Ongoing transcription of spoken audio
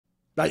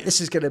Right,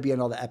 this is going to be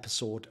another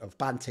episode of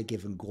Banter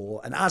Give and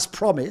Go. And as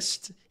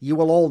promised, you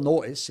will all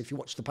notice, if you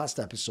watch the past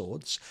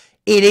episodes,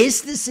 it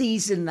is the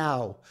season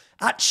now.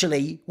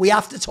 Actually, we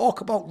have to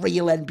talk about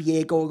real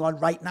NBA going on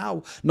right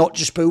now, not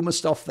just boomer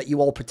stuff that you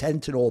all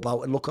pretend to know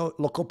about and look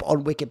up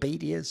on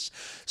Wikipedia's.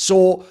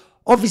 So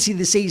obviously,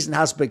 the season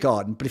has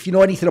begun, but if you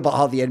know anything about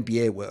how the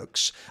NBA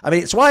works, I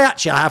mean, it's why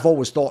actually I have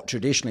always thought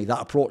traditionally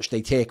that approach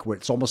they take where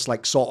it's almost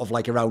like sort of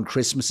like around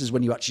Christmas is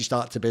when you actually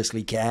start to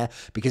basically care,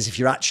 because if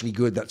you're actually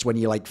good, that's when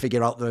you like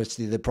figure out the rest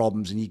of the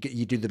problems and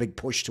you do the big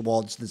push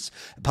towards this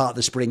part of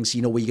the spring so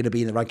you know where you're going to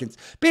be in the rankings.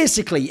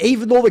 Basically,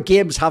 even though the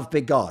games have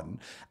begun,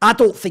 I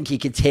don't think you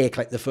can take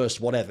like the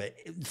first,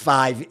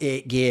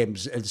 5-8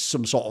 games as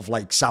some sort of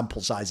like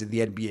sample size in the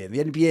NBA.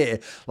 The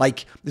NBA,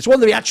 like, it's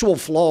one of the actual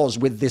flaws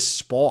with this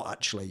sport,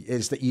 actually,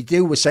 is that you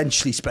do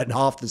essentially spend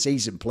half the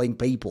season playing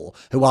people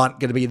who aren't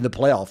going to be in the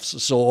playoffs.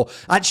 So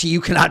actually, you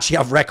can actually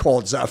have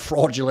records that are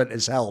fraudulent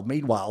as hell.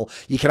 Meanwhile,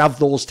 you can have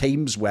those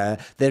teams where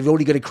they're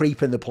only going to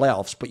creep in the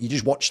playoffs, but you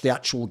just watch the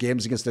actual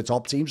games against the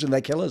top teams and they're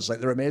killers.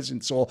 Like, they're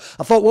amazing. So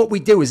I thought what we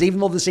do is,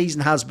 even though the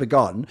season has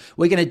begun,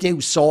 we're going to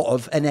do sort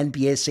of an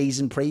NBA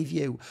season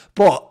preview.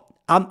 But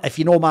if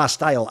you know my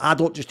style, I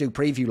don't just do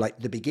preview like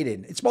the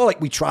beginning. It's more like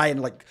we try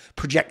and like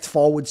project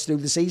forwards through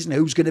the season.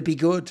 Who's going to be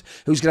good?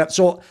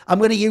 So I'm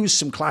going to use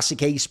some classic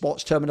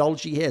esports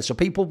terminology here, so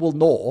people will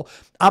know.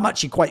 I'm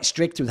actually quite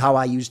strict with how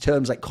I use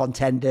terms like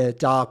contender,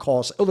 dark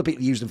horse. Other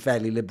people use them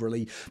fairly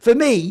liberally. For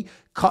me,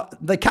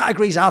 the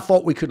categories I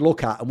thought we could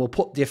look at, and we'll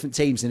put different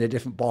teams into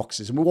different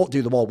boxes, and we won't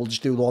do them all. We'll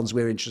just do the ones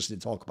we're interested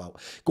in talk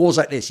about. Goes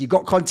like this. You've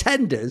got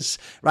contenders,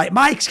 right?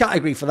 Mike's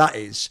category for that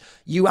is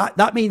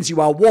that means you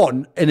are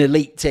one, an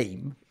elite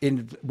team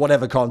in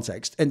whatever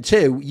context, and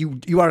two,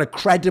 you are a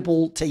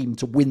credible team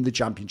to win the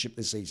championship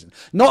this season.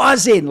 Not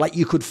as in like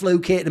you could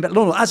fluke it in a bit.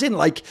 No, as in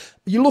like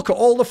you look at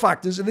all the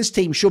factors and this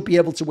team should be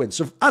able to win.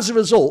 So as a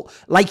result,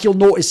 like you'll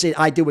notice it,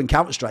 I do in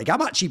Counter-Strike,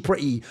 I'm actually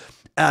pretty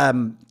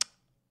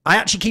I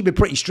actually keep it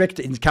pretty strict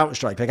in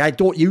Counter-Strike. Like, I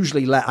don't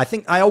usually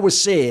I always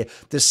say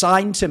the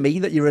sign to me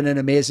that you're in an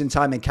amazing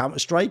time in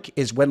Counter-Strike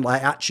is when I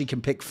actually can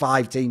pick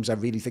 5 teams I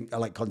really think are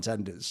like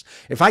contenders.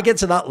 If I get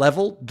to that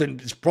level, then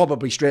it's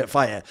probably straight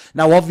fire.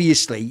 Now,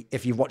 obviously,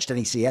 if you've watched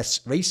any CS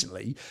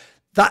recently,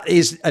 that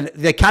is, and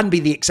there can be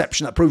the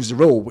exception that proves the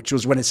rule, which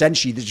was when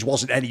essentially there just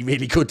wasn't any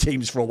really good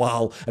teams for a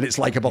while, and it's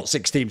like about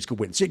 6 teams could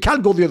win. So it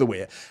can go the other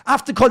way.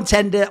 After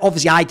contender,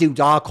 obviously I do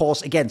dark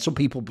horse. Again, some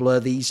people blur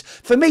these.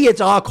 For me, a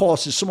dark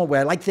horse is someone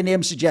where, like the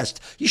name suggests,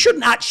 you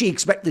shouldn't actually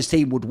expect this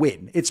team would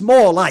win. It's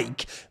more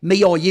like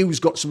me or you's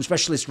got some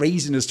specialist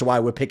reason as to why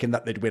we're picking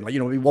that they'd win. Like, you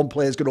know, maybe one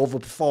player's going to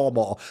overperform,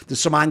 or there's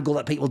some angle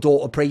that people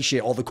don't appreciate,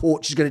 or the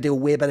coach is going to do a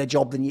way better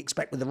job than you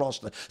expect with the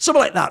roster.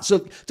 Something like that.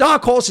 So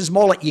dark horse is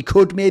more like you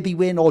could maybe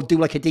win or do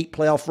like a deep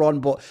playoff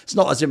run, but it's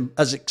not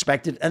as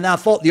expected. And I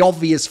thought the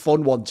obvious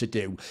fun one to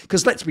do,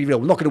 because let's be real,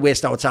 we're not going to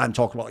waste our time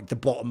talking about like the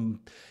bottom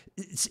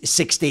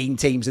 16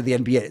 teams of the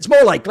NBA. It's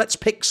more like, let's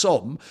pick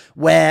some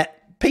where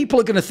people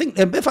are going to think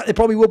them. In fact, they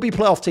probably will be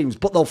playoff teams,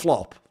 but they'll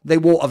flop. They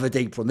won't have a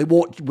deep run. They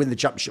won't win the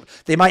championship.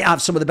 They might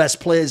have some of the best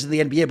players in the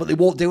NBA, but they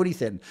won't do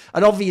anything.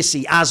 And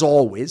obviously, as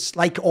always,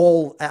 like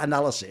all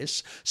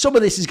analysis, some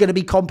of this is going to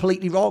be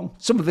completely wrong.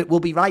 Some of it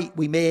will be right.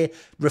 We may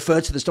refer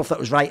to the stuff that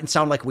was right and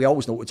sound like we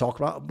always know what we're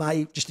talking about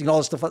by just ignore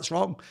the stuff that's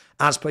wrong,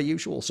 as per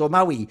usual. So,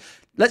 Maui,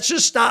 let's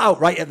just start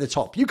out right at the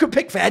top. You can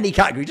pick for any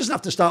category. You just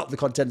have to start with the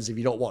contenders if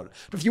you don't want.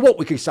 But if you want,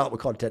 we can start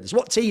with contenders.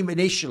 What team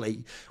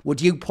initially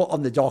would you put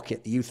on the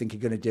docket that you think are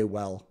going to do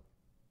well?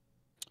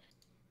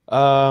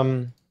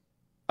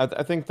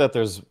 I think that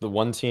there's the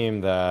one team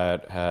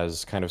that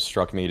has kind of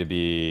struck me to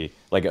be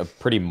like a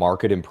pretty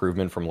marked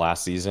improvement from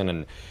last season,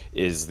 and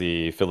is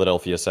the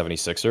Philadelphia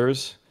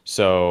 76ers.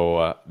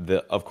 So,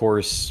 of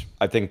course,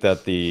 I think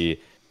that the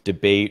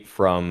debate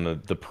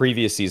from the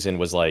previous season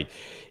was like,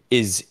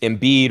 is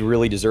Embiid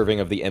really deserving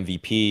of the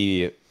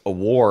MVP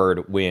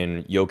award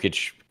when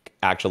Jokic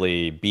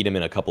actually beat him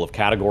in a couple of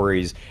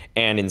categories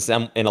and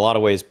in a lot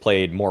of ways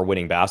played more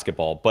winning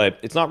basketball? But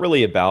it's not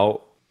really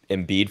about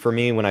Embiid for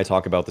me when I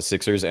talk about the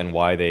Sixers and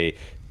why they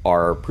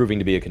are proving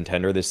to be a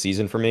contender this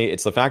season for me.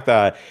 It's the fact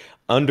that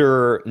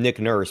under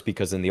Nick Nurse,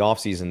 because in the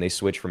offseason they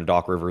switched from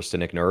Doc Rivers to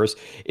Nick Nurse,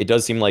 it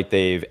does seem like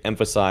they've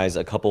emphasized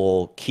a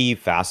couple key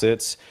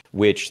facets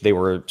which they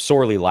were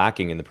sorely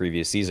lacking in the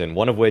previous season.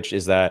 One of which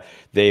is that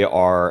they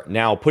are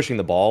now pushing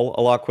the ball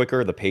a lot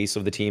quicker. The pace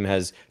of the team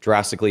has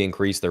drastically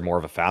increased. They're more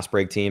of a fast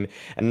break team.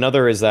 And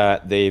another is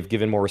that they've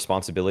given more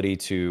responsibility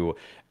to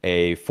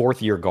a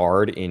 4th-year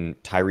guard in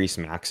Tyrese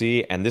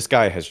Maxey, and this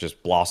guy has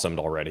just blossomed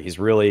already. He's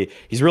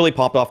really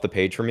popped off the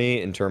page for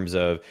me in terms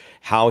of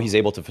how he's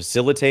able to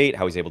facilitate,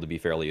 how he's able to be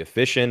fairly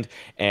efficient,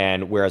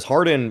 and whereas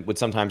Harden would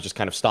sometimes just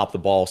kind of stop the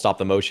ball, stop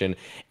the motion,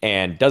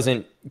 and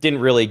didn't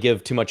really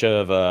give too much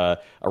of a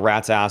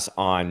rat's ass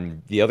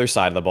on the other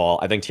side of the ball.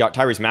 I think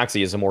Tyrese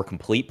Maxey is a more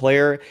complete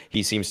player.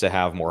 He seems to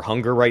have more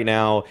hunger right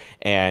now,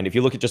 and if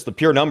you look at just the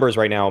pure numbers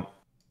right now,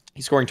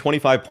 He's scoring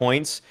 25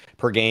 points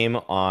per game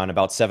on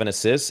about 7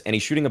 assists, and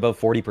he's shooting above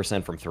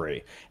 40% from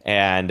three.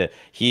 And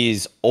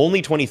he's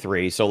only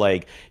 23, so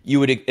like you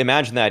would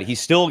imagine that he's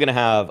still going to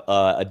have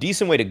a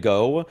decent way to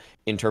go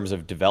in terms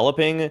of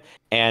developing.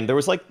 And there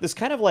was like this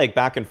kind of like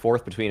back and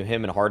forth between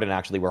him and Harden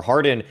actually, where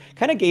Harden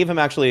kind of gave him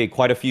actually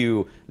quite a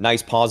few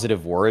nice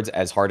positive words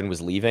as Harden was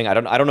leaving. I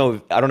don't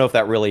know if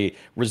that really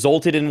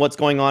resulted in what's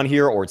going on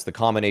here, or it's the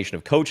combination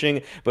of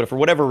coaching. But for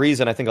whatever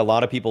reason, I think a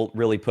lot of people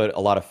really put a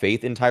lot of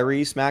faith in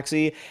Tyrese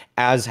Maxey,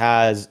 as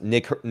has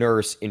Nick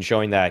Nurse, in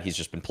showing that he's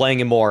just been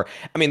playing him more.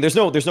 I mean, there's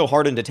no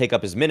Harden to take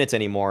up his minutes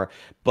anymore.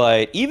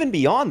 But even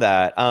beyond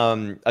that,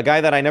 a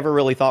guy that I never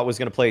really thought was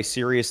going to play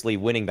seriously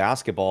winning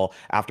basketball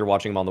after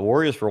watching him on the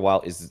Warriors for a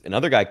while is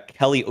another guy,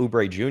 Kelly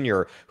Oubre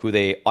Jr., who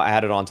they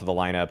added onto the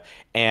lineup.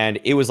 And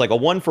it was like a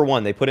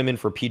 1-for-1. They put him in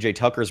for PJ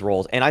Tucker's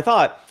roles. And I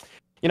thought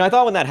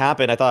when that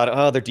happened, I thought,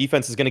 oh, their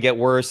defense is going to get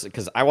worse,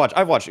 because I've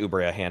watched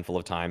Oubre a handful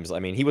of times. I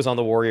mean, he was on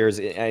the Warriors,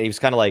 and he was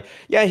kind of like,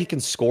 yeah, he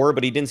can score,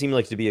 but he didn't seem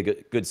like to be a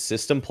good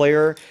system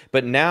player.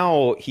 But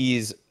now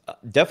he's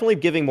definitely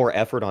giving more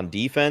effort on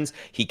defense.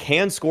 He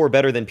can score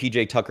better than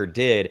PJ Tucker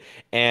did.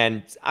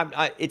 And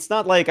it's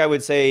not like I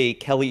would say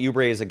Kelly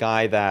Oubre is a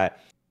guy that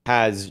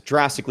has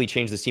drastically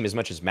changed this team as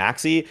much as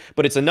Maxey,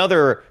 but it's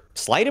another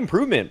slight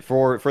improvement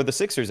for the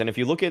Sixers. And if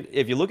you look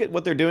at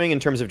what they're doing in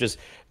terms of just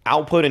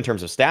output, in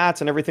terms of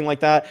stats and everything like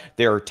that,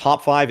 they're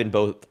top 5 in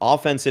both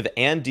offensive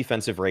and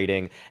defensive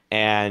rating,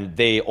 and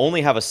they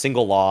only have a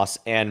single loss.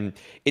 And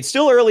it's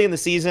still early in the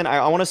season.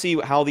 I want to see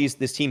how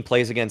this team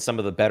plays against some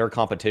of the better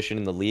competition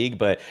in the league.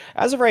 But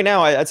as of right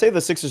now, I'd say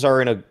the Sixers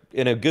are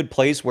in a good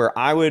place where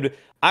I would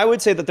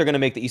say that they're going to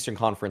make the Eastern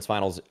Conference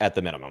Finals at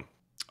the minimum.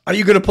 Are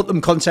you going to put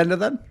them contender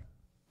then?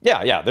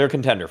 Yeah, they're a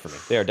contender for me.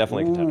 They are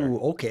definitely a contender. Ooh,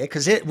 okay,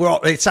 because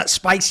it's that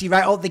spicy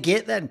right out the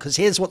gate then. Because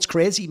here's what's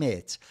crazy,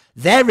 mate.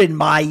 They're in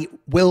my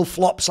will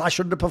flop /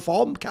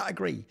 underperform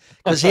category.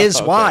 Because here's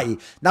okay. Why.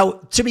 Now,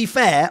 to be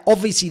fair,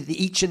 obviously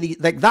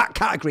that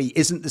category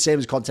isn't the same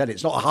as contender.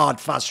 It's not a hard,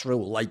 fast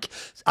rule. Like,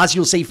 as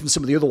you'll see from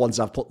some of the other ones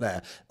I've put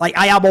there, like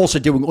I am also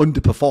doing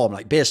underperform,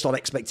 like based on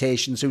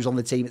expectations, who's on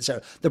the team,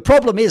 etc. The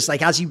problem is,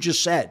 like as you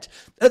just said,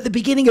 at the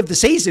beginning of the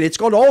season, it's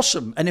gone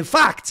awesome. And in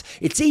fact,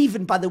 it's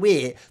even, by the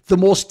way, the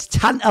most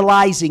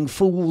tantalizing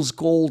fool's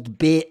gold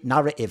bait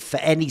narrative for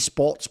any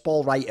sports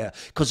ball writer.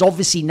 Because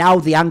obviously now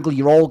the angle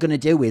you're all going to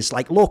do is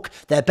like, look,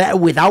 they're better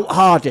without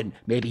Harden.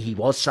 Maybe he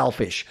was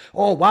selfish.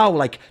 Oh wow,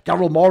 like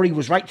Daryl Morey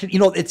was right.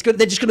 It's good.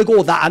 They're just going to go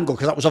with that angle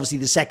because that was obviously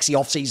the sexy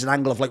off-season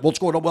angle of like, what's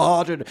going on with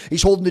Harden?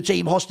 He's holding the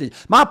team hostage.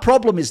 My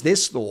problem is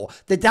this though: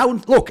 the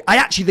down. Look, I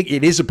actually think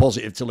it is a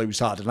positive to lose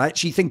Harden. I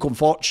actually think,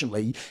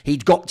 unfortunately,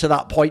 he'd got to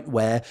that point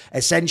where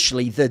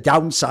essentially the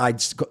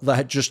downsides that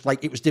had just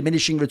like it was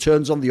diminishing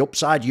returns on the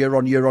upside year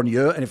on year on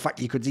year, and in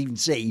fact, you could even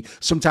see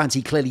sometimes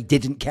he clearly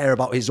didn't care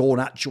about his own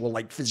actual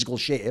like physical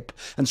shape,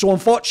 and so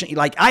unfortunately.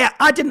 Like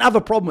I didn't have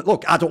a problem with,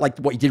 look, I don't like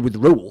what he did with the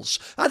rules.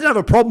 I didn't have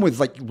a problem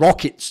with like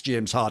Rockets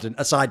James Harden,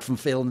 aside from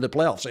failing the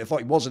playoffs. I thought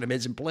he was an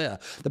amazing player.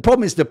 The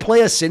problem is the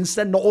player since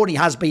then not only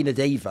has been a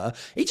diva,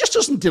 he just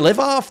doesn't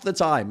deliver half the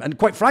time. And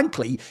quite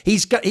frankly,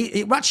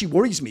 it actually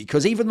worries me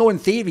because even though in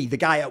theory the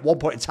guy at one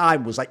point in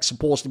time was like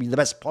supposed to be the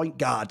best point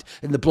guard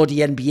in the bloody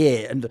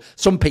NBA, and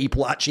some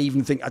people actually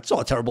even think that's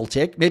not a terrible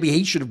take. Maybe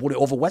he should have won it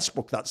over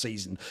Westbrook that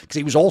season because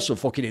he was also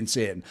fucking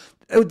insane.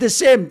 At the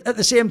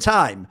same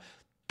time,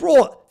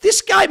 bro,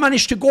 this guy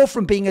managed to go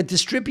from being a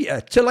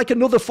distributor to like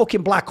another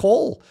fucking black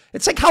hole.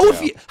 It's like, how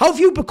have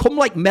you become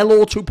like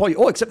Melo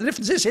 2.0? Except the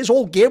difference is his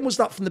whole game was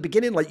that from the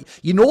beginning. Like,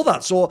 you know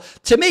that. So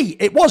to me,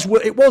 it was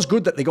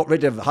good that they got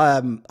rid of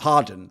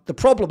Harden. The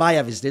problem I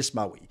have is this,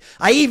 Maui.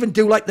 I even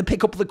do like the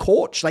pick up of the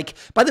coach. Like,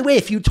 by the way,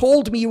 if you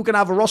told me you were going to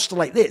have a roster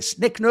like this,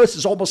 Nick Nurse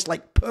is almost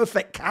like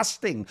perfect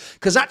casting.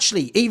 Because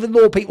actually, even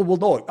though people will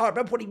know, I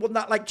remember when he won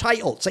that like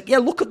title. It's like, yeah,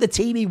 look at the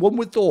team he won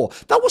with though.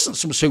 That wasn't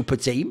some super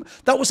team.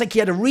 That was like he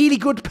had a really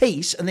good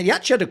piece, and then he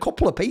actually had a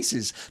couple of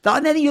pieces that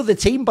on any other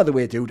team, by the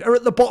way, dude, are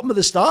at the bottom of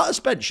the starters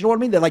bench. You know what I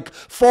mean? They're like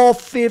 4th,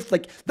 5th.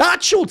 Like, the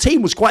actual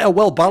team was quite a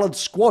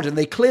well-balanced squad, and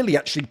they clearly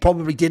actually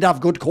probably did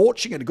have good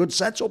coaching and a good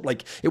setup.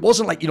 Like, it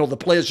wasn't like, the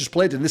players just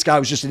played and this guy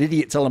was just an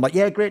idiot telling them like,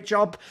 yeah, great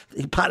job.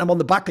 He patted him on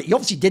the back. He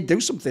obviously did do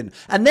something.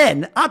 And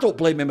then, I don't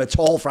blame him at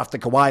all for after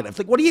Kawhi left.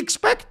 Like, what do you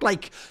expect?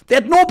 Like, they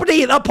had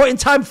nobody at that point in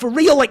time for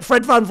real. Like,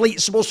 Fred VanVleet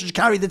is supposed to just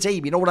carry the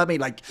team. You know what I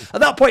mean? Like,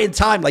 at that point in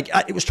time, like,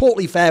 it was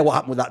totally fair what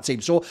happened with that team.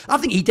 So, I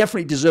think he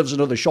definitely deserves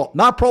another shot.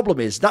 My problem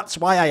is, that's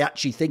why I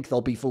actually think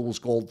they'll be fool's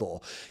gold,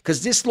 though.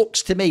 Because this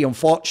looks to me,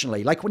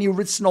 unfortunately, like when you're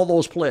rinsing all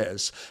those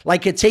players,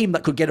 like a team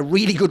that could get a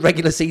really good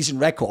regular season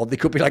record. They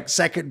could be like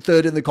 2nd,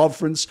 3rd in the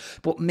conference.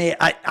 But, mate,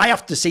 I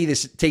have to see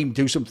this team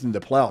do something in the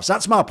playoffs.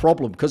 That's my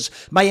problem. Because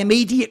my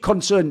immediate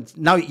concern,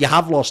 now that you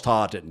have lost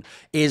Harden,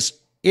 is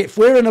if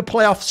we're in a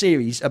playoff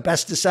series, a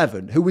best of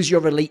 7, who is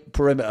your elite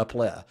perimeter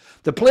player?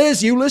 The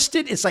players you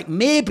listed, it's like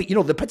maybe,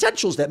 the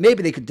potential's there.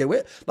 Maybe they could do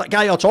it. That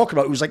guy you're talking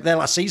about who was like there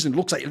last season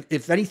looks like,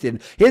 if anything,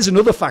 here's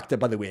another factor,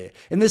 by the way.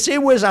 In the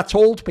same way as I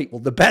told people,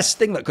 the best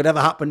thing that could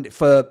ever happen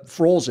for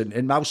Frozen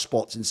in mouse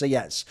spots in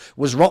CS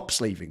was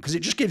Rops leaving, because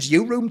it just gives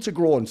you room to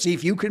grow and see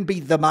if you can be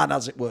the man,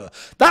 as it were.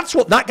 That's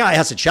what that guy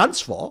has a chance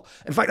for.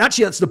 In fact,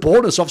 actually, that's the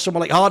bonus of someone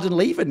like Harden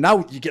leaving.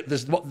 Now you get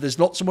there's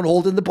not someone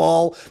holding the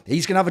ball.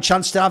 He's going to have a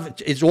chance to have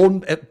his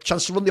own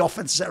chance to run the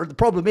offense, etc. The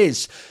problem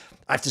is,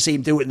 I have to see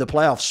him do it in the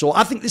playoffs. So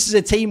I think this is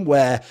a team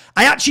where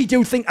I actually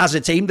do think as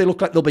a team, they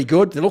look like they'll be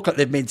good. They look like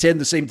they've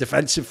maintained the same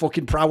defensive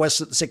fucking prowess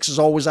that the Sixers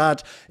always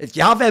had. If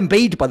you have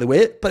Embiid, by the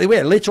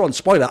way, later on,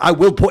 spoiler, I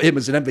will put him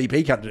as an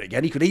MVP candidate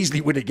again. He could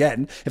easily win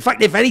again. In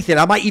fact, if anything,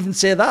 I might even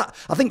say that.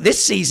 I think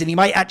this season he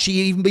might actually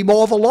even be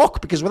more of a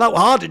lock, because without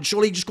Harden,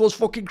 surely he just goes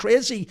fucking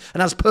crazy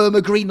and has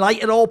perma green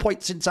light at all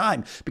points in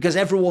time, because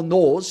everyone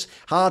knows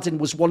Harden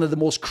was one of the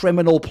most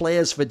criminal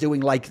players for doing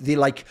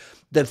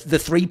the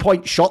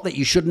 3-point shot that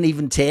you shouldn't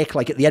even take,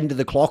 like at the end of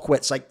the clock, where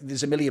it's like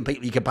there's a million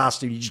people you can pass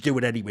to, you just do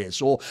it anyway.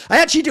 So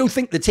I actually do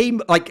think the team,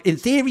 like in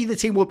theory, the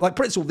team will, like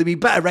principle, they'll be a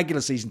better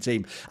regular season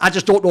team. I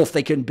just don't know if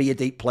they can be a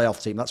deep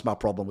playoff team. That's my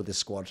problem with this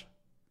squad.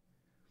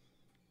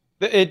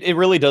 It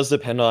really does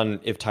depend on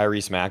if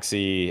Tyrese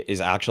Maxey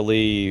is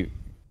actually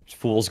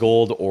fool's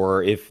gold,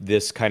 or if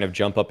this kind of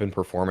jump up in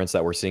performance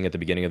that we're seeing at the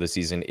beginning of the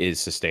season is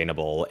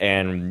sustainable.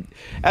 And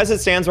as it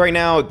stands right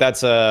now, that's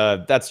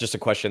just a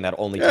question that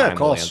only time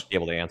will be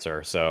able to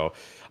answer. So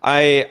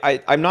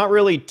I'm not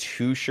really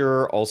too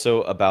sure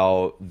also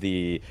about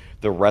the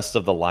rest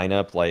of the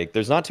lineup. Like,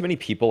 there's not too many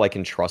people I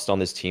can trust on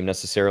this team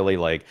necessarily.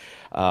 Like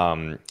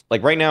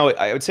right now,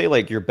 I would say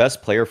like your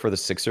best player for the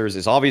Sixers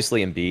is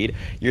obviously Embiid.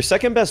 Your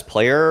second best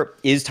player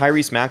is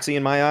Tyrese Maxey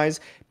in my eyes,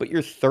 but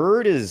your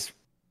third is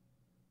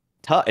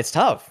tough. It's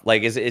tough.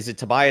 Like, is it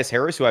Tobias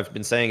Harris, who I've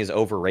been saying is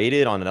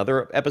overrated on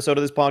another episode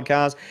of this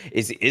podcast?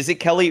 Is it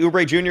Kelly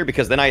Oubre Jr.?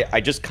 Because then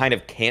I just kind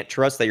of can't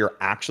trust that you're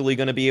actually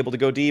going to be able to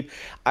go deep.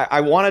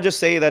 I want to just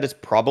say that it's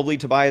probably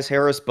Tobias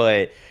Harris,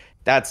 but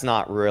that's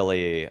not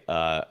really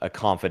a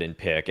confident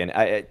pick.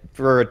 And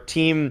for a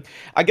team,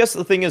 I guess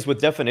the thing is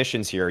with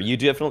definitions here,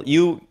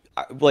 you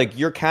like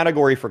your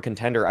category for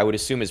contender, I would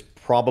assume, is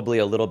probably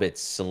a little bit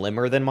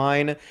slimmer than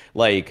mine.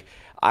 Like,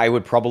 I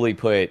would probably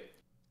put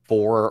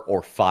 4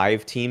 or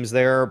 5 teams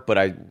there, but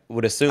I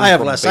would assume I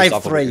have less. I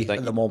have 3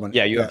 at the moment.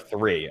 Yeah, you have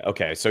 3.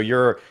 Okay, so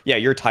you're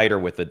tighter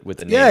with the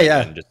name.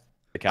 Yeah. Than just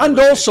the and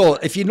also,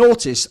 if you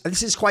notice,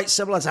 this is quite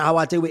similar to how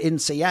I do it in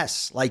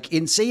CS. Like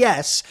in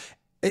CS,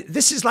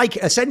 this is like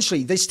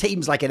essentially this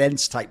team's like an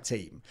Ents type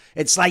team.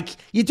 It's like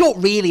you don't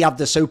really have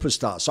the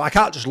superstar, so I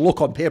can't just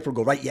look on paper and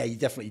go, right, yeah, you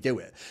definitely do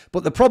it.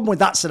 But the problem with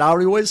that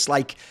scenario is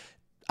like,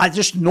 I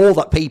just know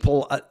that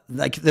people,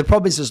 like, the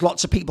problem is there's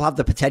lots of people have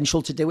the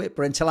potential to do it,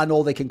 but until I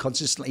know they can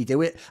consistently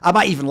do it, I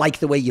might even like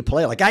the way you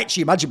play. Like, I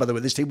actually imagine, by the way,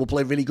 this team will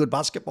play really good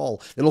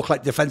basketball. They look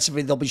like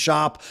defensively they'll be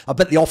sharp. I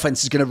bet the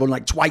offense is going to run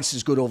like twice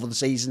as good over the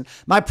season.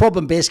 My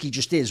problem basically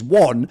just is,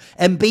 one,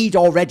 Embiid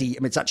already, I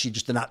mean, it's actually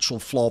just a natural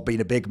flaw of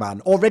being a big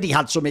man, already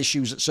had some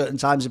issues at certain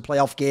times in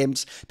playoff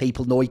games.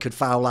 People know he could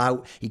foul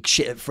out, he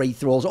shit at free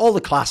throws, all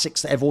the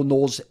classics that everyone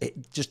knows,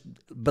 just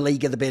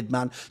beleaguer the big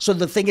man. So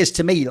the thing is,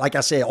 to me, like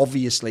I say,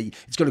 obviously,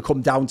 it's going to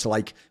come down to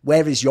like,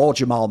 where is your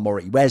Jamal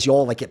Murray? Where's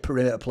your like a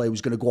perimeter player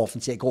who's going to go off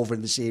and take over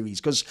in the series?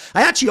 Because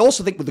I actually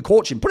also think with the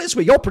coaching, put it this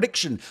way, your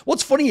prediction,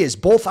 what's funny is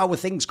both our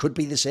things could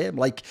be the same.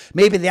 Like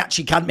maybe they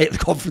actually can make the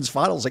conference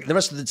finals. Like the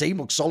rest of the team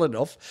looks solid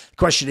enough. The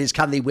question is,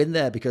 can they win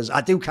there? Because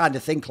I do kind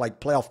of think like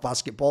playoff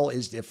basketball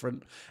is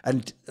different.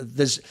 And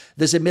there's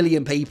a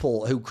million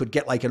people who could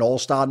get like an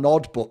all-star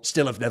nod, but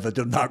still have never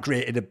done that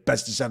great in a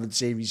best of 7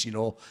 series,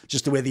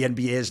 just the way the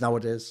NBA is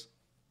nowadays.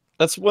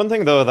 That's one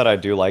thing, though, that I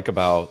do like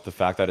about the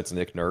fact that it's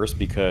Nick Nurse,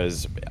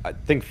 because I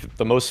think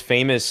the most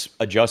famous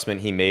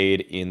adjustment he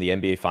made in the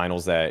NBA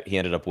Finals that he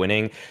ended up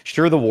winning,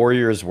 sure, the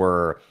Warriors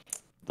were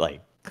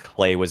like,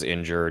 Clay was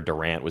injured,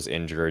 Durant was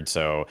injured,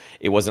 so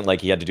it wasn't like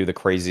he had to do the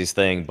craziest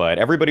thing, but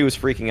everybody was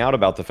freaking out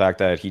about the fact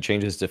that he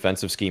changed his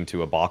defensive scheme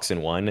to a box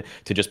and one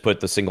to just put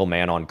the single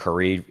man on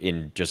Curry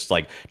in just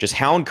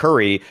hound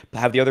Curry,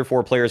 have the other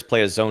 4 players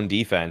play a zone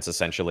defense,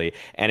 essentially.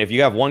 And if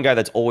you have one guy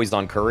that's always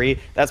on Curry,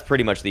 that's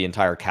pretty much the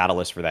entire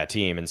catalyst for that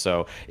team. And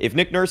so if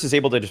Nick Nurse is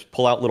able to just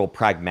pull out little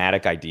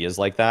pragmatic ideas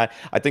like that,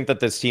 I think that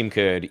this team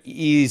could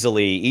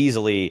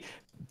easily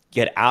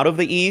get out of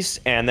the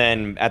East, and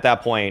then at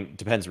that point,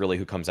 depends really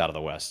who comes out of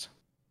the West.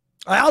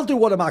 I'll do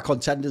one of my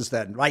contenders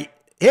then, right?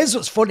 Here's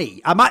what's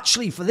funny. I'm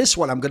actually, for this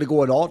one, I'm going to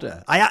go in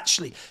order.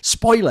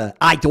 Spoiler,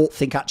 I don't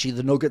think actually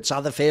the Nuggets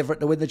are the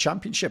favourite to win the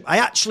championship. I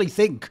actually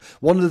think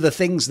one of the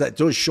things that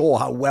does show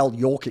how well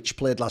Jokic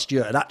played last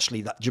year, and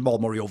actually that Jamal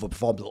Murray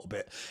overperformed a little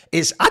bit,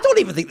 is I don't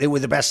even think they were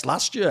the best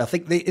last year. I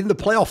think in the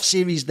playoff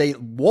series they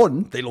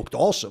won, they looked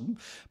awesome.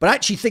 But I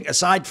actually think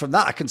aside from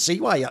that, I can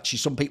see why actually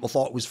some people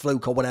thought it was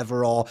fluke or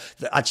whatever, or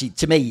that actually,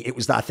 to me, it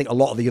was that I think a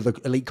lot of the other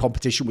elite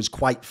competition was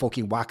quite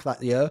fucking whack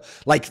that year.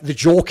 Like the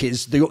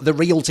Jokers, the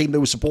real team they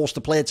were supposed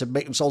to play to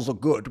make themselves look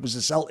good was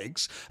the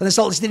Celtics. And the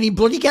Celtics didn't even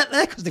bloody get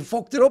there because they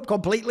fucked it up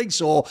completely.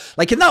 So,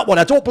 like in that one,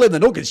 I don't blame the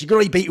Nuggets. You can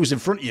only beat who's in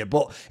front of you.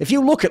 But if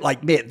you look at,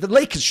 like, mate, the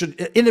Lakers should,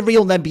 in the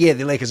real NBA,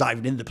 the Lakers aren't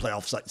even in the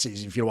playoffs that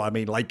season, if you know what I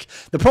mean. Like,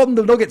 the problem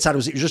the Nuggets had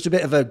was it was just a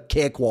bit of a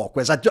cakewalk.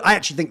 Whereas I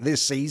actually think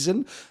this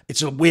season,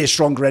 it's a way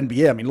stronger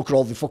NBA. I mean, look at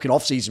all the fucking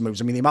off-season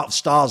moves. I mean, the amount of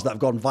stars that have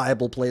gone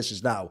viable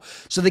places now.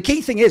 So the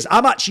key thing is,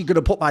 I'm actually going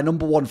to put my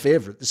number one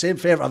favourite, the same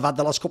favourite I've had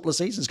the last couple of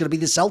seasons, going to be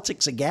the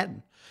Celtics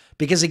again.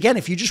 Because again,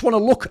 if you just want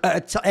to look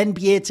at an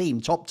NBA team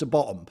top to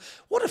bottom,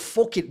 what a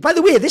fucking... By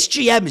the way, this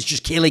GM is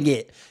just killing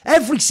it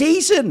every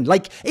season.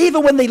 Like,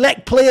 even when they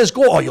let players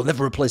go, oh, you'll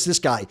never replace this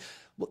guy.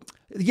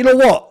 You know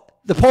what?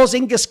 The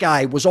Porzingis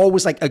guy was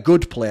always like a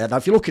good player. Now,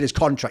 if you look at his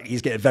contract,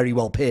 he's getting very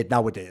well paid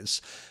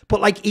nowadays. But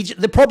like,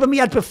 the problem he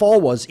had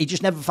before was he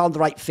just never found the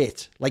right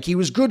fit. Like, he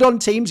was good on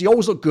teams. He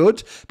always looked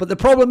good. But the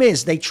problem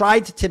is they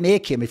tried to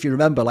make him, if you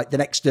remember, like the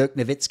next Dirk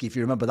Nowitzki, if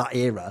you remember that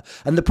era.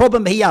 And the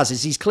problem he has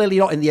is he's clearly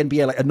not in the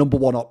NBA like a number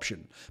one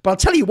option. But I'll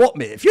tell you what,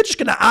 mate, if you're just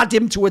going to add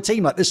him to a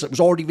team like this that was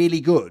already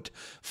really good,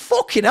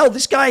 fucking hell,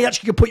 this guy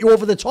actually could put you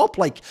over the top.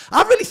 Like,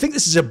 I really think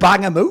this is a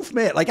banger move,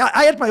 mate. Like,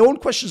 I had my own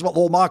questions about the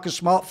whole Marcus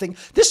Smart thing.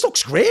 This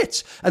looks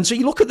great. And so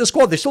you look at the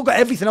squad, they've still got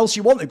everything else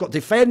you want. They've got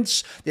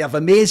defense, they have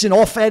amazing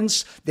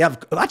offense, they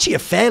have actually a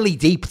fairly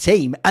deep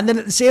team. And then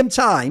at the same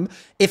time,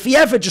 if he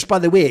ever, just by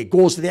the way,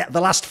 goes to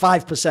the last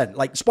 5%,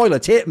 like, spoiler,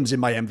 Tatum's in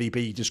my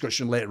MVP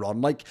discussion later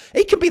on, like,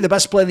 he can be the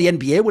best player in the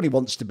NBA when he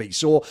wants to be.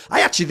 So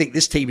I actually think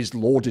this team is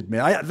loaded,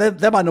 mate.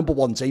 They're my number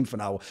one team for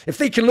now. If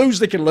they can lose,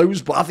 they can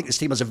lose, but I think this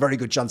team has a very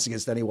good chance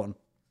against anyone.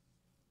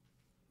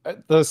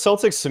 The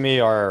Celtics to me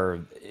are,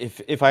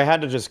 if I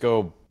had to just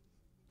go,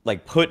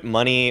 like, put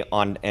money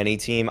on any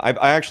team, I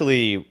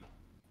actually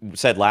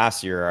said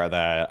last year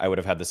that I would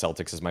have had the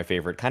Celtics as my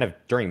favorite kind of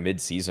during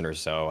mid-season or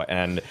so,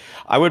 and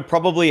I would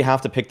probably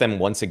have to pick them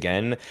once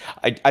again.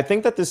 I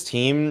think that this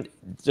team,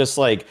 just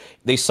like,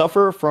 they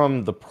suffer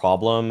from the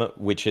problem,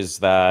 which is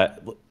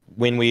that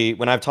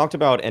when I've talked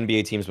about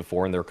NBA teams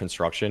before in their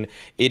construction,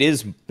 it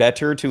is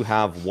better to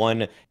have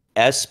one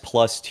S+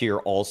 tier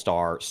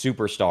all-star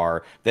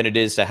superstar than it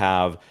is to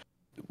have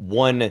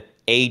one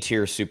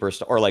A-tier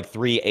superstar or like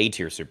 3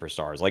 A-tier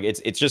superstars. Like,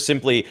 it's just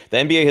simply, the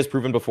NBA has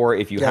proven before,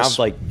 if you have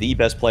like the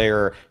best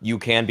player, you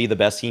can be the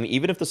best team,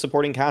 even if the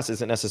supporting cast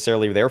isn't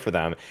necessarily there for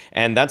them.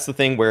 And that's the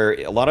thing where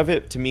a lot of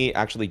it to me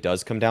actually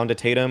does come down to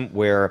Tatum,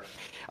 where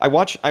I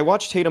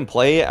watched Tatum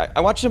play. I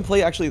watched him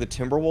play actually the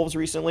Timberwolves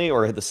recently,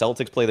 or the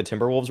Celtics play the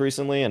Timberwolves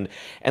recently, and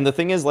the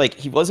thing is, like,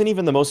 he wasn't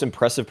even the most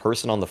impressive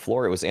person on the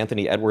floor. It was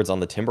Anthony Edwards on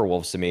the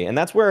Timberwolves to me, and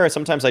that's where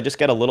sometimes I just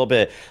get a little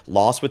bit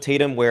lost with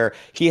Tatum, where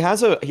he's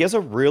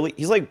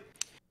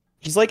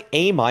like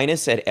A-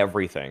 at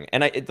everything.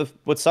 And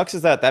what sucks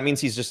is that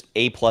means he's just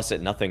A+ at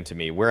nothing to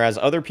me. Whereas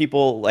other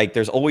people, like,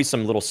 there's always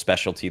some little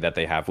specialty that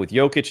they have. With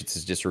Jokic, it's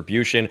his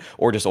distribution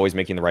or just always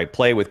making the right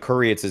play. With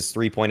Curry, it's his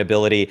three-point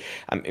ability.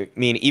 I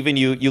mean, even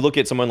you look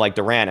at someone like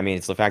Durant, I mean,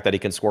 it's the fact that he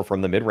can score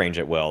from the mid-range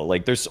at will.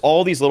 Like, there's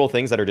all these little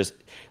things that are just,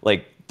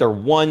 like, they're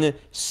one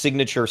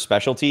signature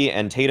specialty.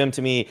 And Tatum,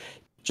 to me,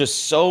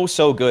 just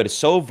so good,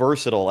 so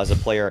versatile as a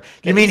player.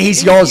 You mean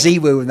he's your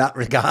Ziwu in that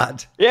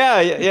regard?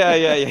 Yeah.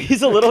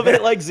 He's a little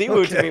bit like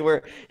Ziwu to me,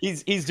 where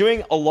he's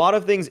doing a lot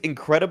of things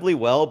incredibly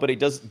well, but he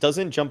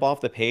doesn't jump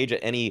off the page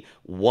at any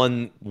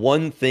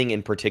one thing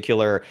in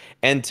particular.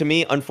 And to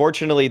me,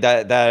 unfortunately,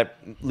 that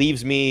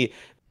leaves me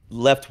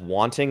left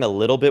wanting a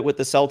little bit with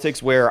the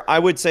Celtics, where I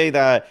would say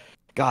that,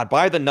 God,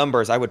 by the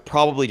numbers, I would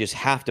probably just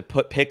have to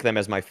pick them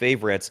as my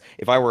favorites.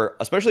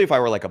 Especially if I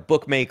were like a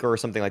bookmaker or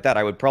something like that,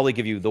 I would probably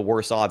give you the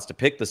worst odds to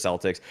pick the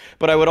Celtics.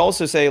 But I would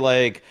also say,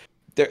 like,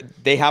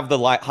 they have the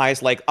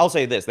highest, like, I'll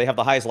say this, they have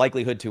the highest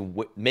likelihood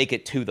to make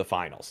it to the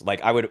finals. Like,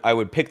 I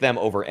would pick them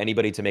over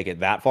anybody to make it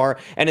that far.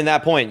 And in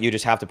that point, you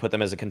just have to put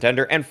them as a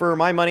contender. And for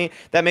my money,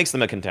 that makes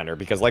them a contender,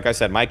 because, like I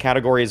said, my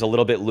category is a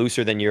little bit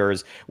looser than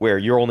yours, where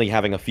you're only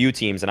having a few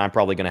teams and I'm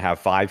probably going to have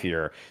 5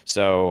 here.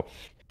 So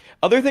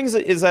other things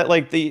is that,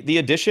 like, the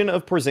addition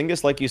of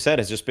Porzingis, like you said,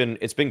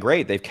 it's been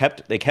great. They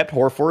kept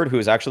Horford, who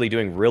is actually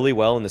doing really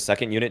well in the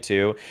second unit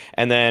too.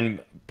 And then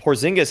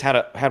Porzingis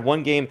had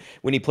one game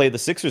when he played the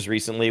Sixers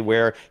recently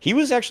where he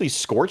was actually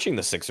scorching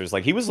the Sixers.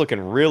 Like, he was looking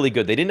really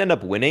good. They didn't end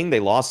up winning. They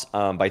lost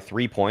by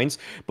 3 points,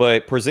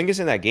 but Porzingis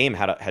in that game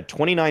had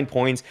 29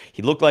 points.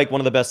 He looked like one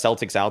of the best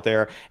Celtics out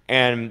there,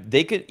 and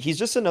he's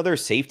just another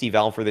safety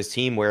valve for this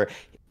team, where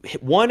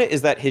one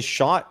is that his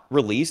shot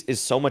release is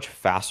so much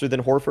faster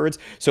than Horford's.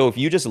 So if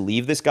you just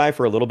leave this guy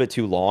for a little bit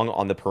too long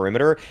on the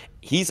perimeter,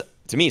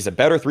 to me, he's a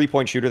better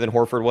three-point shooter than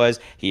Horford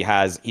was.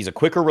 He's a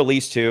quicker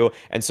release too.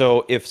 And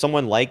so if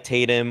someone like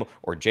Tatum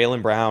or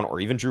Jaylen Brown or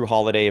even Drew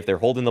Holiday, if they're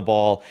holding the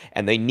ball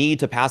and they need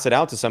to pass it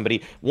out to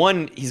somebody,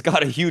 one, he's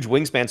got a huge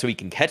wingspan so he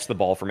can catch the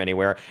ball from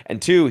anywhere.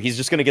 And two, he's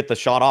just going to get the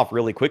shot off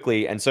really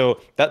quickly. And so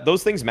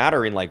those things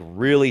matter in, like,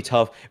 really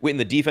tough, when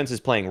the defense is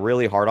playing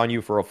really hard on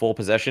you for a full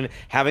possession.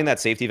 Having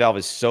that safety valve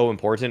is so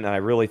important. And I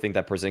really think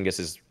that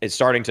Porzingis is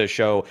starting to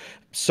show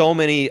so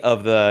many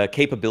of the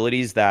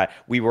capabilities that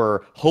we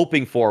were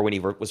hoping for when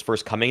when he was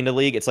first coming into the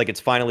league. It's like it's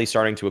finally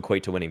starting to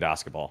equate to winning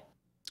basketball.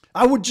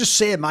 I would just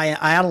say my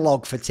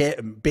analog for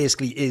Tatum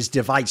basically is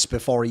Device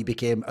before he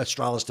became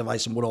Astralis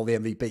Device and won all the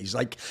MVPs.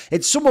 Like,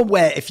 it's someone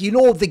where if you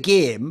know the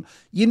game,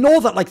 you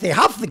know that, like, they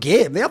have the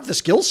game, they have the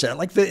skill set.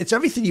 Like, it's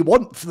everything you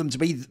want for them to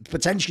be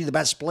potentially the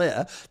best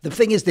player. The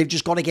thing is, they've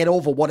just got to get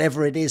over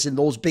whatever it is in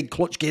those big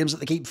clutch games that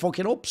they keep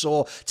fucking up.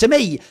 So, to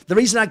me, the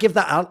reason I give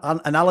that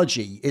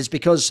analogy is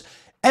because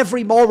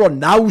every moron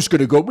now's going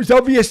to go, it was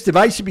obvious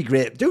Device would be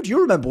great. Dude, you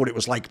remember what it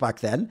was like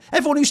back then.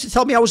 Everyone used to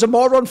tell me I was a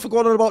moron for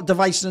going on about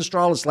Device and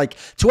Astralis. Like,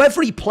 to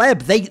every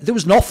pleb, there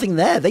was nothing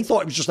there. They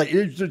thought it was just like,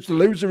 he's just a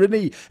loser, isn't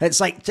he? And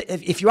it's like,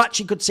 if you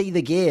actually could see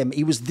the game,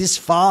 he was this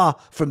far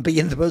from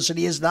being the person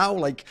he is now.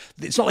 Like,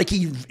 it's not like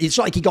he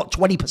got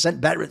 20%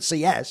 better at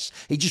CS.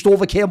 He just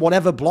overcame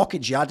whatever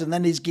blockage he had, and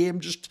then his game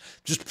just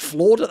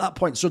floored at that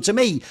point. So to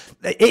me,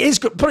 it is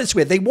good. Put it this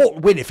way, they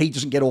won't win if he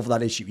doesn't get over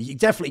that issue. You're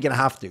definitely going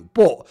to have to.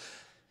 But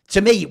to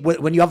me,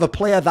 when you have a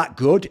player that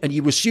good and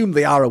you assume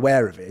they are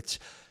aware of it,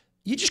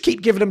 you just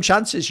keep giving them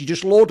chances. You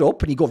just load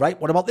up and you go, right,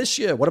 what about this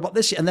year? What about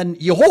this year? And then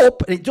you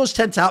hope, and it does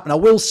tend to happen. I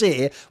will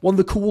say, one of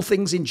the cool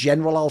things in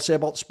general I'll say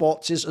about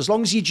sports is as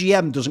long as your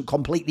GM doesn't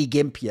completely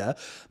gimp you,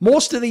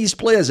 most of these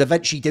players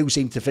eventually do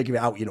seem to figure it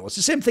out, you know. It's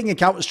the same thing in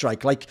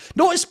Counter-Strike. Like,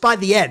 notice by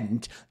the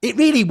end, it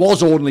really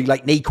was only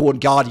like Nico and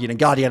Guardian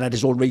had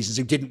his own reasons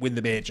who didn't win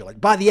the major. Like,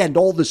 by the end,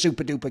 all the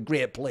super-duper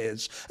great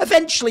players,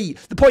 eventually,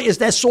 the point is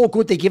they're so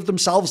good, they give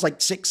themselves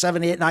like 6,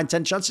 7, 8, 9,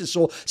 10 chances.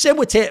 So, same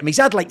with Tatum. He's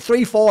had like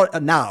 3, 4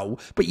 now,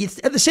 but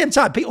at the same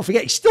time, people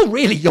forget he's still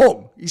really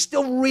young. He's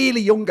still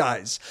really young,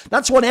 guys.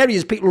 That's one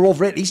area people are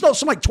overrated. He's not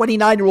some like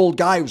 29-year-old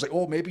guy who's like,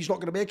 oh, maybe he's not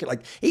going to make it.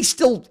 Like, he's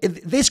still, in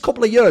this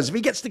couple of years, if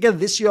he gets together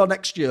this year or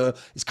next year,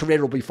 his career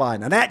will be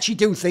fine. And I actually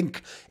do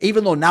think,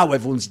 even though now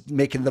everyone's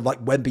making the like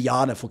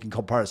Wembyana fucking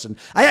comparison,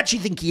 I actually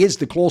think he is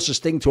the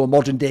closest thing to a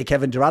modern day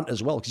Kevin Durant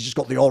as well, because he's just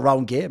got the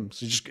all-round game.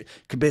 So he just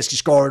can basically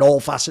score in all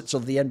facets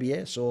of the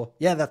NBA. So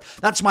yeah,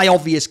 that's my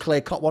obvious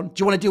clear-cut one.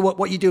 Do you want to do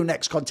what you do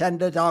next?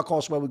 Contender, dark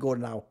horse, where we go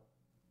now?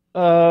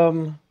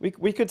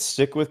 We could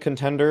stick with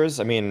contenders.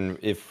 I mean,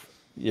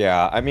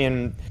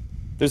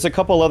 there's a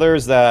couple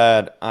others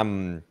that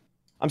I'm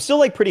still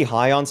like pretty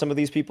high on some of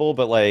these people,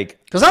 but like,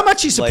 because I'm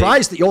actually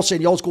surprised that you're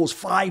saying yours goes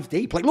 5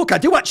 deep. Like, look, I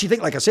do actually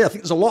think, like I say, I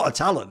think there's a lot of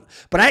talent,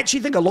 but I actually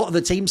think a lot of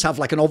the teams have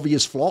like an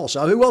obvious flaw.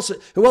 So who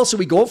else are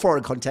we going for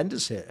in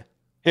contenders here?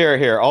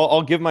 Here.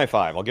 I'll give my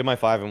 5. I'll give my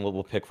 5, and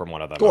we'll pick from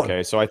one of them.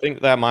 Okay. So I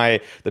think that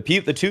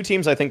the 2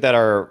 teams I think that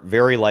are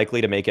very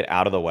likely to make it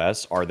out of the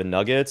West are the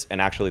Nuggets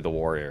and actually the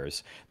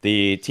Warriors.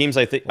 The teams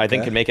I think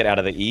can make it out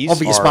of the East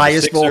obvious are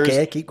bias, the Sixers,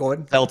 okay, keep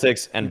going.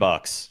 Celtics, and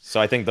Bucks. So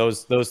I think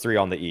those 3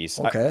 on the East.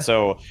 Okay.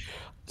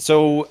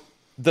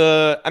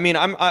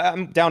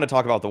 I'm down to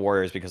talk about the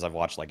Warriors because I've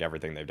watched like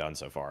everything they've done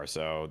so far.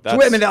 So wait a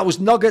minute, that was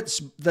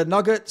the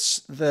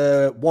Nuggets,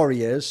 the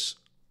Warriors.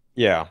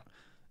 Yeah.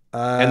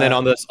 And then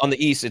on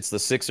the East, it's the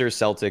Sixers,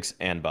 Celtics,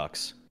 and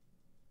Bucks.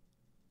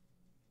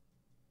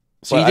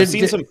 So I've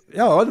seen some.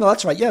 Oh no,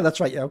 that's right. Yeah, that's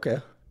right. Yeah, okay.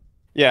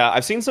 Yeah,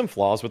 I've seen some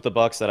flaws with the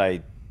Bucks that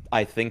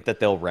I think that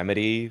they'll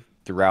remedy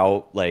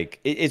throughout. Like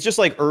it's just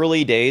like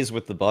early days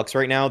with the Bucks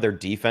right now. Their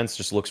defense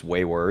just looks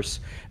way worse,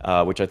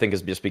 which I think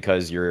is just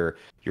because you're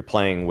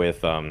playing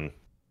with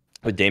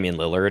Damian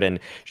Lillard, and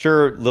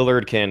sure,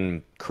 Lillard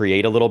can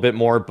create a little bit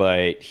more,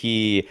 but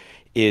he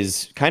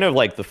is kind of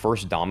like the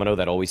first domino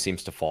that always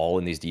seems to fall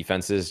in these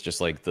defenses.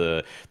 Just like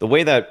the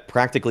way that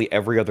practically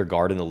every other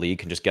guard in the league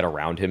can just get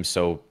around him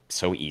so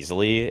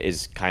easily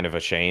is kind of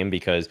a shame,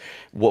 because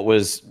what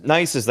was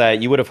nice is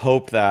that you would have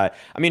hoped that,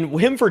 I mean,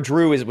 him for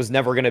Drew was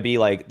never going to be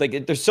like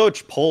there's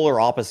such polar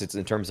opposites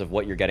in terms of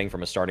what you're getting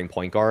from a starting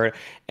point guard.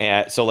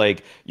 And so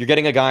like you're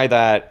getting a guy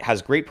that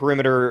has great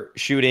perimeter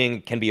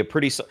shooting, can be a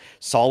pretty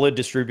solid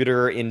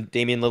distributor in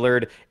Damian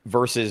Lillard,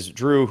 versus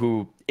Drew,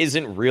 who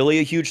isn't really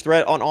a huge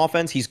threat on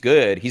offense. He's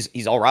good.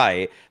 He's all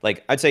right.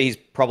 Like, I'd say he's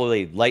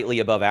probably lightly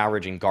above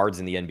average in guards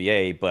in the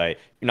NBA, but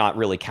not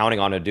really counting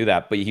on him to do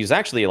that. But he's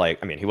actually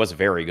he was a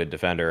very good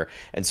defender.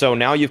 And so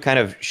now you've kind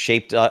of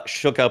shook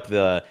up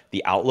the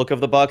outlook of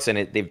the Bucks,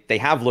 and they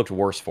have looked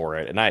worse for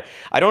it. And I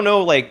don't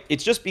know, like,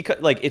 it's just because,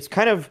 like, it's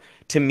kind of,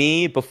 to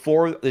me,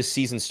 before this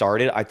season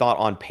started, I thought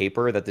on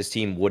paper that this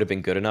team would have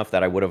been good enough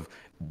that I would have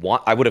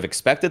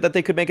expected that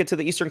they could make it to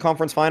the Eastern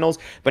Conference Finals.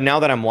 But now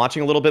that I'm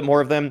watching a little bit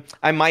more of them,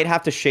 I might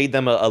have to shade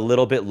them a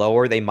little bit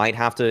lower. They might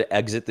have to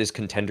exit this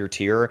contender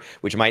tier,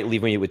 which might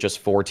leave me with just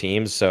 4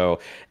 teams. So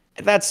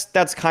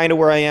that's kind of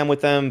where I am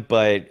with them.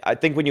 But I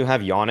think when you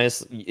have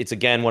Giannis, it's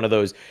again one of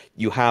those,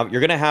 you're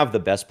going to have the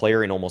best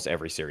player in almost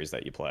every series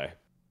that you play.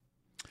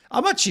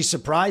 I'm actually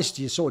surprised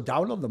you're so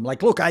down on them.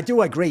 Like, look, I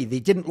do agree.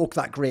 They didn't look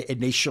that great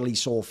initially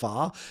so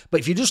far. But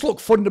if you just look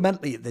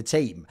fundamentally at the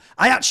team,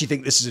 I actually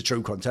think this is a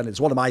true contender.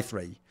 It's one of my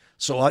 3.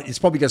 So it's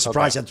probably going to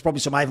surprise you. There's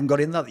probably some I haven't got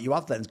in there that you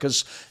have then.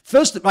 Because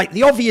first, like,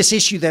 the obvious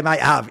issue they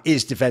might have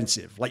is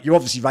defensive. Like, you're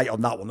obviously right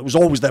on that one. That was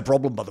always their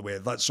problem, by the way.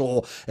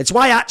 So it's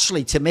why,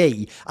 actually, to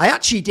me, I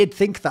actually did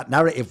think that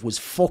narrative was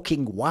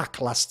fucking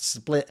whack last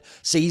split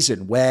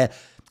season, where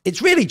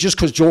It's really just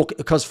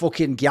because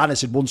fucking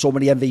Giannis had won so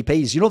many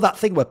MVPs. You know that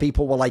thing where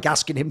people were like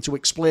asking him to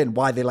explain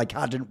why they like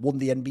hadn't won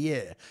the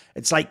NBA?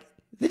 It's like,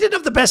 they didn't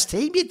have the best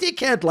team, you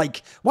dickhead.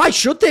 Like, why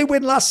should they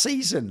win last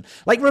season?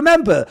 Like,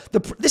 remember,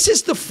 this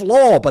is the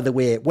flaw, by the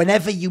way,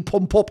 whenever you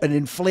pump up and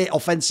inflate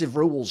offensive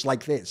rules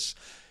like this.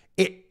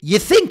 You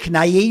think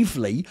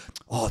naively,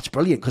 oh, it's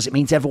brilliant because it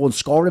means everyone's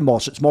scoring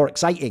more, so it's more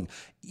exciting.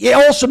 It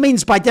also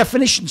means, by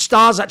definition,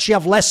 stars actually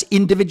have less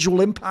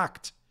individual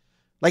impact.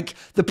 Like,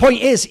 the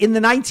point is, in the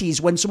 90s,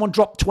 when someone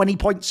dropped 20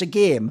 points a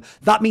game,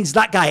 that means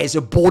that guy is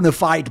a bona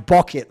fide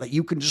bucket that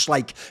you can just,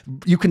 like,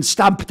 you can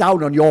stamp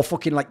down on your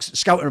fucking, like,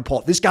 scouting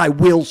report. This guy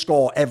will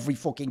score every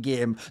fucking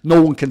game.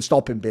 No one can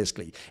stop him,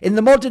 basically. In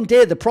the modern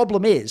day, the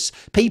problem is,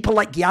 people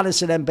like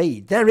Giannis and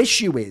Embiid, their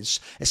issue is,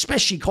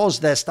 especially because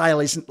their style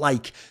isn't,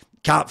 like,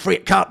 can't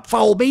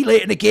foul me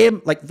late in the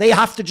game. Like, they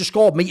have to just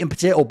score meat and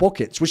potato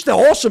buckets, which they're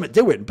awesome at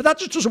doing, but that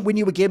just doesn't win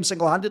you a game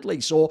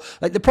single-handedly. So,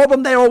 like, the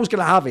problem they're always going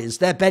to have is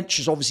their bench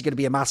is obviously going to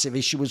be a massive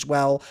issue as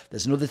well.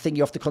 There's another thing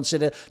you have to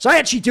consider. So I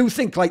actually do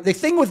think, like, the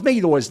thing with me,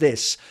 though, is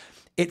this.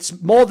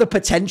 It's more the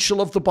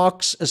potential of the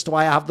Bucks as to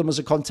why I have them as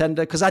a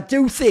contender. Because I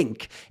do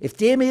think if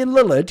Damian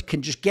Lillard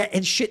can just get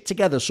his shit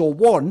together, so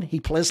one,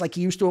 he plays like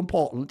he used to in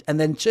Portland, and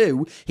then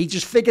two, he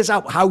just figures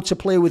out how to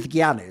play with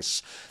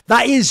Giannis.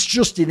 That is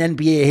just in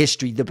NBA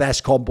history the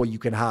best combo you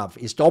can have,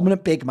 is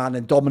dominant big man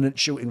and dominant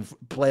shooting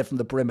player from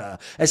the perimeter.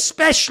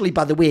 Especially,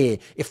 by the way,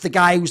 if the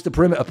guy who's the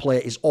perimeter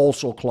player is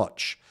also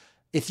clutch.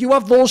 If you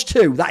have those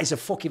two, that is a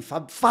fucking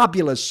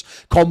fabulous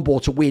combo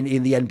to win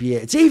in the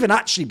NBA. It's even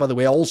actually, by the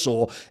way,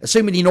 also,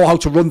 assuming you know how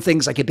to run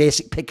things like a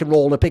basic pick and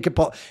roll and a pick and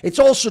pop, it's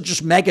also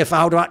just mega for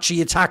how to actually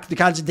attack the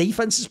kinds of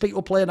defenses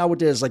people play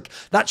nowadays. Like,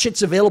 that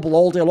shit's available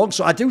all day long.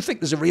 So I do think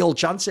there's a real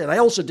chance here. And I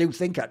also do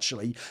think,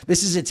 actually,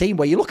 this is a team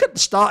where you look at the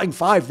starting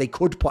five they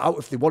could put out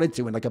if they wanted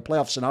to in, like, a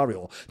playoff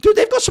scenario. Dude,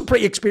 they've got some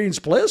pretty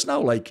experienced players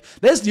now. Like,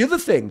 there's the other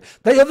thing.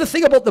 The other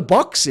thing about the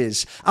Bucks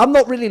is, I'm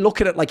not really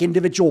looking at, like,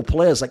 individual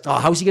players, like, oh,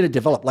 how's he going to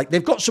develop? Like,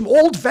 they've got some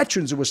old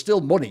veterans who are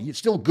still money, it's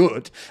still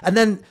good. And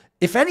then,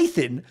 if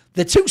anything,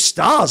 the two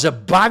stars are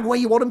bang where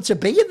you want them to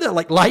be in their,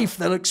 like, life,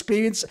 their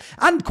experience.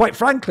 And quite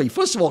frankly,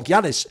 first of all,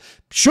 Giannis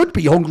should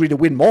be hungry to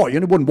win more. He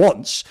only won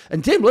once.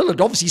 And Dame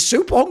Lillard, obviously,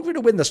 super hungry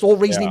to win. That's the whole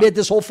reason he made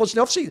this whole fuss in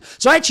the offseason.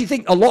 So I actually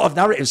think a lot of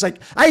narratives,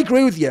 like, I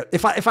agree with you.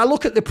 If I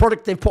look at the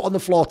product they've put on the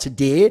floor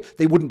today,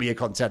 they wouldn't be a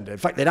contender. In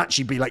fact, they'd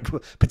actually be, like,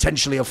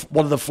 potentially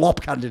one of the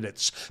flop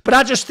candidates. But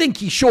I just think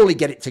he surely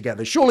get it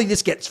together. Surely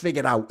this gets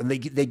figured out and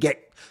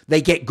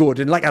they get good.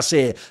 And like I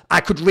say, I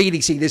could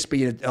really see this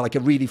being like a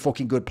really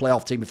fucking good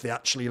playoff team if they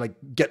actually, like,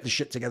 get the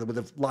shit together with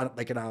the lineup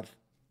they can have.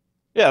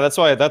 Yeah, that's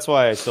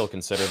why I still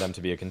consider them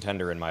to be a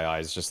contender in my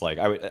eyes. Just like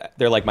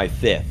they're like my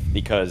fifth,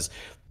 because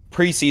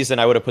preseason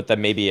I would have put them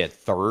maybe at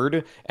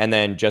third, and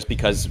then just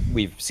because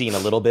we've seen a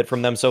little bit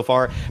from them so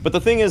far. But the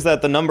thing is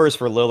that the numbers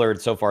for Lillard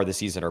so far this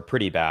season are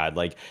pretty bad.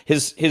 Like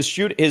his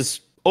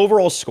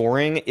overall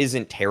scoring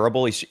isn't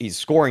terrible. He's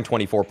scoring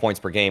 24 points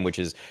per game, which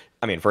is,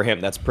 I mean, for him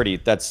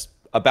that's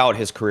about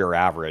his career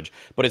average,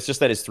 but it's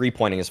just that his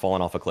three-pointing has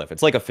fallen off a cliff.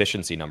 It's like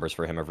efficiency numbers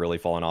for him have really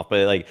fallen off.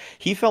 But like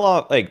he fell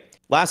off, like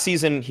last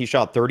season he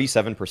shot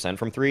 37%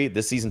 from three.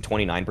 This season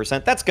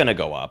 29%. That's gonna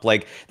go up.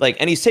 Like,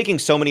 and he's taking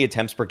so many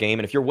attempts per game.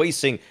 And if you're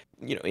wasting,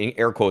 you know, in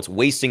air quotes,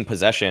 wasting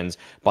possessions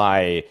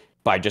by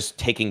just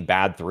taking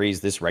bad threes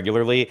this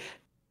regularly,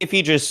 if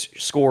he just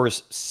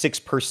scores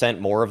 6%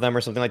 more of them or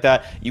something like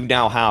that, you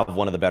now have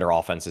one of the better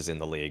offenses in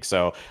the league.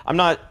 So I'm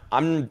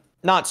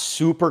not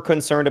super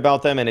concerned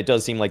about them, and it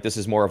does seem like this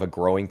is more of a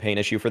growing pain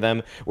issue for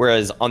them.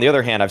 Whereas, on the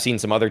other hand, I've seen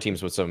some other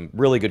teams with some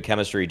really good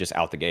chemistry just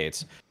out the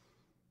gates.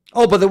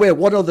 Oh, by the way,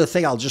 one other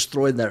thing I'll just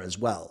throw in there as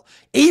well.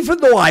 Even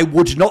though I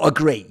would not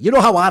agree, you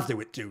know how I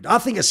do it, dude. I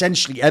think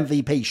essentially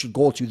MVP should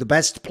go to the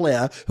best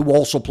player who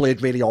also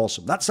played really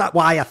awesome. That's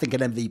why I think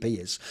an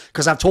MVP is.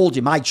 Because I've told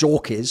you, my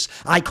joke is,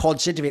 I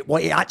consider it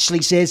what it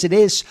actually says it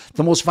is.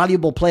 The most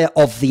valuable player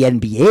of the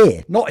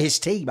NBA, not his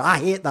team. I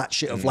hate that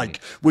shit of like,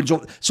 but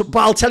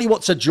I'll tell you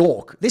what's a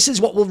joke. This is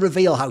what will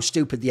reveal how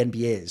stupid the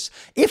NBA is.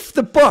 If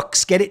the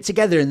Bucks get it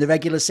together in the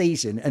regular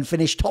season and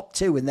finish top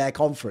 2 in their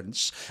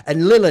conference,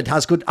 and Lillard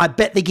has good, I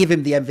bet they give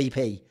him the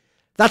MVP.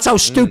 That's how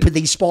stupid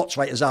these sports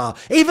writers are.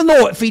 Even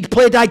though if he'd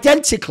played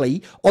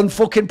identically on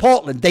fucking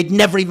Portland, they'd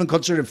never even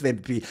consider him for the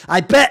MVP.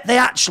 I bet they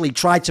actually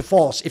tried to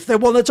force, if they're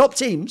one of the top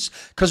teams,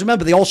 because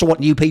remember, they also want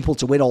new people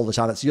to win all the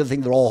time. That's the other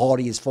thing they're all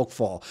horny as fuck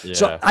for. Yeah.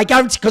 So I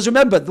guarantee, because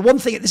remember,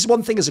 this is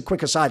one thing as a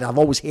quick aside I've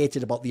always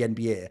hated about the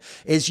NBA,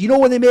 is, you know,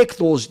 when they make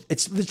those,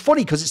 it's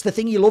funny because it's the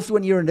thing you love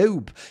when you're a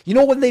noob. You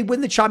know, when they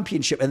win the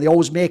championship and they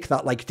always make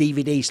that like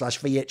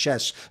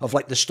DVD/VHS of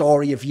like the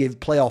story of your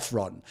playoff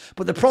run.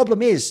 But the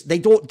problem is, they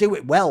don't do it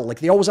it well. Like,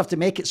 they always have to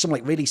make it some,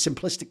 like, really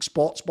simplistic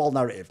sports ball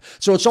narrative.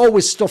 So it's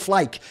always stuff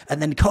like,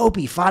 and then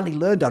Kobe finally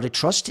learned how to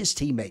trust his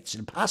teammates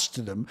and pass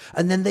to them,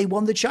 and then they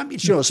won the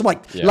championship. Or some,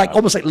 like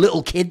almost like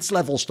little kids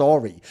level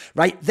story,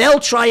 right? They'll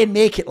try and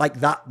make it like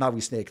that,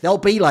 Mauisnake. They'll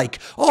be like,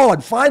 oh,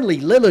 and finally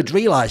Lillard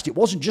realized it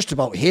wasn't just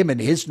about him and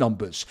his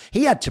numbers.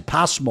 He had to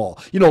pass more.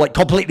 You know, like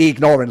completely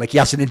ignoring, like, he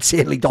has an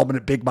insanely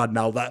dominant big man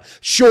now that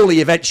surely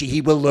eventually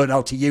he will learn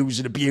how to use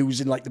and abuse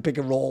in, like, the pick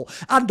and roll.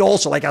 And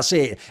also, like I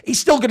say, he's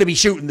still going to be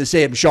shooting the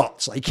same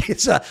shots. Like,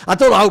 it's I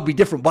don't know how it would be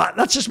different, but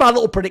that's just my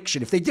little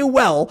prediction. If they do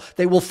well,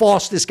 they will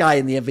force this guy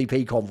in the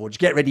MVP convo. Just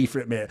get ready for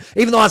it, mate.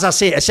 Even though, as I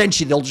say,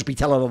 essentially they'll just be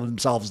telling on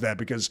themselves there,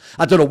 because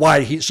I don't know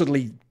why he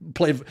suddenly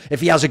played.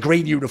 If he has a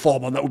green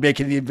uniform on, that would make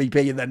him the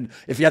MVP, and then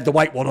if he had the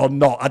white one on,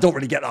 not. I don't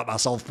really get that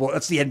myself, but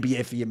that's the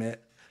NBA for you, mate.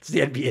 It's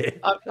the NBA.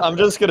 I'm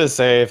just gonna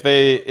say, if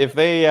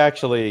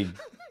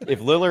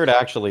Lillard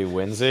actually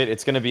wins it,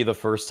 it's going to be the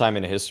first time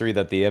in history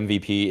that the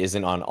MVP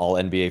isn't on all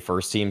NBA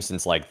first team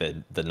since, like,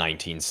 the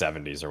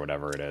 1970s or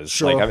whatever it is.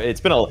 Sure. Like,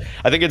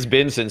 I think it's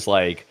been since,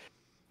 like,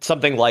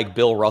 something like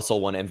Bill Russell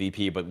won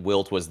MVP, but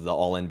Wilt was the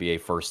all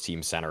NBA first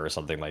team center or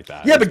something like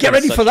that. Yeah, but get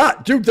ready for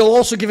that, dude. They'll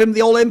also give him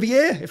the all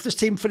NBA if this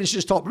team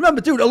finishes top. Remember,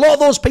 dude, a lot of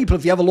those people,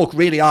 if you ever look,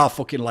 really are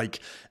fucking,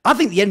 like, I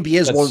think the NBA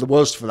is one of the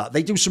worst for that.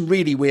 They do some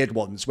really weird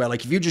ones where,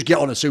 like, if you just get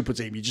on a super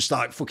team, you just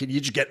start fucking, you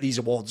just get these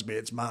awards, mate.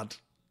 It's mad.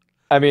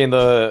 I mean,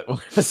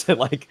 was it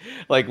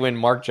like when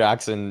Mark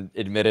Jackson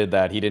admitted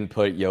that he didn't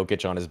put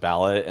Jokic on his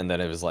ballot, and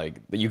then it was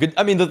like, you could.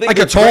 I mean, the thing like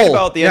that's great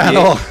about the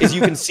NBA is you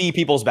can see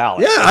people's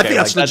ballots. Yeah, okay, I think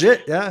that's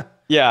legit. Yeah.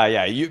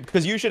 Yeah.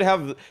 Because you should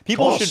have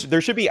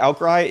there should be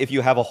outcry if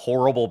you have a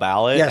horrible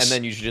ballot, and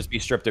then you should just be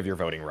stripped of your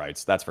voting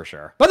rights. That's for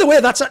sure. By the way,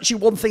 that's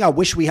actually one thing I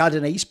wish we had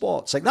in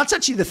esports. Like, that's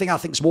actually the thing I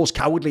think is most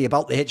cowardly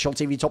about the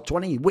HLTV Top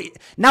 20.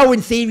 Now,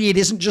 in theory, it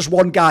isn't just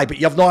one guy, but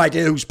you have no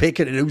idea who's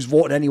picking and who's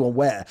voting anyone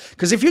where.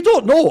 Because if you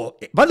don't know,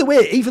 by the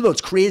way, even though it's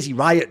crazy,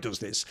 Riot does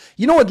this.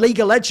 You know, in League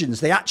of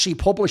Legends, they actually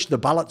publish the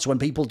ballots when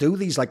people do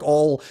these, like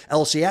all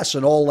LCS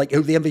and all, like,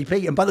 who the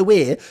MVP. And by the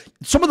way,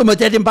 some of them are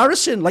dead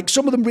embarrassing. Like,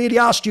 some of them really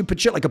are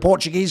stupid shit, like a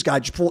Portuguese guy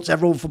just votes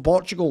everyone from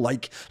Portugal,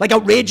 like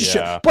outrageous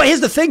shit. But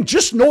here's the thing,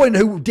 just knowing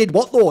who did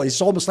what, though,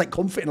 is almost like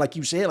comforting, like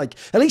you say. Like,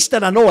 at least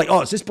then I know, like, oh,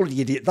 it's this bloody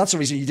idiot. That's the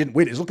reason you didn't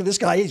win. Is look at this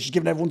guy, he's just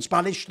giving everyone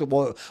Spanish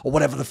or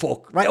whatever the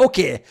fuck. Right,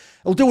 okay,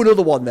 I'll do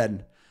another one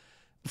then.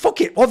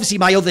 Fuck it. Obviously,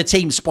 my other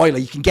team, spoiler,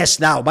 you can guess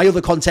now. My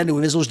other contender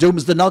with Izzle's Doom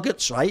is the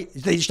Nuggets, right?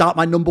 They start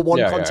my number one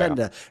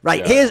contender.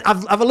 Right, here's,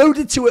 I've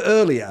alluded to it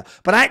earlier,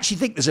 but I actually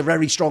think there's a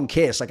very strong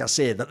case, like I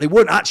said, that they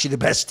weren't actually the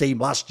best team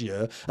last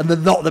year, and they're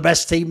not the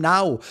best team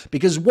now.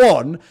 Because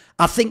one,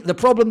 I think the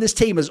problem this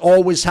team has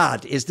always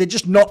had is they're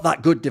just not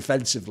that good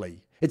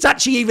defensively. It's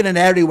actually even an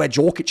area where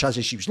Jokic has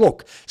issues.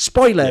 Look,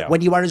 spoiler, when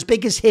you are as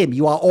big as him,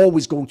 you are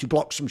always going to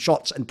block some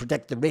shots and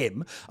protect the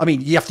rim. I mean,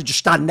 you have to just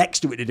stand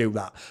next to it to do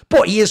that.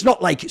 But he is not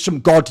like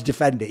some god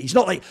defender. He's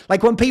not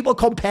like when people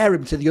compare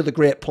him to the other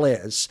great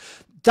players,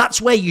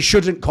 that's where you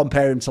shouldn't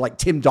compare him to, like,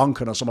 Tim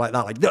Duncan or something like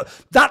that. Like,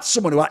 that's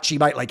someone who actually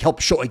might, like, help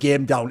shut a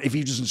game down if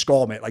he doesn't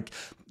score, mate. Like,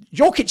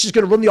 Jokic is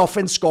going to run the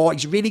offense, score.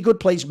 He's a really good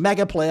player, he's a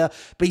mega player,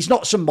 but he's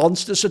not some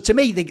monster. So to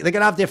me, they're going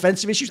to have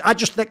defensive issues. I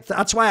just think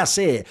that's why I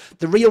say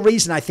the real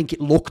reason I think it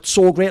looked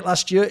so great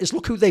last year is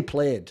look who they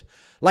played.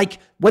 Like,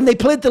 when they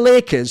played the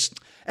Lakers,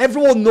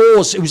 everyone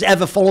knows who's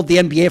ever followed the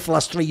NBA for the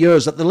last 3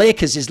 years that the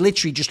Lakers is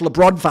literally just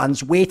LeBron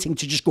fans waiting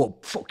to just go,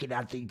 fucking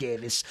Anthony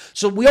Davis.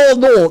 So we all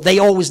know they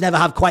always never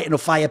have quite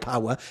enough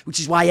firepower, which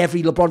is why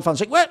every LeBron fan's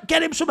like, well,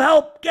 get him some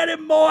help, get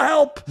him more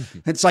help.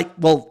 It's like,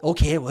 well,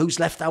 okay, well, who's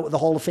left out of the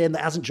Hall of Fame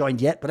that hasn't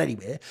joined yet? But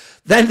anyway,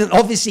 then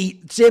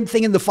obviously, same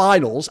thing in the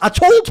finals. I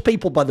told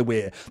people, by the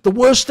way, the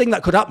worst thing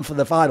that could happen for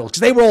the finals,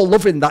 because they were all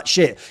loving that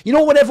shit. You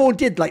know when everyone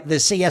did, like, the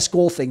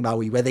CSGO thing,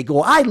 Maui, where they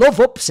go, I love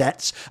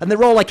upsets, and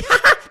they're all like,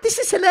 ha, this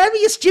is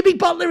hilarious. Jimmy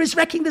Butler is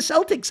wrecking the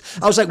Celtics.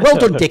 I was like, well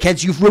done,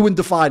 dickheads. You've ruined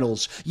the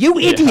finals. You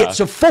idiots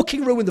have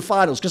fucking ruined the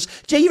finals. Because,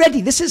 Jay, you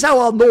ready? This is how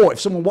I'll know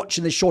if someone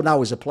watching this show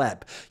now is a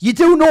pleb. You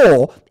do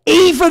know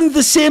even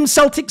the same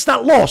Celtics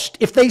that lost,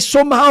 if they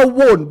somehow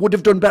won, would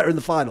have done better in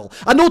the final.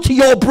 I know to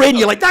your brain,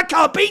 you're like, that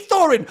can't be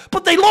Thorin,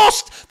 but they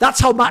lost. That's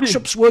how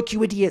matchups work,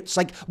 you idiots.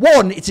 Like,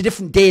 one, it's a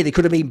different day. They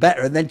could have been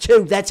better. And then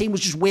two, their team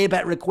was just way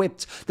better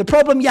equipped. The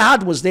problem you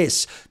had was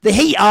this. The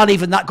Heat aren't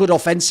even that good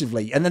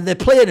offensively. And then they're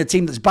playing a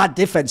team that's bad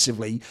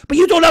defensively, but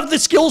you don't have the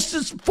skills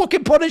to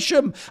fucking punish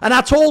them. And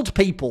I told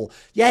people,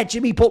 yeah,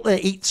 Jimmy Butler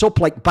eats up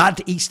like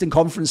bad Eastern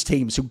Conference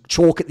teams who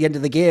choke at the end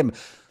of the game.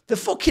 The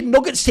fucking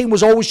Nuggets team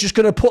was always just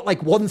going to put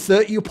like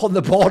 130 up on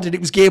the board and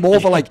it was game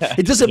over. Like,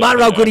 it doesn't matter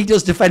how good he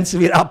does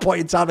defensively at that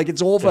point in time. Like,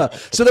 it's over.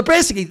 So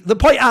basically, the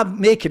point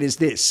I'm making is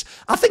this.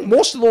 I think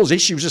most of those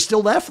issues are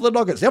still there for the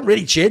Nuggets. They haven't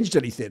really changed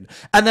anything.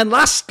 And then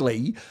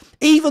lastly,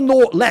 even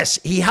though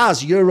he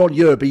has year on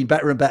year been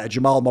better and better,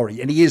 Jamal Murray,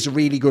 and he is a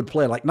really good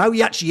player. Like, now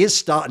he actually is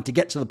starting to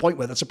get to the point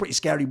where that's a pretty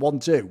scary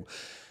 1-2.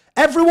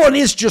 Everyone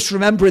is just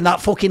remembering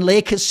that fucking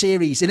Lakers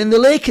series. And in the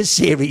Lakers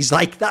series,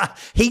 like that,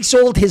 he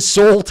sold his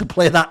soul to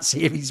play that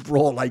series,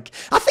 bro. Like,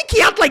 I think think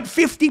he had like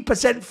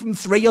 50% from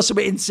three or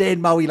something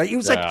insane, Maui. Like, it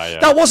was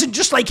that wasn't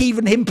just like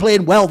even him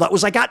playing well. That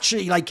was like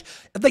actually like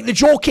the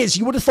joke is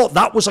you would have thought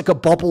that was like a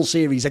bubble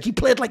series. Like he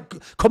played like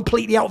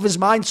completely out of his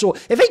mind. So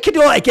if he can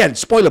do it again,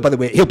 spoiler by the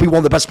way, he'll be one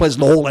of the best players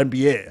in the whole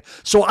NBA.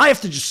 So I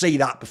have to just see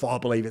that before I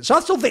believe it. So I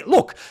still think,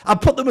 look, I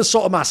put them as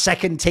sort of my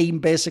second team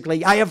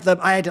basically. I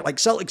had it like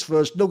Celtics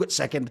first, Nuggets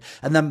second,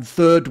 and then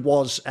third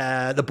was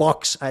the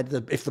Bucks.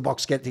 If the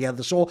Bucks get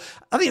together. So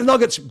I think the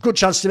Nuggets good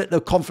chance to make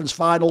the conference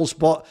finals,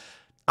 but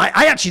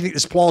I actually think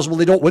it's plausible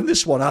they don't win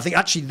this one. I think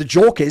actually the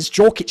joke is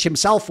Jokic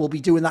himself will be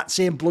doing that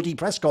same bloody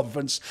press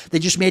conference they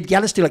just made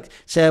Giannis do. Like,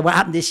 so what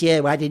happened this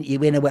year? Why didn't you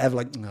win or whatever?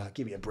 Like, oh,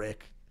 give me a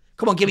break.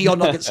 Come on, give me your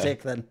Nuggets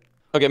take then.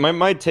 Okay,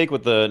 my take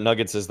with the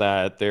Nuggets is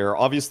that they're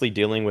obviously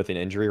dealing with an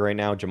injury right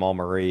now. Jamal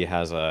Murray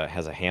has a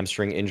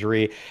hamstring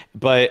injury,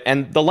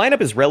 and the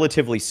lineup is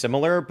relatively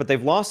similar, but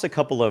they've lost a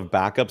couple of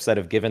backups that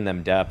have given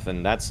them depth,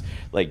 and that's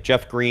like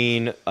Jeff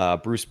Green,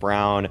 Bruce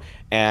Brown,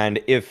 and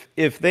if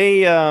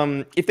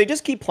they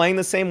just keep playing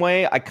the same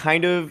way,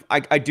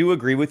 I do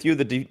agree with you.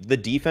 The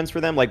defense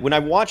for them, like when I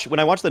watch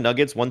the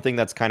Nuggets, one thing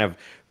that's kind of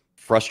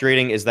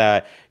frustrating is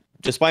that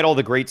despite all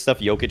the great stuff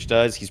Jokic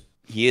does,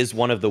 he is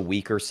one of the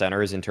weaker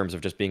centers in terms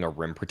of just being a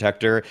rim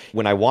protector.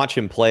 When I watch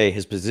him play,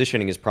 his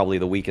positioning is probably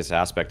the weakest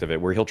aspect of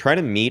it, where he'll try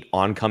to meet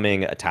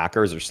oncoming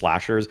attackers or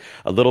slashers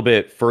a little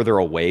bit further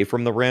away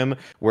from the rim,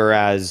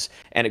 and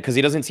because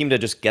he doesn't seem to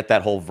just get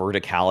that whole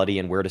verticality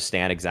and where to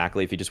stand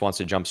exactly if he just wants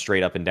to jump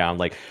straight up and down.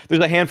 Like,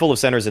 there's a handful of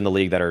centers in the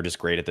league that are just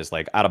great at this.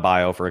 Like,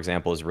 Adebayo, for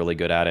example, is really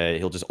good at it.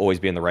 He'll just always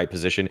be in the right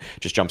position,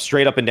 just jump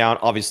straight up and down.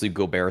 Obviously,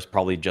 Gobert is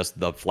probably just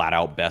the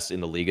flat-out best in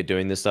the league at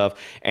doing this stuff.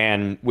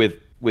 And with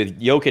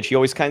Jokic, he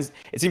always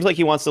it seems like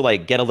he wants to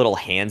like get a little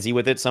handsy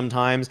with it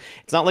sometimes.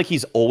 It's not like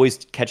he's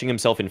always catching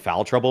himself in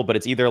foul trouble, but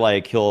it's either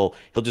like he'll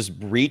just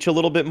reach a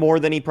little bit more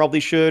than he probably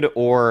should,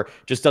 or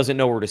just doesn't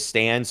know where to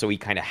stand, so he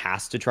kind of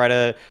has to try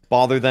to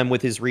bother them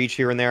with his reach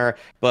here and there.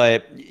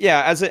 But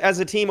yeah, as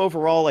a team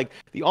overall, like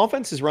the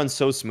offense is run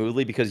so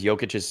smoothly because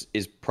Jokic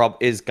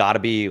is got to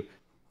be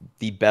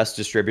the best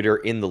distributor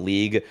in the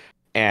league.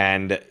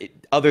 And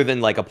other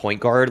than like a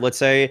point guard, let's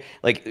say,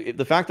 like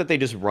the fact that they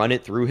just run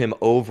it through him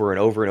over and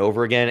over and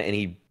over again, and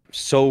he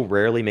so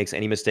rarely makes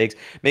any mistakes,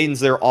 means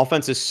their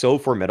offense is so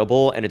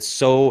formidable, and it's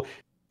so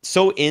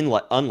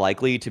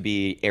unlikely to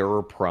be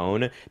error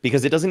prone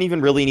because it doesn't even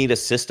really need a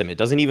system. It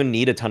doesn't even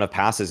need a ton of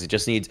passes. It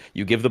just needs,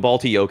 you give the ball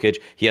to Jokic.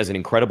 He has an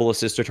incredible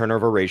assist to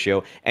turnover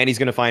ratio, and he's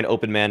going to find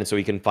open men, so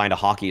he can find a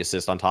hockey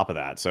assist on top of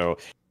that. So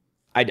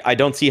I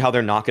don't see how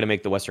they're not going to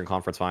make the Western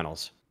Conference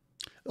Finals.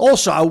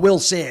 Also, I will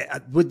say,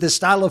 with the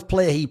style of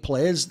play he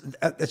plays,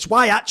 it's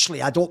why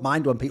actually I don't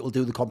mind when people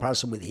do the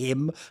comparison with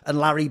him and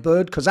Larry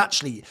Bird, because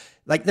actually,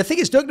 like, the thing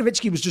is, Dirk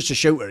Nowitzki was just a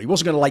shooter. He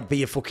wasn't going to, like,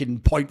 be a fucking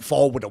point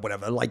forward or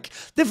whatever. Like,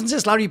 the difference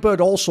is Larry Bird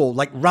also,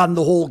 like, ran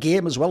the whole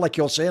game as well, like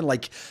you're saying.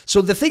 Like,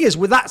 so the thing is,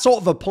 with that sort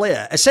of a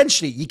player,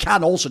 essentially, you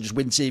can also just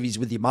win series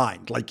with your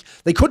mind. Like,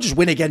 they could just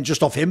win again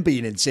just off him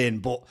being insane,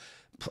 but,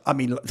 I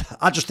mean,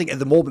 I just think at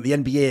the moment, the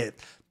NBA...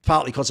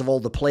 partly because of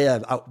all the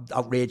player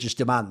outrageous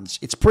demands.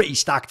 It's pretty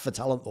stacked for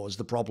talent, though, is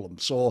the problem.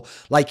 So,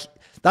 like,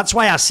 that's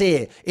why I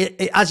say,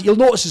 as you'll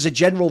notice as a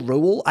general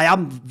rule, I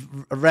am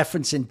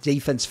referencing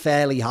defense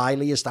fairly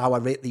highly as to how I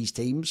rate these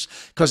teams.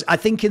 Because I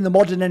think in the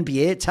modern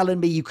NBA, telling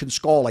me you can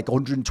score like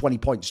 120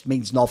 points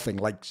means nothing.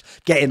 Like,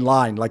 get in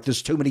line. Like,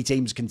 there's too many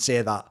teams can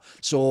say that.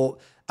 So...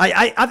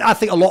 I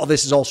think a lot of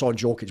this is also on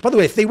Jokic. By the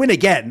way, if they win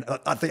again,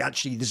 I think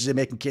actually this is a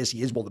making case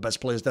he is one of the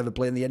best players to ever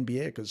play in the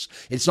NBA, because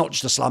it's not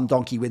just a slam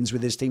dunk he wins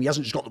with his team. He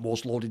hasn't just got the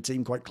most loaded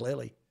team, quite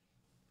clearly.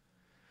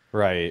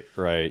 Right.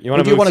 You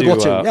want to go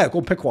to? Yeah, go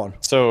and pick one.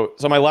 So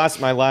my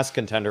last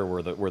contender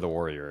were the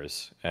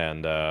Warriors,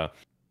 and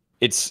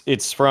it's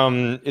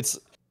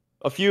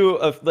a few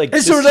of like.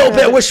 Is there a little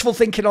bit of wishful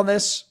thinking on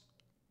this?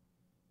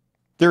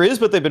 There is,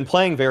 but they've been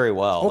playing very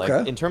well. Okay.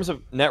 Like, in terms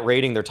of net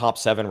rating, they're top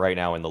 7 right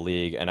now in the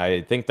league, and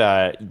I think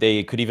that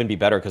they could even be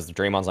better because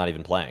Draymond's not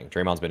even playing.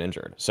 Draymond's been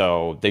injured,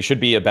 so they should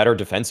be a better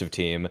defensive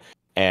team,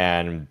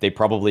 and they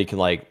probably can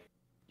like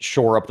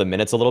shore up the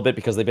minutes a little bit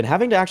because they've been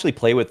having to actually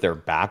play with their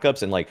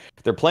backups, and like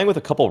they're playing with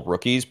a couple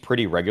rookies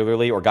pretty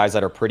regularly, or guys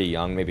that are pretty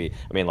young. Maybe,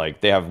 I mean,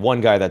 like they have one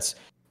guy that's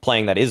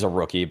playing that is a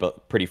rookie,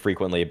 but pretty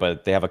frequently,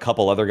 but they have a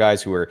couple other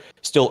guys who are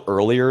still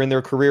earlier in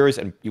their careers,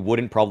 and you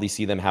wouldn't probably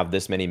see them have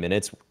this many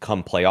minutes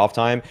come playoff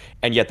time,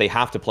 and yet they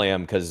have to play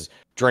them because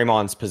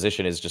Draymond's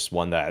position is just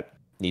one that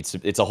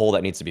it's a hole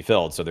that needs to be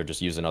filled, so they're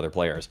just using other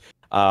players.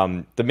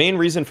 The main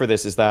reason for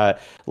this is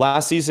that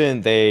last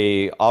season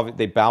they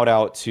bowed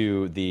out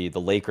to the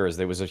Lakers.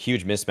 There was a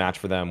huge mismatch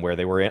for them where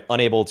they were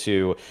unable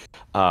to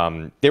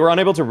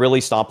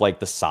really stop like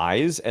the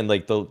size, and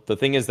like the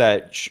thing is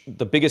that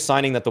the biggest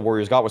signing that the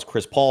Warriors got was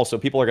Chris Paul. So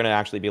people are going to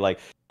actually be like,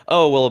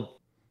 oh well,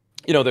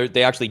 you know,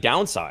 they actually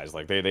downsized.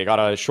 Like they got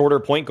a shorter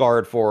point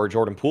guard for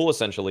Jordan Poole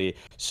essentially.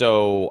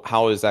 So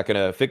how is that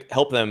going to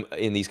help them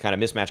in these kind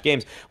of mismatch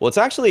games? Well, it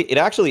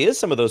actually is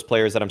some of those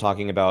players that I'm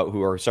talking about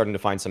who are starting to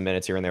find some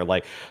minutes here and there,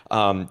 like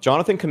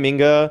Jonathan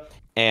Kuminga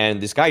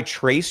And this guy,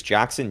 Trace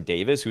Jackson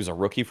Davis, who's a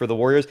rookie for the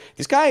Warriors,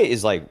 this guy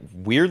is like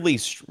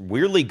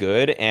weirdly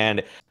good.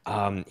 And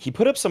he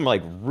put up some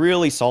like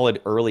really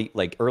solid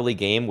early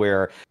game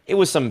where it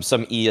was some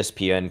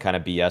ESPN kind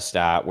of BS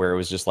stat where it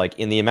was just like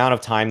in the amount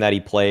of time that he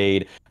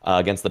played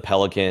against the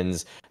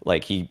Pelicans,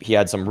 like he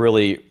had some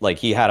really, like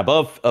he had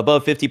above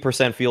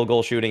 50% field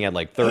goal shooting at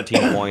like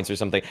 13 points or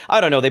something. I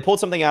don't know. They pulled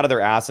something out of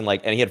their ass and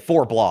he had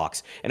 4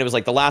 blocks. And it was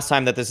like the last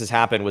time that this has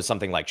happened was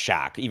something like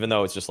Shaq, even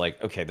though it's just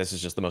like, okay, this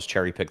is just the most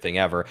cherry picked thing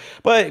ever.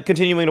 But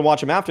continuing to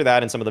watch him after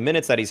that and some of the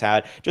minutes that he's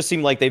had just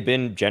seemed like they've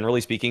been,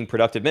 generally speaking,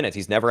 productive minutes.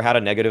 He's never had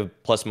a negative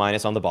plus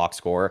minus on the box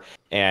score.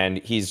 And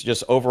he's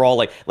just overall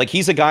like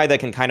he's a guy that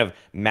can kind of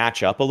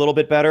match up a little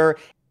bit better.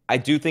 I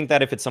do think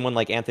that if it's someone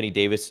like Anthony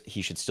Davis,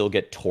 he should still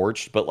get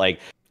torched. But like,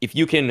 if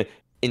you can,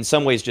 in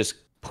some ways, just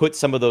put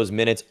some of those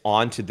minutes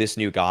onto this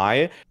new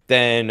guy,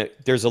 then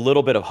there's a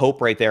little bit of hope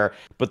right there.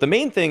 But the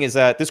main thing is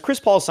that this Chris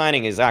Paul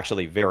signing is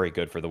actually very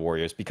good for the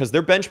Warriors because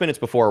their bench minutes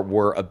before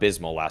were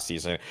abysmal last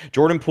season.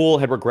 Jordan Poole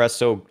had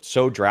regressed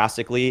so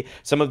drastically.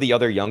 Some of the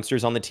other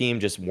youngsters on the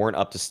team just weren't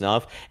up to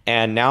snuff.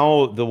 And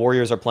now the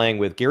Warriors are playing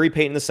with Gary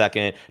Payton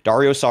II,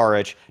 Dario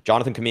Saric,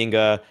 Jonathan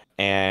Kuminga,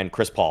 and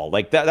Chris Paul.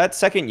 Like that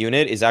second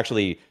unit is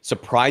actually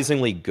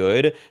surprisingly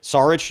good.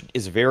 Saric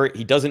is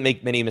he doesn't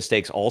make many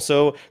mistakes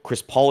also.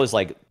 Chris Paul is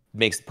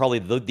makes probably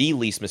the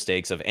least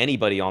mistakes of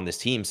anybody on this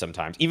team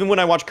sometimes. Even when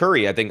I watch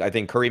Curry, I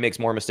think Curry makes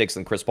more mistakes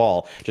than Chris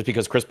Paul, just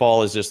because Chris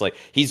Paul is just like,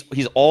 he's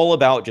all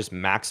about just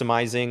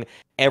maximizing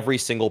every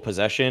single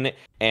possession.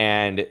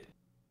 And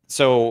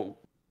so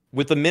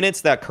with the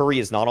minutes that Curry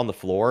is not on the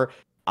floor,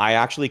 I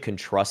actually can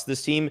trust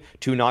this team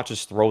to not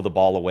just throw the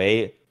ball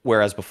away.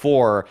 Whereas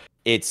before,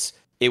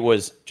 it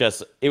was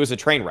a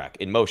train wreck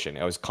in motion.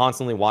 I was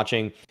constantly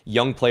watching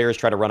young players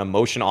try to run a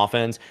motion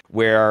offense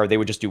where they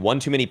would just do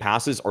one too many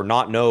passes or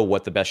not know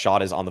what the best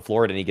shot is on the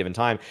floor at any given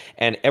time.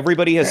 And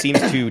everybody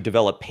seems to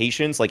develop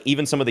patience. Like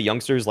even some of the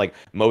youngsters like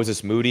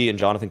Moses Moody and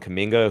Jonathan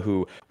Kuminga,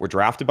 who were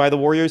drafted by the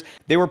Warriors,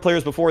 they were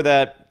players before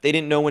that they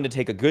didn't know when to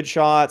take a good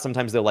shot.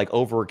 Sometimes they'll like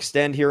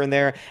overextend here and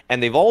there.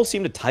 And they've all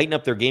seemed to tighten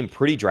up their game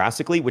pretty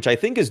drastically, which I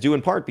think is due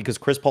in part because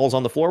Chris Paul's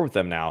on the floor with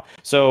them now.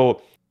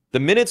 So the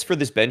minutes for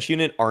this bench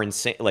unit are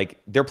insane. Like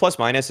their plus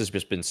minus has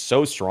just been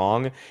so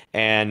strong,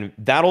 and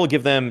that'll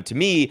give them, to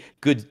me,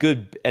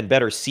 good and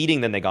better seeding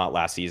than they got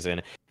last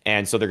season.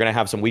 And so they're going to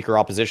have some weaker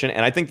opposition,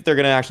 and I think that they're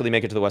going to actually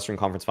make it to the Western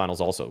Conference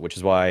Finals also, which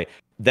is why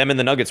them and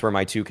the Nuggets were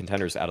my 2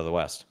 contenders out of the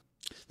West.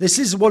 This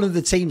is one of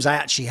the teams I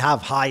actually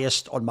have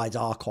highest on my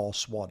dark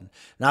horse one.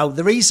 Now,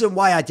 the reason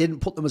why I didn't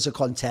put them as a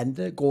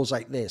contender goes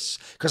like this,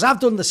 because I've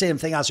done the same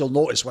thing, as you'll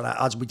notice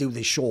as we do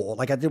this show.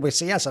 Like I did with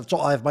CS,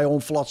 I have my own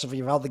philosophy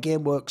of how the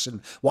game works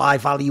and what I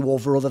value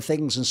over other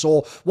things. And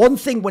so one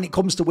thing when it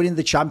comes to winning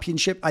the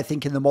championship, I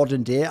think in the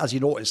modern day, as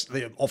you notice,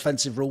 the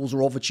offensive rules are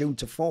overtuned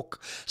to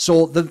fuck.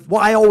 So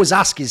what I always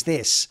ask is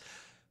this: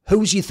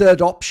 who's your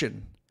third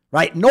option?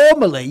 Right?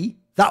 Normally,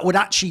 that would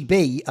actually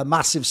be a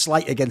massive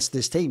slight against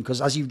this team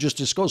because, as you've just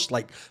discussed,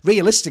 like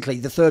realistically,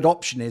 the third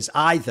option is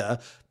either,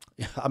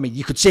 I mean,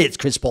 you could say it's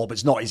Chris Paul, but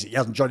it's not, is it? He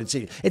hasn't joined the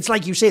team. It's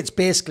like you say, it's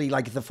basically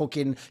like the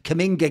fucking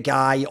Kuminga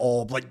guy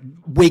or like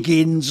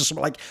Wiggins or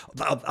something like,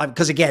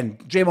 because again,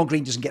 Draymond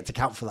Green doesn't get to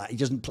count for that. He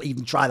doesn't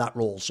even try that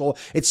role. So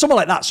it's someone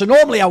like that. So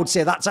normally I would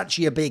say that's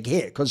actually a big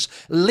hit because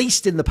at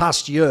least in the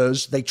past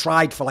years, they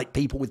tried for like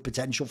people with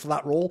potential for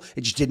that role.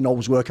 It just didn't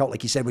always work out,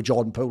 like you said, with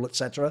Jordan Poole,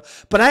 etc.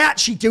 But I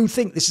actually do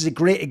think this is a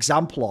great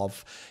example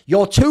of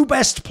your 2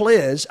 best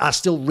players are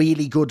still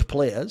really good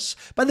players.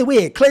 By the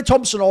way, Klay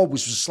Thompson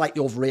always was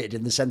slightly overrated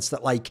in the sense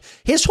that like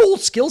his whole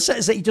skill set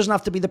is that he doesn't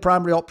have to be the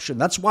primary option.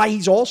 That's why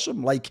he's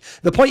awesome. Like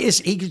the point is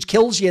he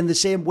kills you in the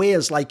same way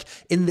as like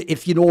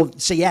if you know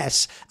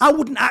CS. I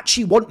wouldn't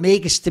actually want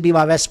Megas to be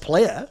my best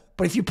player.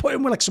 But if you put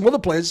him with like some other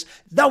players,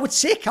 that would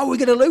sick. How are we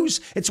going to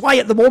lose? It's why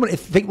at the moment,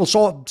 if people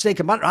saw Snake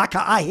and Banter,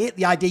 I hate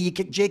the idea you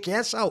kick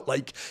JKS out.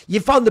 Like, you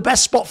found the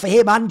best spot for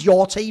him and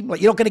your team.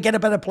 Like, you're not going to get a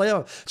better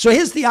player. So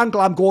here's the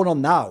angle I'm going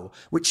on now,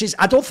 which is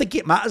I don't think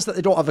it matters that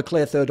they don't have a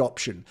clear third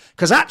option.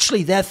 Because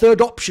actually, their third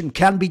option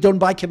can be done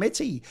by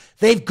committee.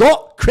 They've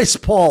got Chris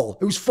Paul,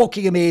 who's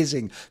fucking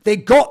amazing. They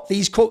got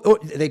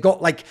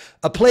like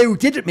a player who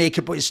didn't make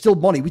it, but is still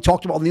money. We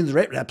talked about on the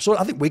underrated episode.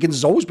 I think Wiggins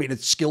has always been a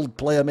skilled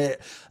player, mate.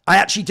 I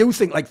actually do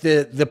think like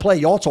the player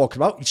you're talking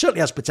about, he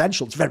certainly has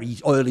potential. It's very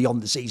early on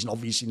the season,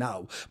 obviously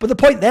now. But the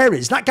point there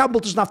is that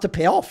gamble doesn't have to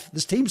pay off.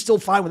 This team's still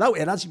fine without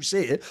it. And as you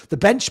say, the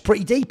bench's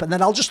pretty deep. And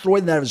then I'll just throw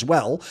in there as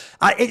well.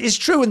 It is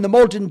true in the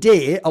modern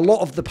day, a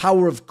lot of the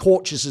power of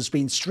coaches has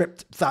been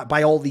stripped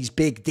by all these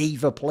big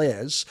diva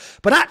players.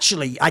 But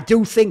actually, I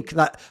do think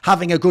that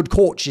having a good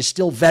coach is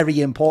still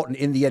very important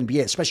in the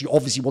NBA, especially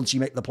obviously once you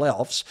make the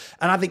playoffs.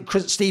 And I think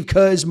Steve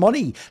Kerr's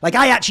money. Like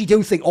I actually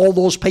do think all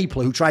those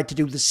people who tried to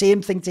do the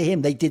same thing to to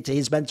him they did to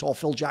his mentor,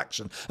 Phil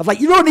Jackson. Of like,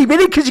 you don't need me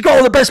because you got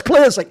all the best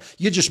players. Like,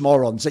 you're just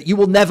morons. Like, you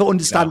will never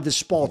understand the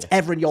sport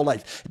ever in your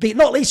life. But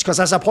not least because,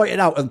 as I pointed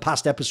out in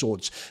past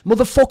episodes,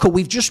 motherfucker,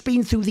 we've just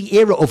been through the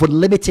era of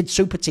unlimited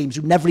super teams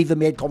who never even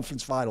made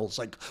conference finals.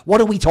 Like,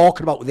 what are we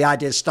talking about with the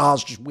idea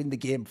stars just win the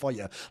game for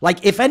you?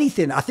 Like, if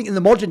anything, I think in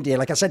the modern day,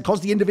 like I said,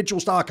 because the individual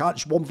star can't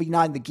just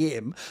 1v9 the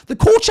game, the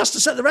coach has to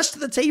set the rest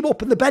of the team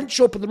up and the bench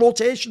up and the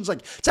rotations.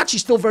 Like, it's actually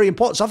still very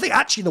important. So I think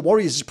actually the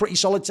Warriors is a pretty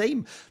solid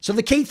team. So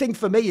the key thing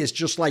for me is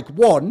just like,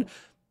 one,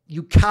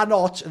 you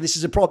cannot, and this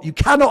is a problem, you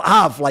cannot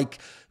have like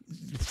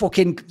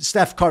fucking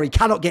Steph Curry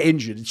cannot get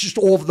injured. It's just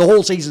over. The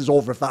whole season's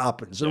over if that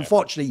happens. And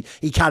unfortunately,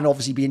 he can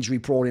obviously be injury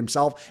prone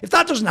himself. If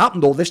that doesn't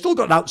happen, though, they've still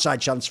got an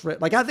outside chance for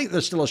it. Like, I think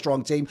they're still a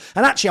strong team.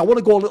 And actually, I want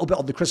to go a little bit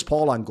on the Chris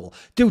Paul angle.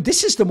 Dude,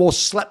 this is the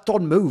most slept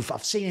on move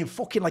I've seen in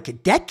fucking like a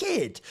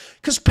decade.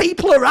 Because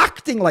people are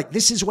acting like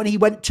this is when he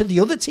went to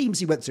the other teams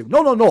he went to.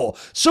 No.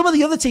 Some of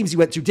the other teams he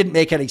went to didn't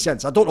make any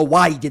sense. I don't know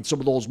why he did some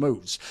of those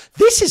moves.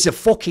 This is a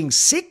fucking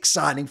sick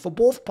signing for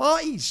both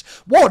parties.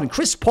 One,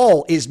 Chris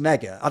Paul is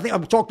mega. I think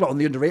I've talked about on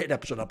the underrated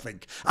episode,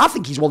 I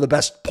think he's one of the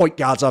best point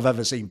guards I've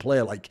ever seen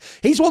play. Like,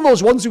 he's one of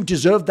those ones who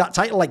deserved that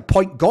title, like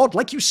point god,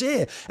 like you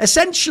say.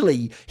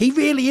 Essentially, he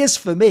really is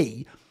for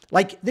me.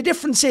 Like, the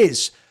difference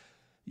is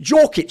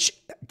Jokic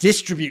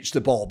distributes the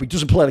ball, but he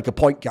doesn't play like a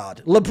point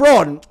guard.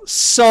 LeBron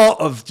sort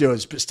of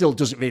does, but still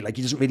doesn't really. Like,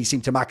 he doesn't really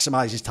seem to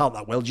maximize his talent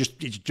that well. Just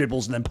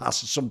dribbles and then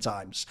passes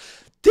sometimes.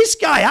 This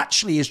guy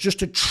actually is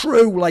just a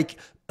true, like,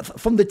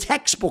 from the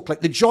textbook,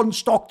 like the John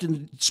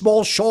Stockton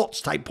small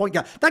shorts type point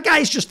guard. That guy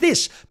is just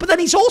this. But then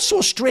he's also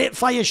a straight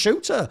fire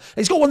shooter.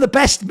 He's got one of the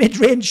best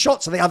mid-range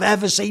shots I think I've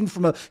ever seen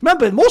from a...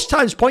 Remember, most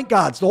times point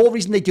guards, the whole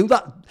reason they do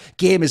that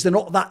game is they're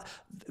not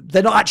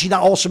actually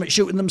that awesome at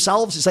shooting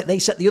themselves. It's like they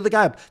set the other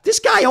guy up. This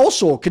guy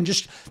also can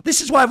just...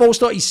 This is why I've always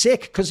thought he's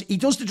sick, because he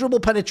does the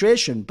dribble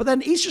penetration, but then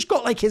he's just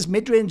got like his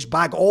mid-range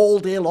bag all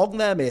day long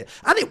there, mate.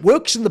 And it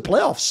works in the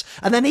playoffs.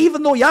 And then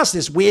even though he has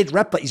this weird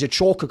rep that he's a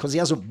choker because he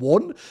hasn't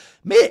won,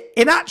 mate,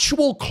 in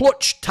actual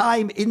clutch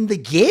time in the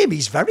game,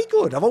 he's very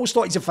good. I've always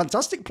thought he's a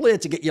fantastic player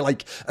to get you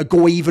like a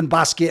go-even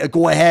basket, a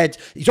go-ahead.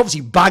 He's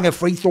obviously bang a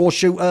free throw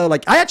shooter.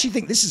 Like, I actually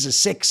think this is a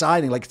sick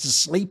signing. Like, it's a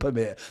sleeper,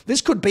 mate. This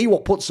could be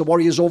what puts the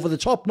Warriors over the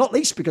top, not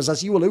least because,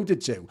 as you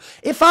alluded to,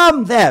 if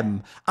I'm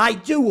them, I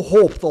do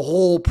hope the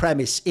whole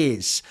premise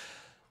is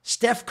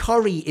Steph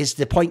Curry is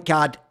the point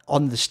guard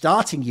on the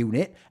starting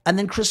unit, and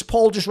then Chris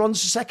Paul just runs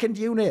the second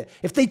unit.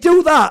 If they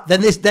do that,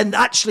 then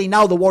actually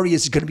now the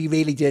Warriors are going to be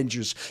really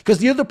dangerous. Because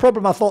the other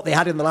problem I thought they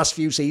had in the last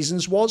few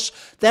seasons was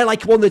they're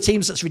like one of the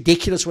teams that's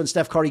ridiculous when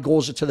Steph Curry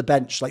goes to the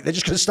bench. Like, they're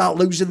just going to start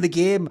losing the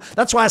game.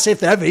 That's why I say if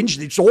they're ever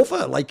injured, it's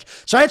over. Like,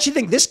 so I actually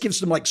think this gives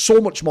them like so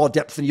much more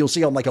depth than you'll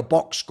see on like a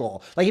box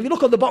score. Like, if you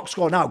look on the box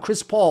score now,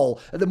 Chris Paul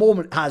at the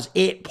moment has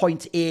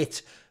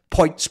 8.8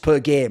 points per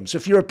game. So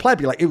if you're a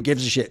pleb, you're like, who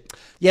gives a shit?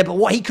 Yeah, but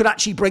what he could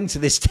actually bring to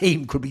this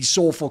team could be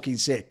so fucking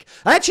sick.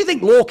 I actually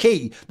think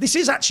low-key, this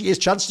is actually his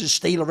chance to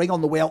steal a ring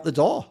on the way out the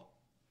door.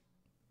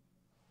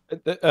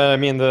 I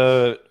mean,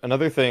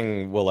 another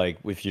thing, well, like,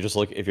 if you're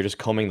just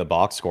combing the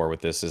box score with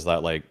this, is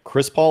that like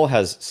Chris Paul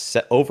has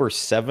over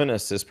 7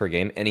 assists per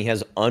game, and he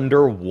has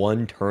under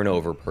 1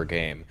 turnover per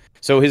game.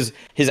 So his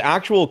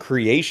actual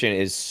creation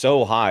is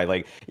so high.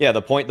 Like, yeah,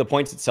 the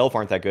points itself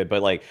aren't that good,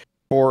 but like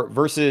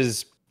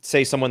versus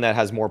say someone that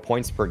has more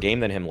points per game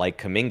than him, like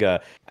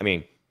Kuminga, I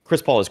mean,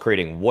 Chris Paul is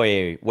creating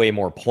way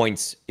more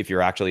points if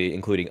you're actually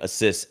including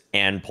assists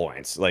and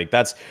points. Like,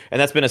 that's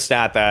been a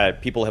stat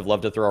that people have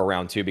loved to throw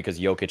around too, because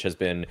Jokic has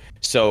been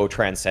so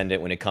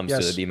transcendent when it comes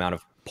to the amount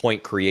of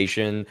point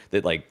creation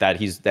that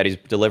he's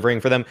delivering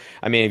for them.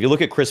 I mean, if you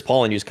look at Chris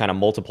Paul and you just kind of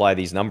multiply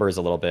these numbers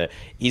a little bit,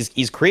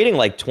 he's creating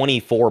like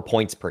 24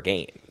 points per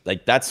game.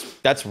 Like, that's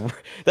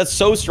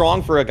so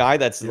strong for a guy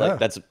that's like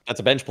that's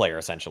a bench player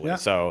essentially. Yeah.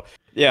 So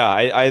yeah,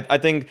 I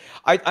think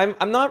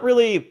I'm not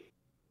really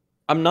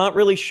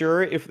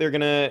sure if they're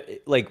gonna,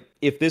 like,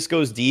 if this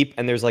goes deep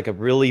and there's like a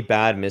really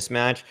bad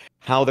mismatch,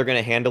 how they're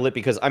gonna handle it,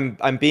 because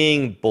I'm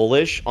being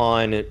bullish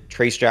on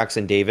Trace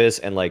Jackson Davis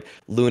and like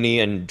Looney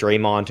and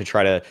Draymond to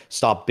try to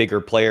stop bigger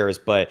players,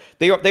 but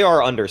they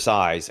are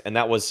undersized, and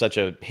that was such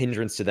a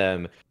hindrance to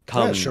them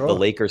come the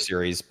Lakers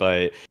series.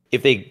 But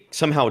if they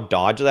somehow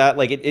dodge that,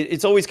 like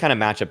it's always kind of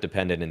matchup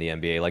dependent in the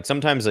NBA. Like,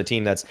 sometimes a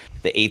team that's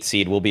the 8th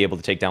seed will be able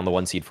to take down the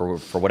 1 seed for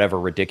whatever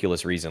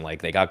ridiculous reason,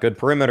 like they got good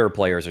perimeter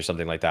players or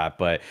something like that.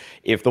 But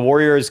if the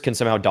Warriors can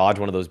somehow dodge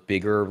one of those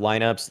bigger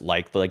lineups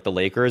like the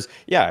Lakers,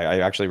 yeah, I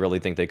actually really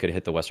think they could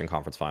hit the Western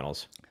Conference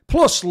Finals.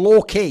 Plus,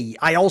 low-key,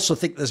 I also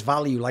think there's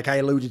value, like I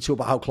alluded to,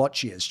 about how clutch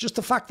he is. Just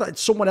the fact that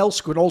someone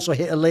else could also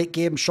hit a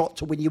late-game shot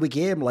to win you a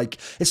game. Like,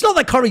 it's not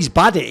that Curry's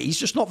bad at it. He's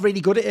just not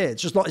really good at it.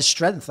 It's just not his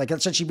strength. Like,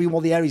 that's actually been one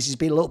of the areas he's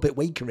been a little bit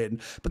weaker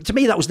in. But to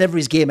me, that was never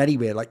his game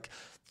anyway. Like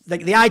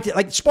the idea,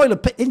 like, spoiler,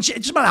 it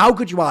doesn't matter how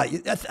good you are.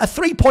 A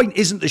three-point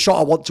isn't the shot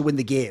I want to win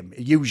the game,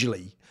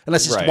 usually.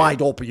 Unless it's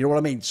wide open, you know what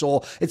I mean?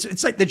 So,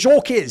 it's like, the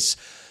joke is...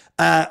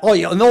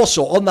 and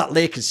also, on that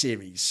Lakers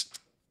series,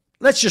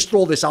 let's just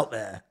throw this out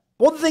there.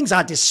 One of the things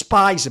I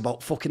despise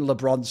about fucking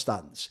LeBron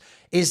stans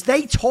is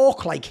they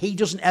talk like he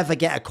doesn't ever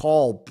get a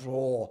call,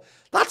 bro.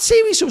 That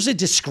series was a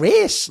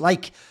disgrace.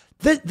 Like,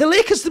 the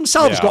Lakers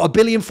themselves got a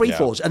billion free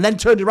throws and then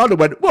turned around and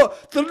went,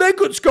 what? The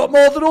Nuggets got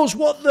more than us.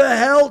 What the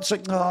hell? It's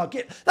like,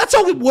 that's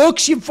how it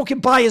works, you fucking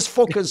biased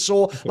fuckers.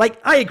 So, like,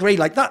 I agree.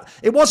 Like, that,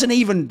 it wasn't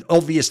even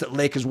obvious that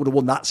Lakers would have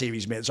won that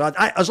series, mate. So,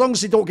 as long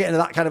as they don't get into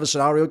that kind of a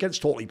scenario again, it's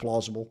totally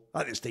plausible. I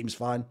think this team's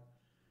fine.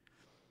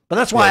 But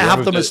that's why I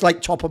have them as,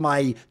 like, top of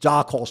my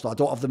dark horse. I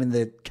don't have them in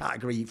the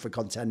category for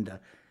contender.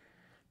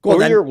 What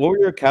were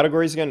your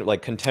categories again?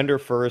 Like, contender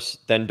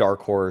first, then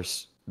dark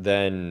horse,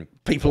 then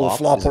people who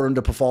flop or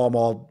underperform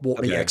or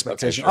won't meet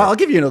expectations. Sure. I'll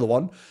give you another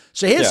one.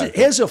 So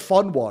here's a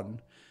fun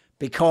one,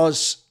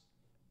 because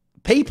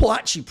people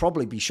actually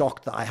probably be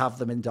shocked that I have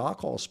them in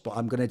dark horse, but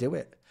I'm going to do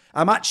it.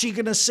 I'm actually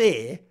going to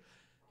say,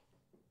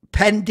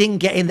 pending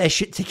getting their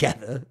shit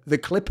together, the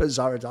Clippers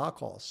are a dark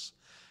horse.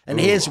 And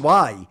here's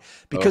why.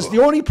 Because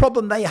the only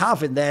problem they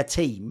have in their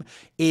team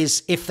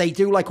is if they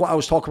do like what I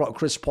was talking about with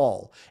Chris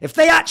Paul. If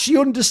they actually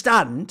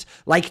understand,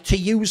 like, to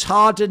use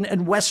Harden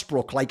and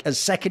Westbrook, like, as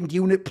second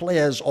unit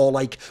players, or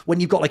like when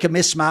you've got like a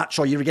mismatch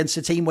or you're against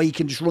a team where you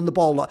can just run the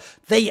ball,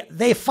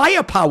 their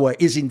firepower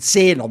is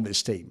insane on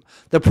this team.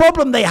 The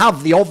problem they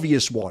have, the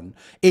obvious one,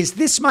 is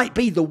this might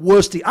be the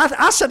worst.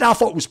 I said I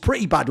thought it was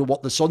pretty bad with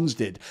what the Suns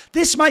did.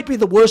 This might be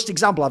the worst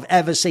example I've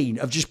ever seen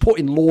of just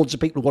putting loads of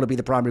people who want to be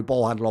the primary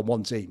ball handler on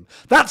one team.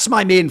 That's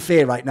my main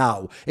fear right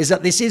now, is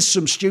that this is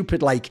some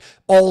stupid, like,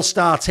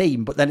 all-star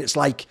team, but then it's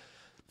like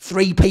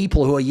 3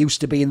 people who are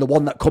used to being the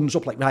one that comes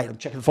up, like, right, I'm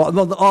checking the phone.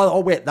 Oh,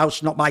 wait,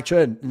 that's not my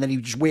turn. And then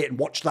you just wait and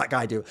watch that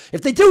guy do it.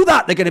 If they do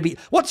that, they're going to be...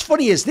 What's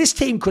funny is this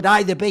team could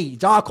either be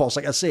dark horse,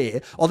 like I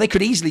say, or they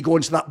could easily go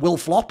into that will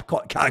flop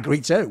category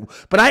too.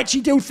 But I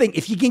actually do think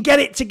if you can get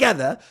it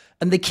together,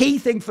 and the key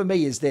thing for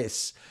me is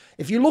this,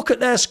 if you look at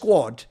their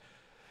squad,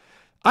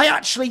 I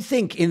actually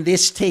think in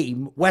this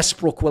team,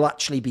 Westbrook will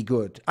actually be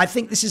good. I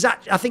think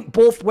I think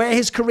both where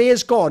his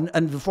career's gone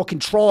and the fucking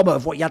trauma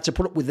of what he had to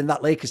put up with in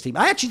that Lakers team,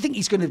 I actually think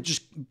he's going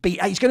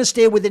to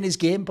stay within his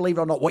game, believe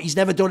it or not, what he's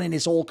never done in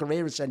his whole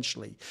career,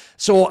 essentially.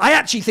 So I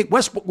actually think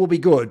Westbrook will be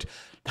good.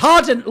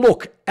 Harden,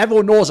 look,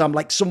 everyone knows I'm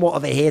like somewhat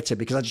of a hater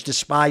because I just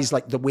despise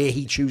like the way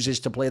he chooses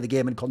to play the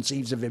game and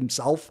conceives of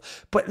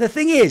himself. But the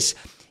thing is,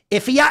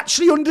 if he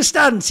actually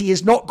understands he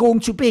is not going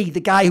to be the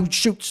guy who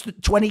shoots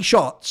 20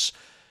 shots,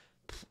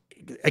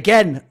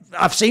 again,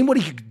 I've seen what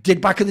he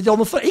did back in the day on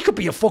the foot. He could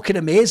be a fucking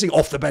amazing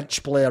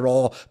off-the-bench player,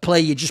 or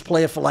you just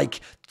play for like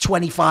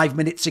 25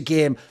 minutes a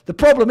game. The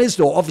problem is,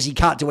 though, obviously he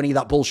can't do any of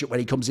that bullshit when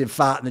he comes in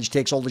fat and then just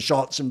takes all the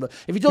shots. And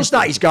if he does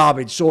that, he's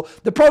garbage. So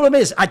the problem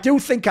is, I do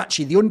think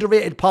actually the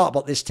underrated part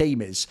about this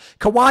team is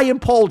Kawhi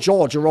and Paul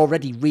George are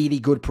already really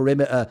good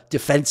perimeter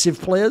defensive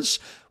players.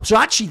 So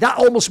actually that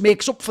almost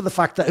makes up for the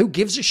fact that who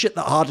gives a shit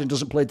that Harden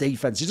doesn't play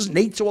defense? He doesn't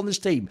need to on this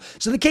team.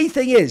 So the key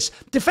thing is,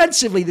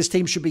 defensively, this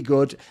team should be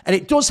good. And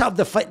it does have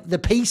the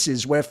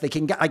pieces where if they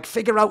can get, like,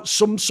 figure out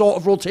some sort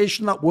of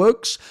rotation that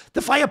works,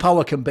 the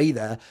firepower can be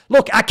there.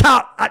 Look, I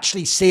can't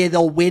actually say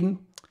they'll win.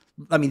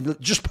 I mean,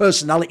 just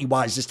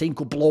personality-wise, this team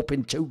could blow up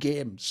in 2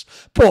 games.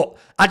 But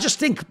I just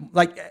think,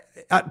 like,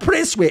 put it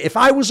this way, if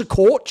I was a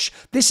coach,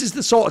 this is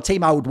the sort of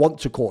team I would want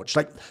to coach.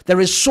 Like, there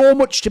is so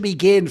much to be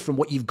gained from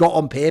what you've got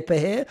on paper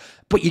here,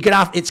 but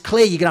it's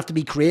clear you're going to have to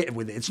be creative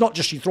with it. It's not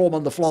just you throw them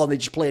on the floor and they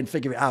just play and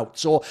figure it out.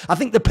 So I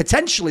think the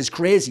potential is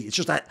crazy. It's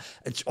just that,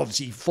 it's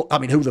obviously, I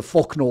mean, who the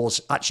fuck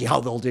knows actually how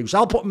they'll do.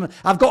 So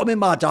I've got them in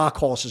my dark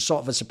horse as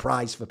sort of a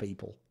surprise for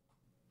people.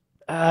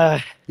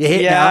 You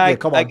hit me,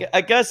 come on.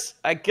 I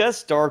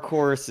guess dark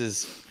horse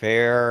is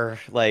fair.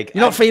 Like,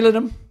 you're not feeling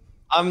them.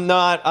 I'm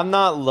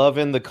not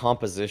loving the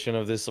composition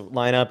of this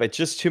lineup. It's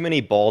just too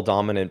many ball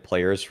dominant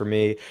players for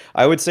me.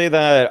 I would say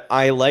that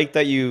I like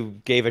that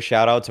you gave a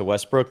shout out to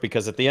Westbrook,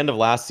 because at the end of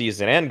last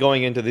season and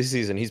going into this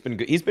season, he's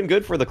been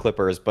good for the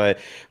Clippers, but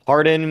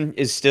Harden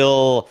is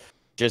still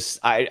just,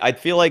 I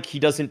feel like he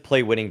doesn't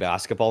play winning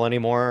basketball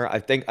anymore. I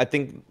think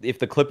if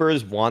the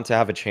Clippers want to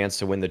have a chance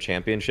to win the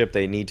championship,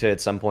 they need to at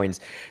some points,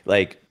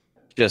 like,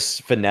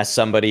 just finesse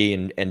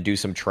somebody and do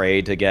some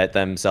trade to get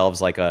themselves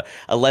like a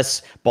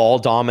less ball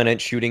dominant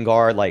shooting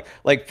guard. Like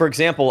for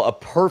example, a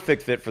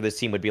perfect fit for this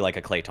team would be like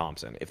a Klay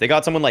Thompson. If they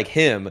got someone like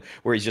him,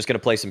 where he's just going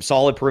to play some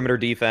solid perimeter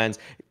defense,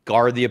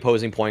 guard the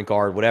opposing point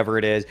guard, whatever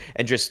it is,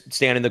 and just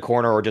stand in the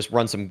corner or just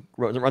run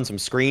some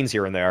screens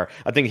here and there,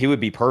 I think he would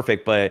be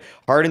perfect. But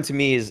Harden to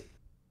me is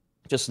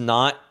just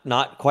not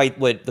quite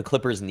what the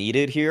Clippers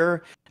needed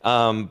here.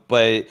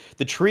 But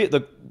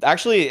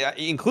actually,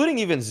 including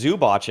even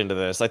Zubac into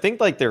this, I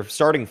think like their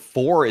starting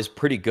 4 is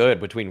pretty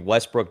good between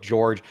Westbrook,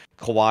 George,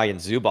 Kawhi, and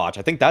Zubac.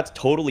 I think that's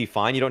totally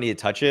fine. You don't need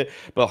to touch it.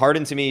 But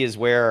Harden to me is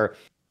where,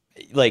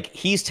 like,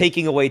 he's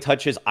taking away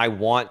touches. I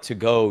want to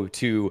go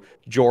to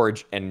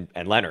George and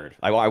Leonard.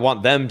 I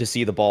want them to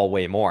see the ball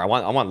way more. I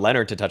want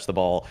Leonard to touch the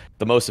ball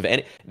the most of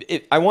any.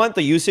 I want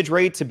the usage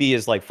rate to be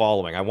as like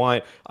following. I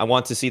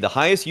want to see the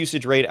highest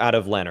usage rate out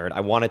of Leonard. I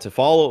want it to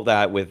follow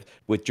that with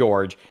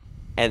George,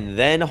 and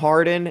then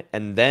Harden,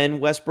 and then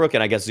Westbrook,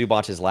 and I guess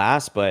Zubac is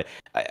last. But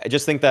I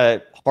just think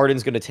that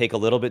Harden's going to take a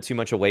little bit too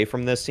much away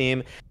from this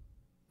team.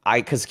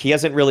 because he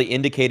hasn't really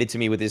indicated to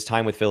me with his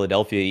time with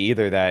Philadelphia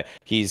either that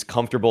he's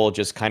comfortable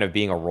just kind of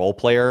being a role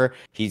player.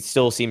 He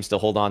still seems to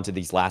hold on to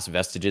these last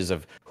vestiges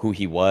of who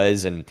he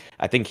was, and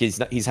I think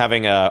he's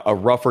having a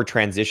rougher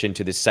transition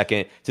to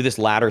this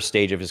latter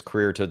stage of his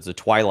career, to the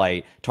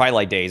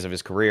twilight days of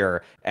his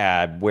career.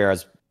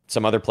 Whereas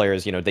some other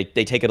players, they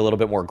take it a little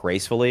bit more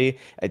gracefully.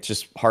 It's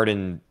just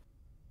Harden.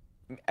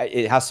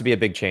 It has to be a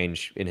big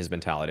change in his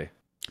mentality.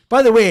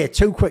 By the way,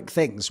 two quick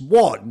things.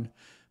 One,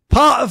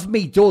 part of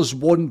me does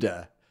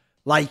wonder,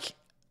 like,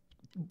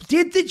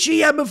 did the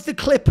GM of the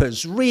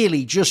Clippers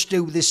really just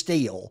do this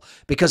deal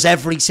because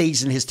every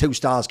season his two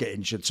stars get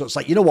injured? So it's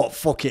like, you know what,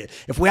 fuck it.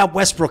 If we have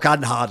Westbrook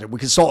and Harden, we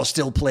can sort of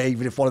still play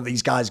even if one of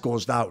these guys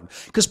goes down.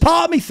 Because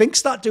part of me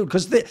thinks that, dude.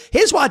 Because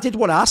here's what I did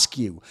want to ask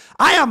you.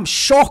 I am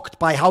shocked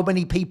by how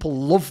many people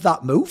love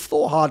that move,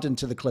 though, Harden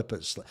to the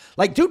Clippers.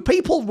 Like, dude,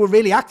 people were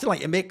really acting like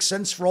it makes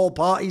sense for all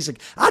parties.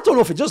 Like, I don't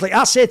know if it does. Like,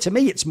 I say, to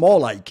me, it's more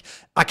like,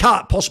 I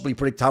can't possibly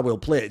predict how we'll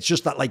play. It's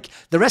just that, like,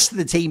 the rest of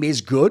the team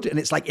is good, and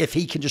it's like, if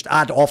he can just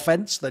add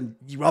offense, then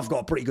you have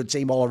got a pretty good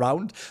team all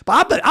around.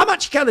 But I'm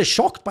actually kind of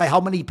shocked by how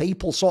many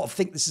people sort of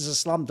think this is a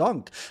slam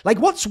dunk. Like,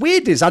 what's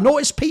weird is I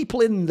notice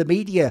people in the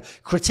media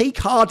critique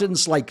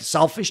Harden's, like,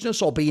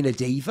 selfishness or being a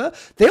diva.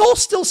 They all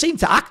still seem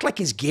to act like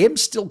his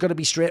game's still going to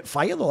be straight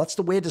fire, though. That's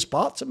the weirdest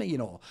part to me, you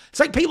know. It's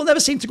like people never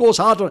seem to go as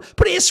hard on...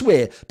 Put it this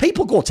way,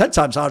 people go 10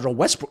 times harder on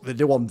Westbrook than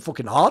they do on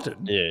fucking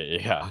Harden.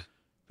 Yeah.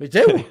 They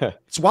do.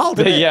 It's wild,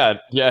 isn't it?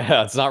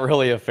 Yeah. It's not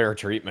really a fair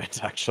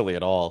treatment, actually,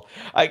 at all.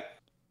 I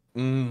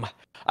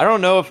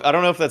don't know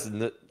if that's.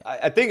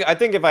 I think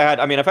if I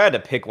had to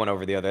pick one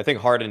over the other, I think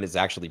Harden is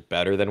actually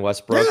better than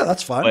Westbrook. Yeah,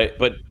 that's fine.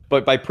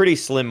 But by pretty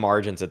slim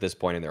margins at this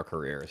point in their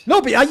careers. No,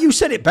 but you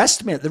said it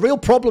best, mate. The real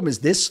problem is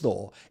this,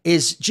 though,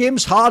 is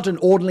James Harden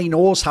only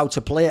knows how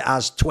to play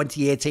as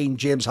 2018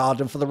 James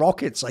Harden for the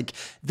Rockets. Like,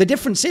 the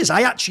difference is,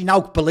 I actually now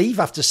believe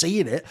after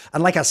seeing it,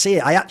 and like I say,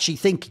 I actually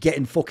think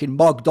getting fucking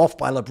mugged off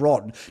by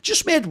LeBron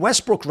just made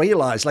Westbrook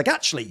realize, like,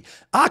 actually,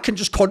 I can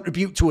just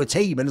contribute to a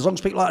team, and as long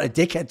as people aren't a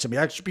dickhead to me,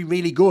 I should be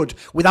really good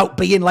without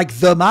being like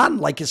the man.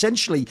 Like,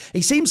 essentially,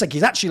 he seems like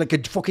he's actually like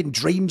a fucking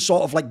dream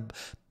sort of like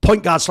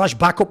point guard /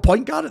 backup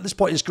point guard at this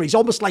point in his career. He's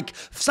almost like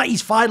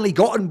he's finally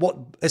gotten what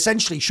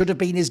essentially should have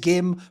been his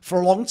game for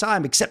a long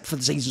time, except for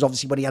the seasons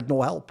obviously when he had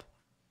no help.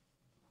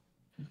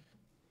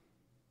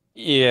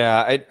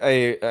 Yeah,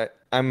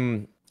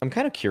 I'm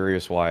kind of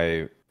curious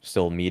why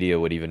still media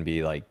would even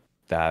be like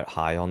that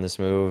high on this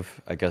move.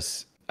 I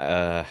guess.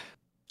 I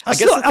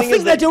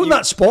think they're doing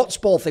that sports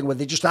ball thing where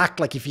they just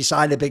act like if you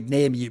sign a big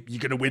name, you're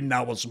going to win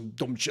now or some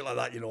dumb shit like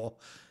that, you know.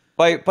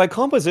 By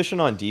composition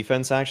on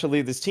defense,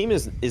 actually, this team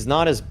is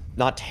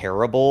not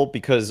terrible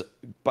because,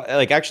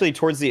 like, actually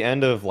towards the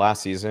end of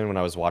last season when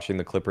I was watching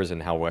the Clippers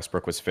and how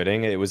Westbrook was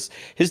fitting,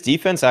 his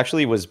defense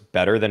actually was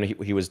better than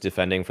he was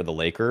defending for the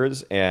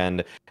Lakers,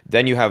 and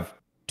then you have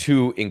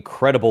two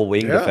incredible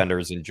wing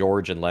defenders in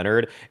George and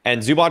Leonard,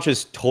 and Zubac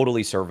is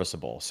totally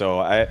serviceable. So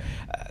I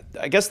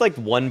guess like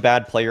one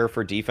bad player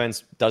for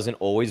defense doesn't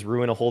always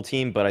ruin a whole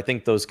team, but I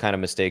think those kind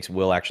of mistakes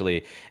will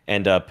actually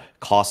end up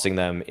costing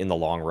them in the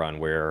long run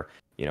where,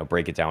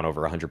 break it down over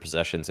 100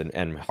 possessions,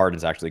 and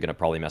Harden's actually going to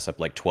probably mess up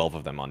like 12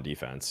 of them on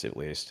defense at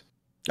least.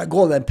 Go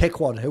on then, pick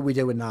one. Who are we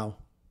doing now?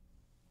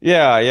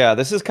 Yeah.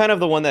 This is kind of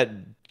the one that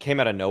came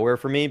out of nowhere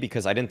for me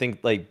because I didn't think,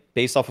 like,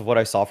 based off of what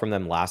I saw from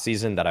them last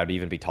season, that I'd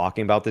even be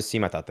talking about this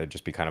team. I thought they'd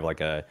just be kind of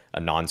like a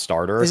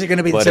non-starter. Is it going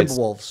to be the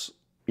Timberwolves?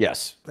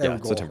 Yes. There we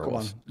it's go. the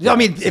Timberwolves. I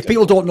mean, if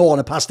people don't know, on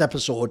a past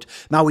episode,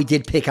 Maui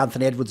did pick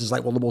Anthony Edwards as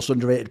like one of the most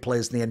underrated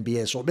players in the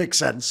NBA, so it makes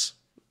sense.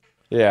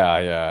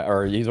 Yeah.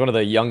 Or he's one of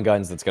the young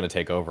guns that's going to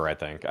take over, I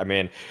think. I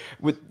mean,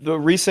 with the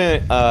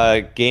recent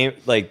game,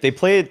 like they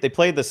played the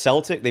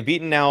Celtics. They've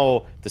beaten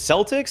now the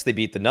Celtics. They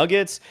beat the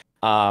Nuggets.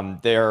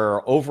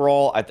 They're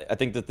overall, I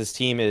think that this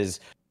team is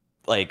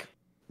like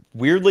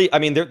weirdly, I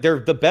mean, they're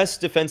the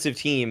best defensive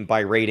team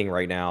by rating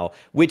right now,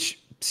 which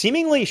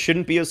seemingly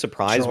shouldn't be a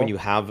surprise when you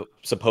have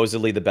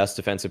supposedly the best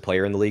defensive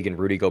player in the league in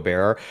Rudy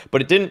Gobert,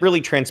 but it didn't really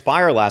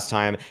transpire last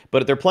time.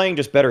 But they're playing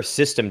just better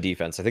system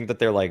defense. I think that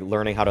they're like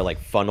learning how to like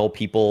funnel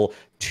people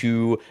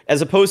to,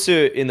 as opposed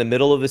to in the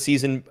middle of the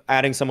season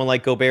adding someone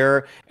like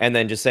Gobert and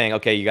then just saying,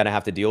 okay, you're gonna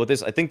have to deal with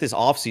this. I think this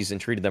offseason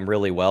treated them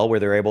really well, where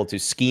they're able to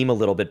scheme a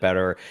little bit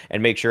better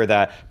and make sure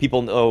that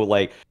people know,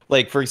 like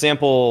for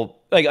example,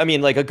 like, I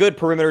mean, like a good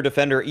perimeter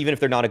defender, even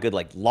if they're not a good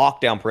like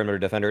lockdown perimeter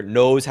defender,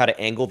 knows how to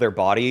angle their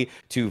body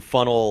to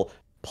funnel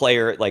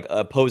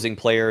opposing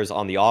players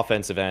on the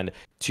offensive end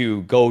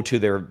to go to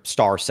their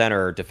star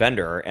center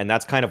defender. And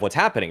that's kind of what's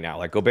happening now.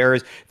 Like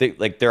Gobert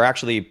they're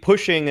actually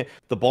pushing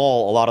the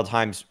ball a lot of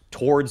times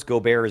towards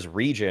Gobert's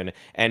region.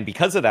 And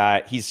because of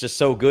that, he's just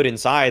so good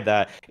inside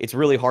that it's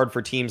really hard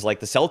for teams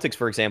like the Celtics,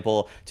 for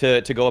example,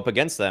 to go up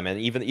against them. And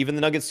even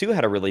the Nuggets too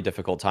had a really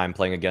difficult time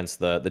playing against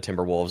the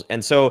Timberwolves.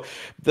 And so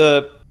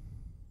a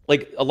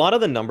lot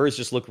of the numbers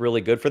just look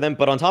really good for them.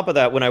 But on top of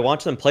that, when I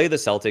watch them play the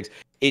Celtics,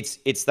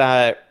 it's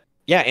that,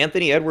 yeah,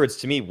 Anthony Edwards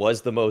to me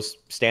was the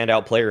most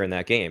standout player in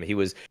that game. He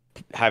was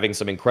having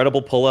some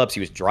incredible pull-ups. He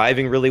was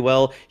driving really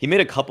well. He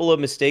made a couple of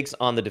mistakes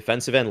on the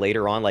defensive end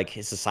later on, like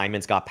his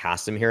assignments got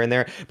past him here and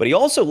there, but he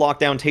also locked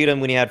down Tatum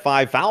when he had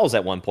 5 fouls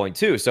at one point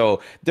too.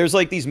 So there's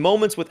like these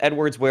moments with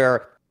Edwards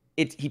where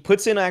he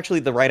puts in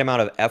actually the right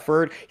amount of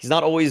effort. He's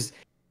not always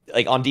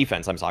like on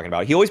defense, I'm talking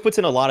about. He always puts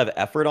in a lot of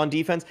effort on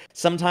defense.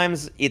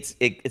 Sometimes it's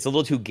a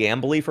little too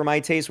gambly for my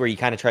taste, where he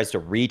kind of tries to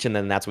reach, and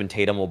then that's when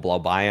Tatum will blow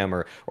by him,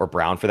 or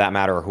Brown for that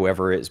matter, or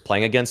whoever is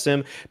playing against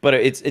him. But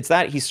it's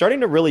that he's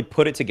starting to really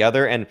put it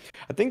together, and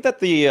I think that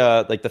the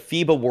like the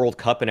FIBA World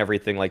Cup and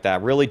everything like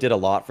that really did a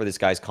lot for this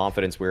guy's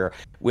confidence. Where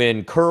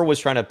when Kerr was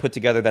trying to put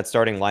together that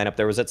starting lineup,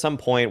 there was at some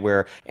point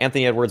where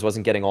Anthony Edwards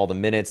wasn't getting all the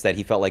minutes that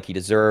he felt like he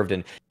deserved,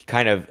 and he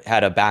kind of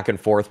had a back and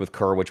forth with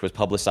Kerr, which was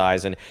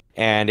publicized,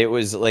 and it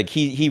was like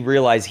he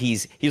realized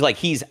he's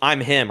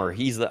I'm him, or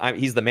he's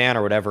the man,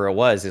 or whatever it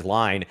was, his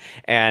line.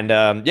 And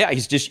yeah,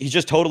 he's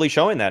just totally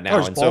showing that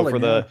now. And so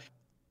for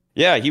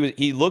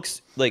he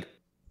looks like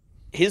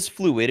his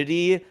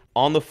fluidity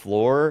on the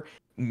floor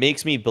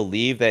makes me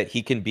believe that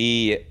he can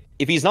be,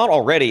 if he's not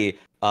already,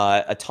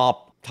 a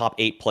top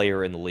 8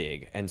 player in the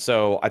league. And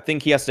so I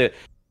think he has to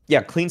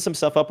clean some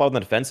stuff up on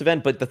the defensive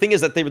end. But the thing is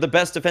that they were the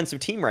best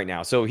defensive team right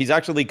now. So he's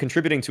actually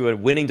contributing to a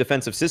winning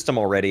defensive system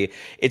already.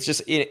 It's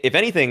just, if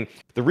anything,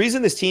 the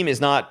reason this team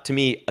is not, to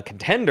me, a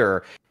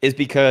contender is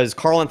because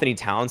Karl Anthony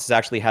Towns has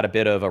actually had a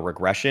bit of a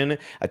regression.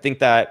 I think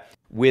that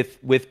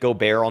with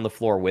Gobert on the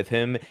floor with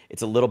him,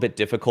 it's a little bit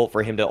difficult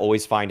for him to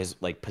always find his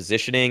like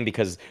positioning,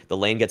 because the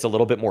lane gets a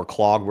little bit more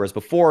clogged. Whereas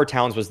before,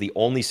 Towns was the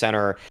only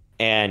center,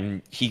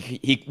 and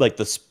he like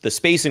the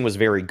spacing was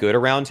very good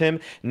around him.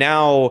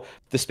 Now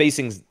the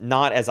spacing's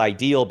not as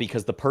ideal,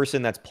 because the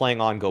person that's playing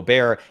on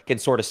Gobert can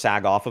sort of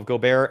sag off of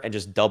Gobert and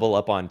just double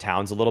up on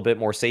Towns a little bit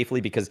more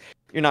safely, because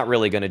you're not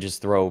really going to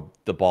just throw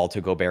the ball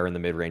to Gobert in the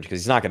mid-range, because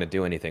he's not going to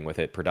do anything with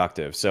it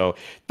productive. So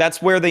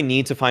that's where they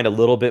need to find a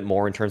little bit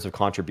more in terms of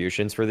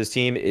contributions for this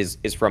team, is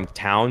from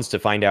Towns, to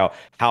find out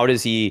how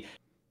does he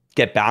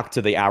get back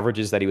to the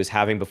averages that he was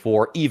having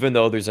before, even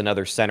though there's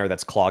another center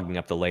that's clogging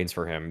up the lanes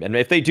for him. And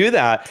if they do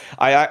that,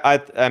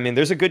 I mean,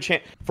 there's a good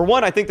chance. For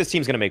one, I think this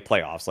team's going to make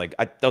playoffs. Like,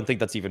 I don't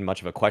think that's even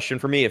much of a question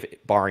for me, if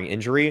barring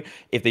injury.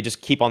 If they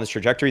just keep on this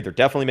trajectory, they're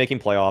definitely making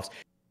playoffs.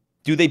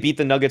 Do they beat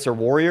the Nuggets or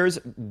Warriors?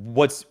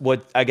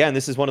 Again,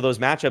 this is one of those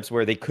matchups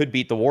where they could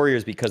beat the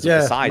Warriors because of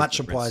the size.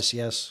 Matchup-wise,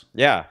 yes.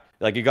 Yeah,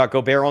 like you got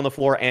Gobert on the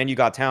floor and you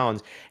got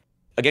Towns.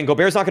 Again,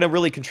 Gobert's not going to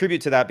really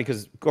contribute to that,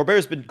 because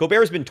Gobert's been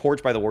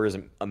torched by the Warriors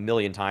a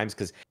million times,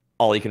 because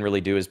all he can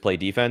really do is play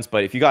defense.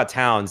 But if you got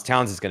Towns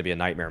is going to be a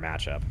nightmare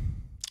matchup.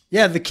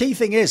 Yeah, the key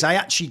thing is, I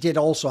actually did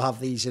also have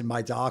these in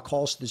my dark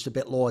horse, just a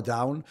bit lower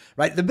down,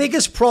 right? The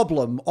biggest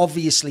problem,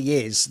 obviously,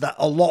 is that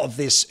a lot of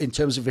this, in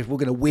terms of if we're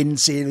going to win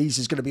series,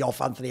 is going to be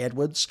off Anthony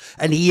Edwards,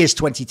 and he is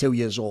 22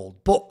 years old.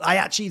 But I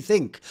actually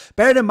think,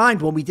 bearing in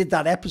mind when we did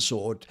that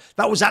episode,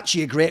 that was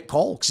actually a great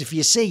call, because if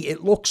you see,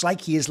 it looks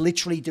like he is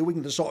literally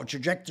doing the sort of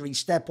trajectory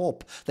step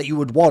up that you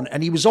would want,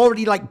 and he was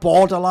already like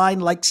borderline,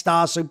 like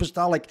star,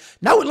 superstar. Like,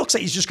 now it looks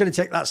like he's just going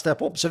to take that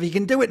step up. So if he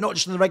can do it not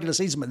just in the regular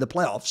season, but in the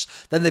playoffs,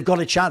 then they've got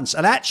a chance.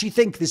 And I actually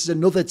think this is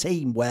another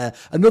team where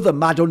another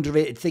mad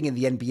underrated thing in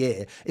the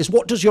NBA is,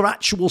 what does your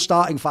actual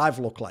starting 5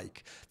 look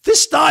like?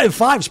 This starting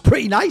 5's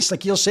pretty nice,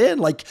 like you're saying.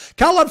 Like,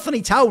 Karl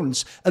Anthony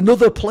Towns,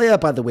 another player,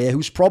 by the way,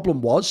 whose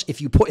problem was, if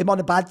you put him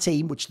on a bad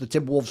team, which the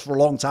Timberwolves for a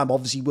long time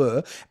obviously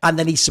were, and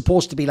then he's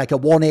supposed to be like a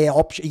 1A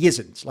option, he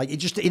isn't. Like,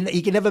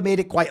 he never made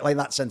it quite like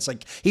that sense.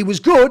 Like, he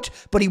was good,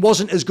 but he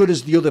wasn't as good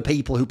as the other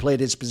people who played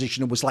his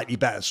position and was slightly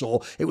better.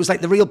 So it was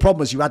like, the real problem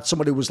was you had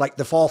someone who was like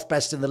the 4th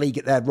best in the league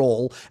at their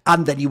role,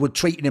 and then you were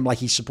treating him like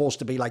he's supposed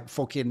to be like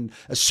fucking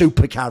a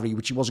super carry,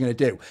 which he wasn't going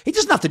to do. He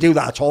doesn't have to do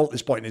that at all at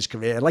this point in his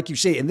career. Like you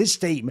say, in this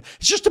team,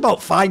 it's just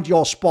about find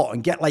your spot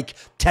and get like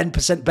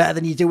 10% better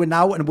than you're doing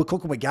now, and we're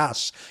cooking with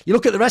gas. You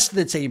look at the rest of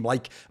the team,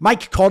 like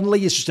Mike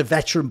Conley is just a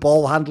veteran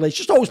ball handler. He's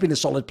just always been a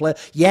solid player.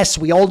 Yes,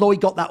 we all know he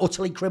got that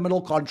utterly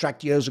criminal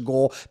contract years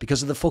ago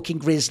because of the fucking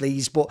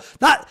Grizzlies, but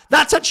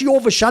that's actually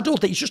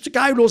overshadowed that he's just a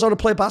guy who knows how to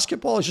play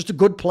basketball. He's just a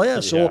good player. Yeah.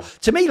 So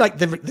to me, like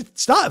the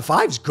starting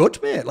 5's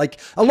good, mate. Like,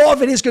 a lot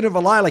of it is going to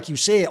rely, like you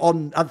say,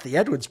 on Anthony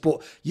Edwards,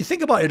 but you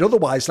think about it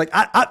otherwise. Like,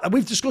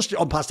 we've discussed it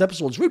on past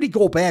episodes. Rudy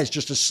Gobert is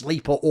just a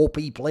sleeper OP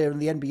player in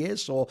the NBA.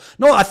 So,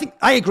 no, I think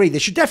I agree. They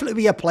should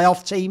definitely be a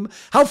playoff team.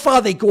 How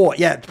far they go,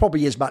 yeah, it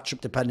probably is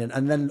matchup dependent.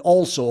 And then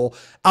also,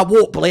 I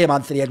won't blame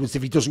Anthony Edwards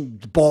if he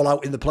doesn't ball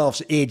out in the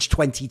playoffs at age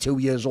 22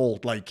 years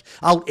old. Like,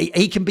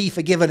 he can be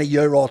forgiven a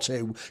year or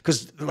two,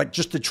 because like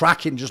just the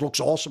tracking just looks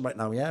awesome right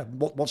now. Yeah,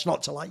 what's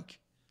not to like?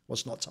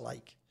 What's not to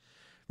like?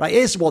 Right,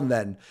 here's one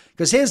then,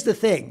 because here's the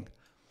thing.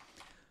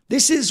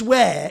 This is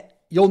where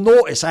you'll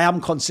notice I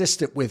am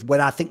consistent with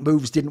when I think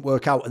moves didn't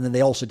work out and then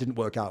they also didn't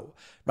work out.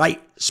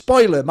 Right?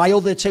 Spoiler, my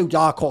other 2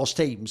 dark horse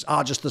teams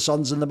are just the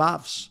Suns and the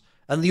Mavs.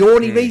 And the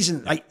only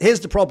reason, like, here's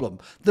the problem.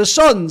 The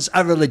Suns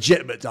are a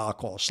legitimate dark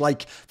horse.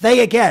 Like, they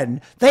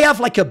have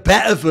like a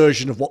better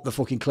version of what the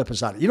fucking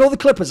Clippers had. You know, the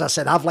Clippers, I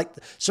said, have like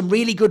some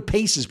really good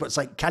pieces, but it's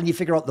like, can you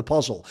figure out the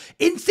puzzle?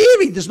 In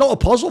theory, there's not a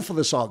puzzle for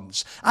the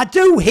Suns. I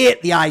do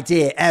hate the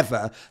idea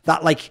ever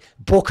that like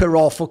Booker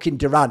or fucking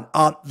Durant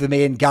aren't the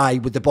main guy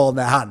with the ball in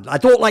their hand. I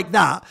don't like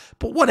that,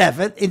 but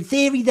whatever. In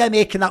theory, they're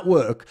making that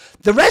work.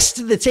 The rest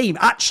of the team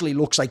actually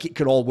looks like it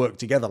can all work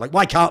together. Like,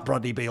 why can't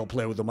Bradley Beal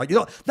play with them? Like, you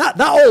know, that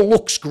all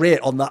looks great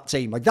on that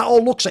team. Like, that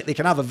all looks like they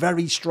can have a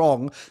very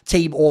strong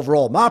team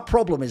overall. My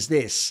problem is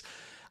this.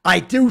 I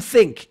do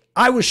think,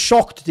 I was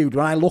shocked, dude,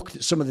 when I looked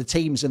at some of the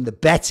teams and the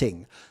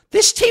betting.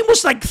 This team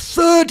was like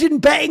third in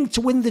betting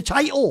to win the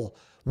title.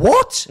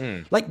 What?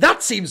 Like,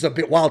 that seems a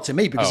bit wild to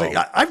me because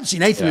I haven't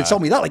seen anything to tell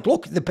me that. Like,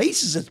 look, the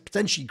pieces are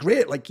potentially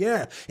great. Like,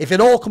 yeah, if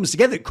it all comes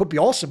together, it could be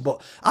awesome.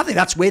 But I think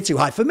that's way too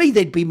high. For me,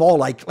 they'd be more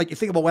like you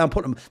think about where I'm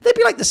putting them, they'd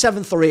be like the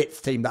 7th or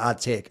 8th team that I'd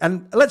take.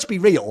 And let's be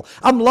real,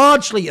 I'm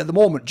largely at the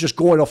moment just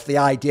going off the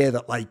idea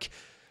that, like,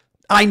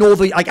 I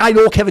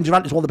know Kevin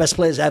Durant is one of the best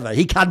players ever.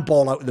 He can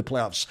ball out in the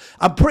playoffs.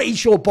 I'm pretty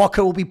sure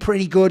Booker will be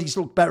pretty good. He's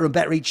looked better and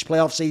better each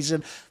playoff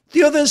season.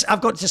 The others,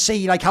 I've got to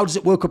see, like, how does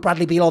it work with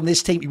Bradley Beal on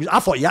this team?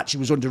 I thought he actually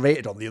was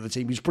underrated on the other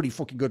team. He was a pretty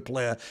fucking good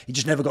player. He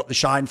just never got the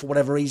shine for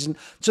whatever reason.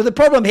 So the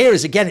problem here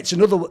is, again, it's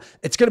going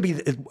to be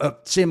the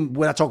same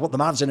when I talk about the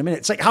Mavs in a minute.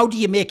 It's like, how do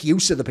you make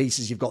use of the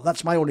pieces you've got?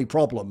 That's my only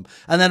problem.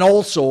 And then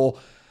also,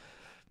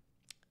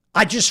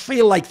 I just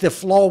feel like the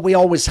flaw we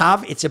always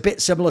have, it's a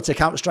bit similar to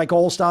Counter-Strike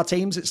All-Star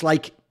teams. It's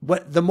like,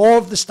 the more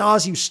of the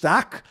stars you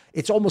stack,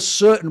 it's almost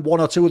certain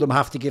one or two of them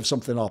have to give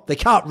something up. They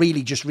can't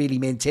really just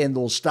maintain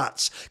those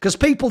stats. Because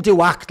people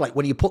do act like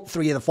when you put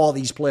 3 of the 4 of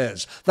these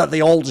players, that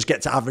they all just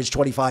get to average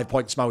 25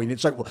 points, Maui. And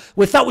it's like, well,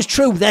 if that was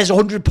true, there's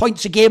 100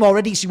 points a game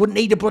already, so you wouldn't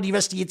need a bloody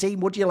rest of your team,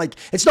 would you? Like,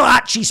 it's not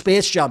actually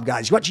Space Jam,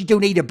 guys. You actually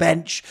do need a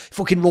bench,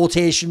 fucking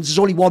rotations. There's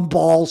only one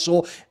ball.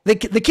 So the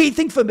key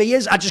thing for me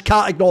is I just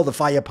can't ignore the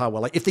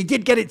firepower. Like, if they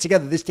did get it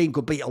together, this team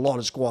could beat a lot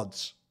of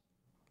squads.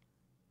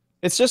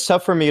 It's just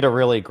tough for me to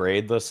really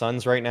grade the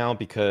Suns right now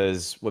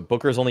because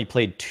Booker's only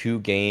played 2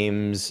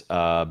 games,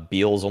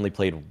 Beal's only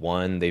played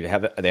 1. They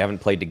haven't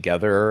played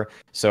together,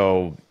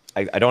 so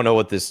I don't know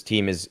what this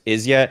team is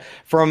yet.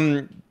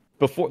 From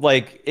before,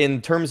 like,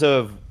 in terms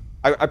of,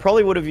 I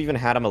probably would have even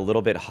had them a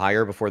little bit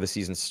higher before the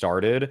season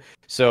started.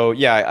 So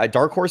yeah,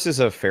 Dark Horse is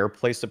a fair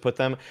place to put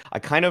them.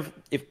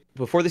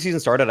 Before the season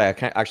started, I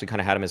actually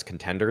kind of had them as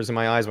contenders in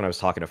my eyes when I was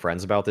talking to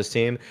friends about this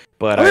team.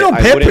 But I mean, on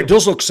paper, it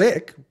does look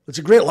sick. It's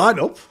a great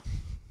lineup.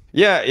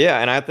 Yeah,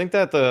 and I think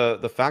that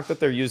the fact that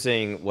they're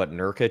using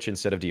Nurkic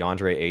instead of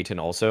DeAndre Ayton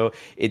also,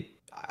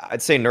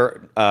 I'd say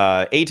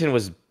Ayton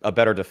was a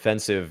better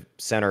defensive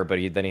center, but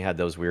then he had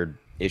those weird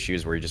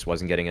issues where he just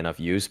wasn't getting enough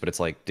use. But it's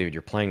like, dude,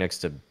 you're playing next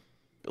to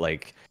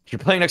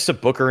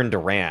Booker and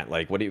Durant.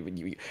 Like, what do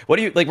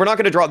you like? They're not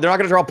going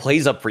to draw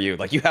plays up for you.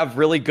 Like, you have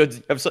really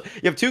good.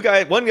 You have 2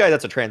 guys. One guy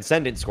that's a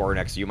transcendent scorer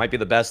next to you, might be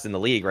the best in the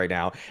league right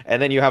now,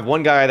 and then you have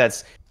one guy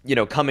that's, you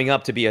know, coming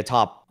up to be a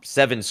top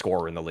 7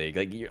 scorer in the league.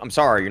 Like, I'm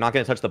sorry, you're not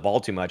going to touch the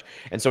ball too much.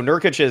 And so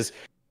Nurkic is,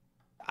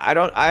 I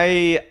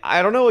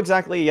don't know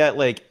exactly yet,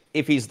 like,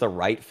 if he's the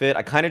right fit.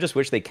 I kind of just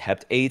wish they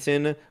kept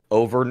Ayton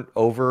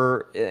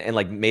over and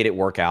like made it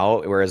work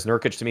out. Whereas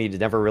Nurkic to me has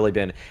never really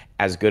been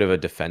as good of a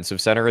defensive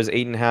center as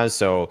Ayton has.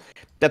 So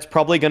that's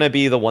probably going to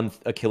be the one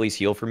Achilles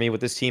heel for me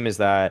with this team, is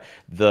that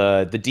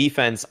the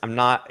defense,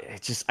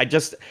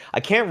 I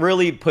can't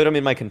really put them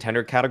in my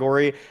contender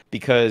category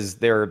because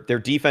their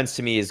defense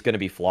to me is going to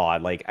be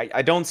flawed. Like,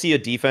 I don't see a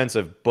defense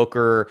of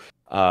Booker,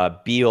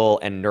 Beal,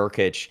 and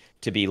Nurkic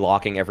to be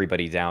locking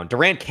everybody down.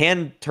 Durant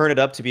can turn it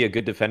up to be a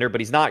good defender,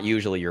 but he's not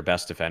usually your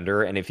best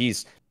defender. And if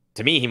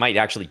to me, he might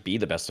actually be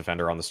the best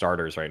defender on the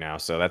starters right now.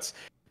 So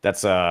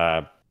that's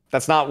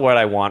not what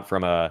I want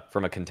from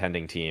a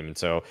contending team. And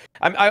so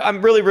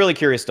I'm really, really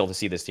curious still to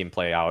see this team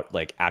play out,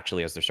 like,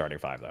 actually as their starting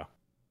 5 though.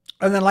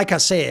 And then, like I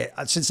say,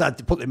 since I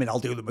put them in, I'll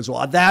do them as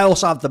well. I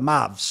also have the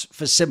Mavs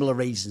for similar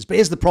reasons. But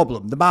here's the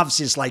problem. The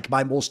Mavs is like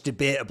my most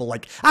debatable.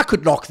 Like, I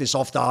could knock this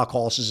off dark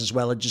horses as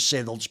well and just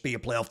say they'll just be a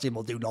playoff team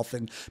or do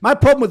nothing. My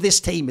problem with this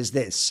team is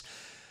this.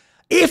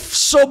 If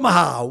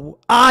somehow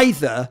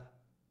either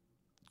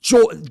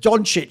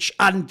Doncic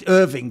and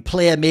Irving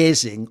play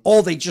amazing,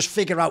 or they just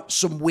figure out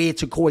some way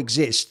to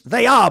coexist.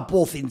 They are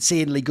both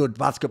insanely good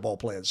basketball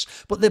players.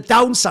 But the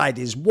downside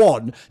is,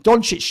 1,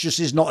 Doncic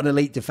just is not an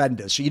elite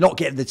defender, so you're not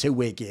getting the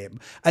 2-way game.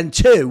 And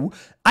 2,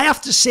 I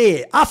have to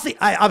say,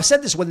 I've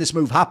said this when this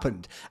move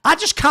happened, I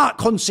just can't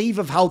conceive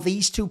of how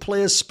these 2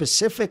 players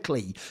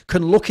specifically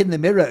can look in the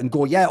mirror and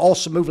go, yeah,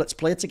 awesome move, let's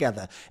play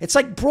together. It's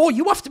like, bro,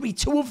 you have to be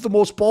 2 of the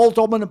most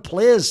ball-dominant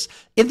players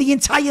in the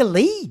entire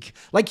league.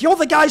 Like, you're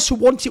the guys who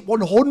want it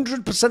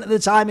 100% of the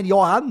time in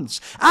your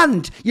hands.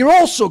 And you're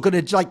also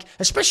going to, like,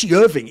 especially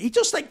Irving, he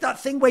does like that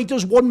thing where he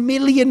does 1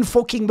 million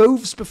fucking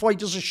moves before he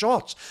does a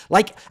shot.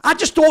 Like, I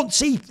just don't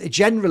see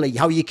generally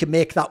how you can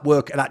make that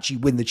work and actually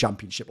win the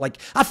championship. Like,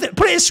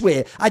 put it it this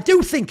way. I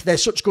do think they're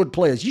such good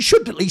players. You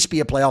should at least be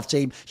a playoff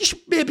team. You should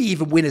maybe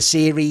even win a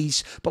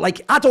series. But,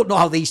 like, I don't know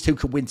how these two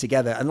can win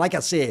together. And like I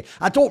say,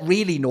 I don't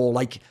really know,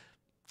 like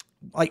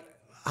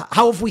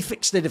how have we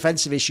fixed the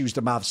defensive issues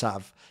the Mavs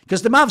have?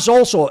 Because the Mavs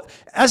also,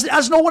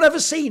 as no one ever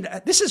seen,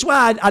 this is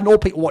why I know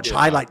people watch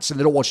highlights and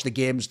they don't watch the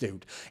games,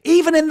 dude.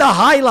 Even in the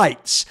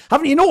highlights,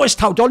 haven't you noticed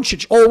how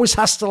Doncic always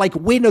has to, like,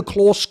 win a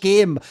close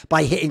game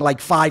by hitting, like,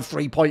 5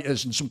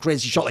 3-pointers and some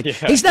crazy shot? Like,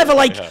 he's never,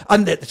 like,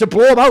 and to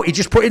blow him out, he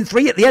just put in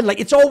 3 at the end. Like,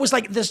 it's always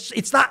like this.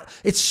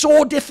 It's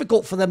so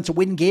difficult for them to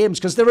win games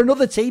because they're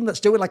another team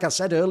that's doing, like I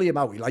said earlier,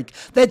 Maui, like,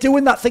 they're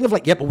doing that thing of,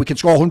 like, yeah, but we can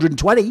score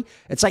 120.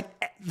 It's like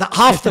that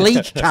half the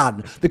league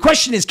can. The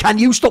question is, can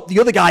you stop the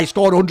other guy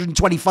scoring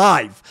 125?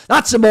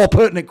 That's a more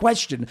pertinent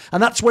question.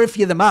 And that's where, if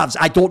you're the Mavs,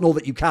 I don't know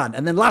that you can.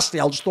 And then lastly,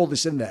 I'll just throw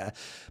this in there.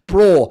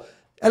 Bro,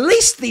 at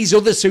least these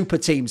other super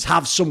teams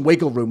have some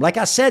wiggle room. Like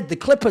I said, the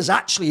Clippers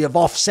actually have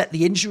offset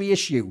the injury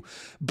issue.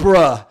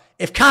 Bruh,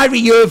 if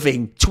Kyrie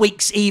Irving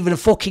tweaks even a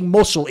fucking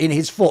muscle in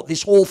his foot,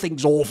 this whole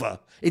thing's over.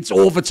 It's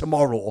over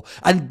tomorrow.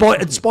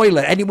 And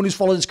spoiler, anyone who's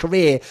followed his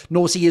career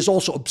knows he is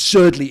also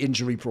absurdly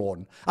injury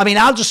prone. I mean,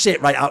 I'll just say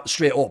it right out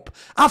straight up.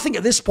 I think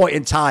at this point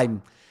in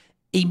time,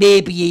 he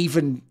maybe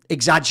even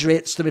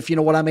exaggerates them, if you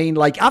know what I mean.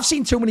 Like, I've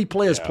seen too many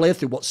players play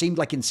through what seemed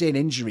like insane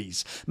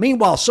injuries.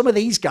 Meanwhile, some of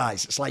these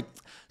guys, it's like,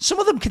 some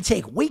of them can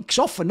take weeks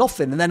off for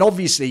nothing. And then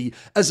obviously,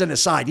 as an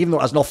aside, even though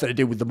it has nothing to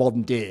do with the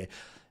modern day,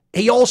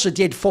 he also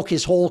did fuck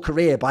his whole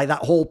career by that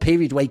whole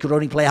period where he could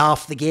only play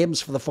half the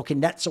games for the fucking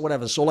Nets or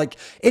whatever. So, like,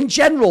 in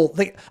general,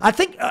 I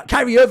think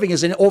Kyrie Irving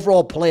as an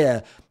overall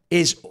player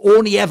is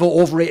only ever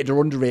overrated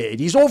or underrated.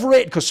 He's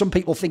overrated because some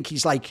people think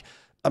he's like,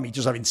 I mean, he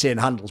does have insane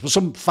handles, but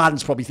some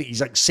fans probably think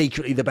he's, like,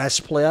 secretly the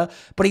best player.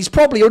 But he's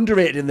probably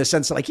underrated in the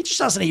sense that, like, he just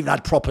hasn't even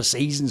had proper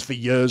seasons for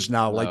years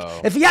now. Like,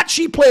 if he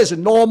actually plays a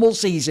normal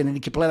season and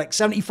he can play, like,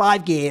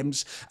 75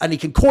 games and he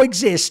can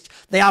coexist,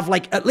 they have,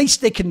 like, at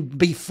least they can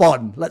be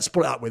fun. Let's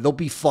put it that way. They'll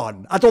be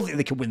fun. I don't think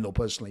they can win, though,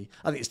 personally.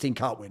 I think his team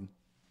can't win.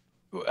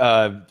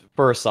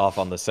 First off,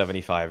 on the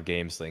 75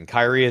 games thing,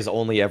 Kyrie has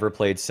only ever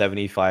played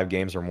 75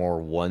 games or more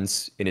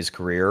once in his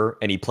career,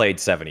 and he played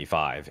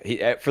 75.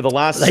 For the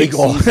last 6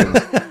 seasons.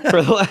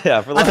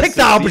 I picked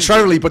that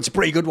arbitrarily, but it's a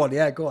pretty good one.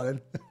 Yeah, go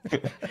on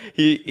then.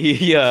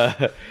 He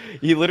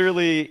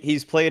literally,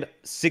 he's played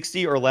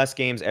 60 or less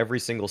games every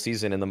single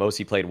season, and the most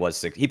he played was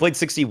 6. He played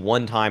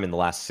 61 time in the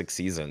last 6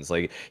 seasons.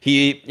 Like,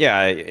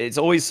 it's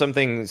always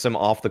some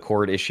off the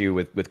court issue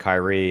with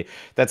Kyrie.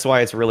 That's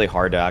why it's really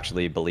hard to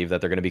actually believe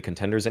that they're going to be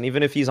contenders. And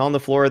even if he's on the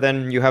floor,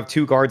 then you have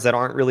 2 guards that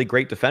aren't really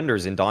great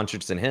defenders in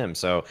Doncic and him.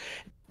 So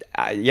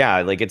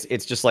like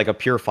it's just like a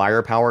pure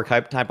firepower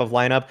type of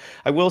lineup.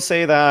 I will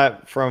say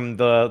that from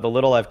the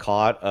little I've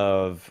caught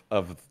of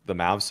the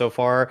Mavs so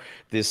far,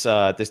 this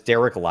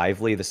Derek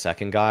Lively, the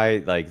second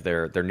guy, like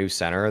their new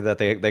center that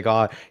they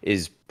got,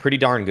 is pretty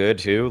darn good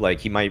too. Like,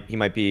 he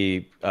might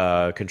be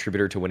a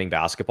contributor to winning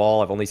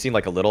basketball. I've only seen,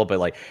 like, a little, but,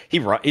 like,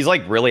 he's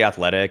like really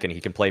athletic and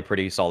he can play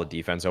pretty solid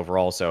defense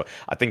overall. So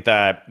I think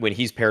that when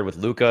he's paired with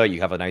Luka,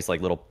 you have a nice, like,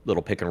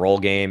 little pick and roll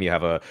game. You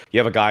have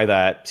a guy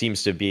that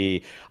seems to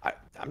be,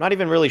 I'm not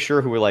even really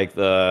sure who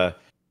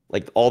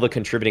all the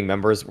contributing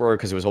members were,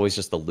 because it was always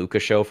just the Luka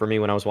show for me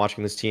when I was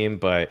watching this team.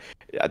 But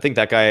I think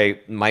that guy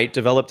might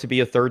develop to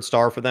be a 3rd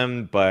star for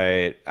them.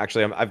 But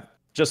actually, I've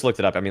just looked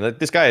it up. I mean,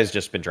 this guy has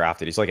just been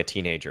drafted. He's like a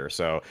teenager.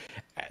 So,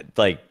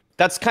 like,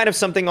 that's kind of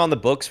something on the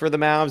books for the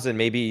Mavs, and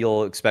maybe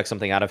you'll expect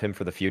something out of him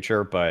for the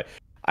future. But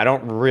I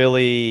don't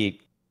really.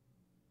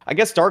 I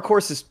guess Dark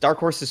Horse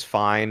is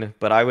fine,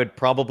 but I would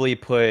probably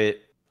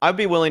I'd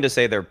be willing to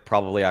say they're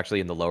probably actually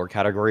in the lower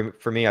category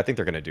for me. I think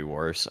they're going to do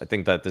worse. I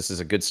think that this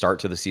is a good start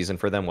to the season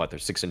for them. They're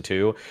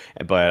 6-2,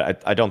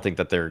 but I don't think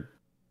that they're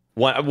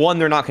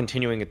they're not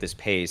continuing at this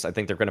pace. I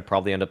think they're going to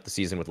probably end up the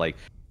season with, like,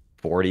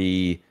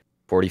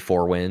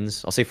 44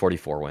 wins. I'll say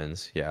 44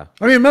 wins. Yeah.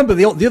 I mean, remember,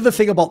 the other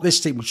thing about this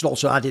team, which should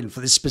also add in for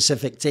this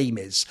specific team,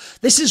 is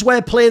this is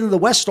where playing in the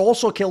West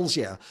also kills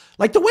you.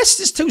 Like, the West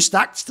is too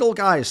stacked still,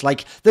 guys.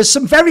 Like, there's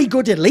some very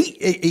good elite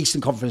Eastern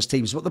Conference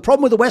teams, but the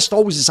problem with the West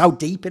always is how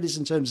deep it is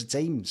in terms of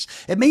teams.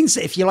 It means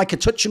that if you're like a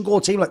touch and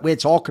go team like we're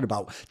talking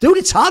about, dude,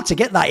 it's hard to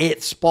get that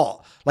 8th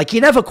spot. Like,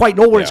 you never quite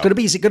know where it's going to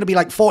be. Is it going to be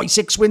like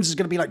 46 wins? Is it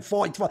going to be like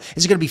 45?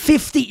 Is it going to be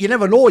 50? You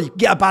never know. You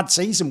get a bad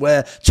season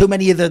where too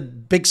many of the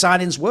big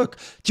signings work.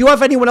 Do you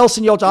have anyone else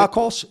in your dark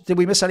horse? Did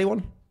we miss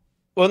anyone?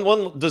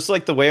 One, just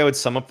like the way I would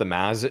sum up the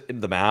Mavs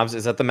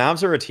is that the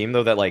Mavs are a team,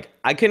 though, that, like,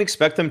 I can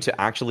expect them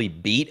to actually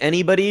beat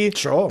anybody.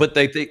 Sure. But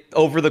they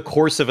over the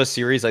course of a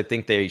series, I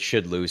think they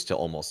should lose to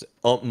almost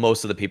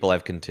most of the people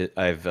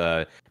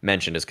I've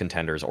mentioned as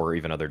contenders or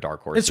even other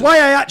dark horses. It's why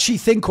I actually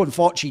think,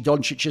 unfortunately,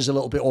 Doncic is a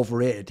little bit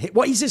overrated.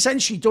 What he's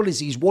essentially done is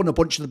he's won a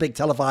bunch of the big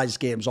televised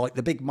games, like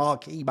the big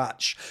marquee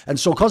match. And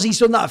so because he's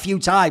done that a few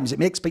times, it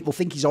makes people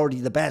think he's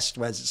already the best,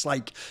 whereas it's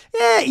like,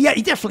 yeah,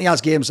 he definitely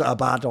has games that are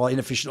bad or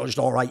inefficient or just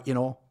all right, you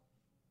know?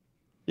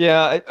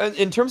 Yeah,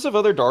 in terms of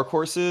other dark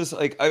horses,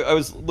 like I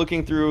was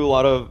looking through a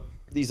lot of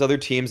these other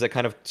teams that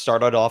kind of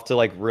started off to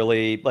like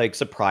really like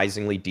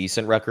surprisingly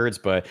decent records,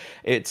 but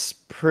it's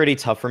pretty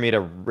tough for me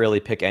to really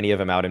pick any of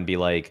them out and be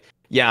like,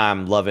 yeah,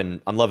 I'm loving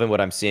what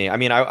I'm seeing. I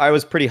mean, I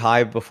was pretty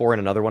high before in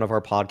another one of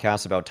our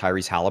podcasts about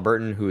Tyrese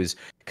Halliburton, who is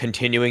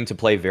continuing to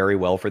play very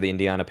well for the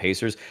Indiana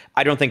Pacers.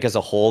 I don't think as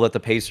a whole that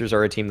the Pacers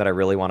are a team that I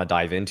really want to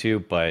dive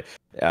into, but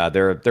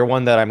they're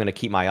one that I'm going to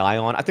keep my eye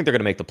on. I think they're going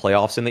to make the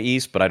playoffs in the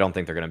East, but I don't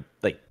think they're going to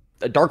like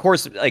a dark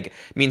horse. Like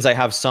means I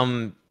have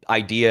some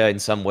idea in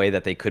some way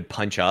that they could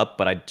punch up,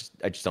 but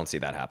I just don't see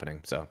that happening.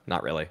 So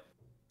not really.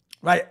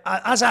 Right,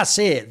 as I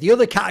say, the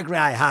other category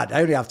I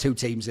only have 2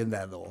 teams in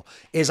there though,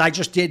 is I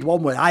just did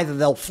one where either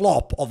they'll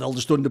flop or they'll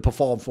just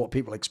underperform for what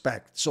people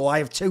expect. So I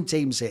have 2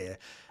 teams here,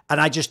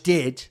 and I just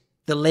did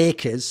the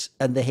Lakers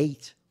and the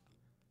Heat.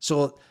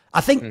 So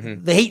I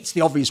think the Heat's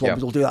the obvious one,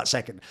 but we'll do that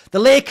second. The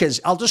Lakers,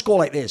 I'll just go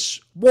like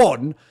this.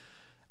 One,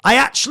 I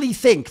actually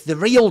think the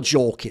real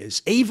joke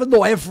is, even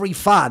though every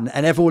fan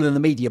and everyone in the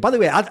media, by the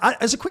way,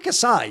 as a quick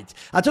aside,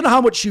 I don't know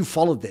how much you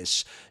followed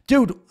this.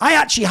 Dude, I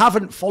actually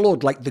haven't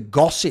followed like the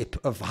gossip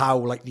of how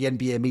like the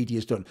NBA media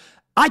is done.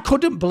 I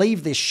couldn't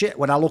believe this shit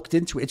when I looked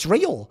into it. It's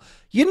real.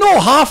 You know,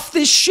 half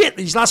this shit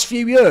these last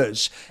few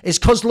years is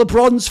because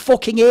LeBron's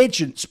fucking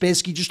agents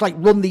basically just like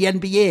run the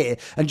NBA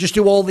and just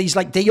do all these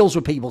like deals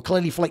with people,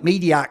 clearly for like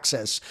media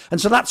access. And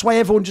so that's why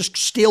everyone just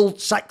still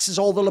sexes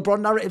all the LeBron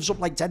narratives up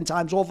like 10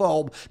 times over,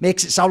 or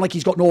makes it sound like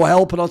he's got no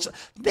help. And all.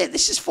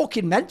 This is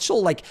fucking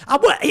mental. Like,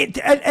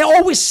 it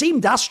always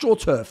seemed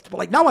astroturfed, but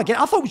like now I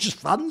thought it was just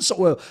fans that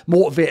were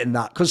motivating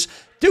that, because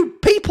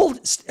dude,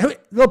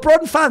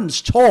 LeBron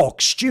fans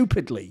talk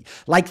stupidly.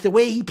 Like the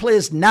way he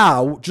plays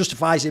now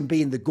justifies him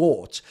being the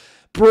GOAT.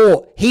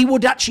 Bro, he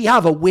would actually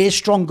have a way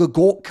stronger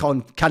GOAT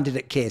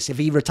candidate case if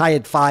he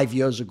retired 5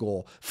 years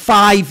ago.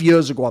 5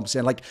 years ago, I'm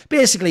saying. Like,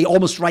 basically,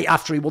 almost right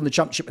after he won the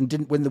championship and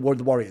didn't win the war of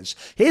the Warriors.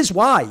 Here's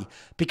why.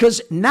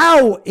 Because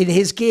now, in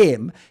his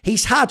game,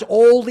 he's had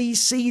all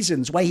these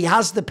seasons where he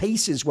has the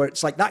pieces where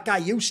it's like, that guy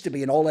used to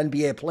be an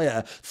all-NBA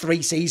player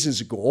 3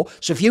 seasons ago.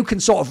 So if you can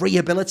sort of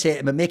rehabilitate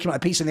him and make him a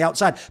piece on the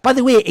outside. By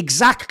the way,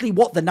 exactly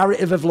what the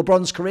narrative of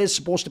LeBron's career is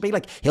supposed to be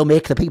like. He'll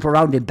make the people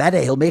around him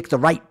better. He'll make the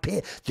right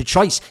the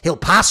choice.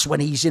 He'll pass when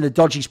he's in a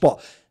dodgy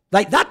spot.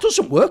 Like, that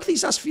doesn't work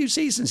these last few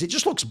seasons. It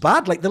just looks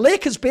bad. Like, the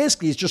Lakers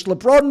basically is just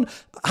LeBron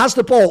has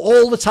the ball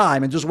all the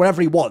time and does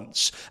whatever he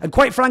wants. And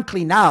quite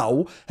frankly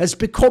now has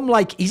become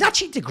like, he's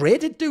actually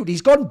degraded, dude.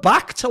 He's gone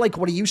back to like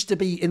what he used to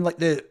be in like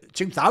the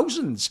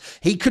 2000s.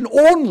 He can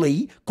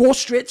only go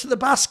straight to the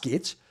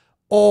basket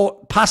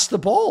or pass the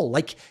ball.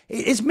 Like,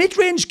 his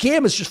mid-range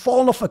game has just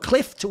fallen off a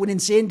cliff to an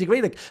insane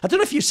degree. Like, I don't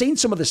know if you've seen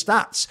some of the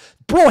stats.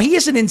 Bro, he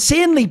is an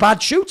insanely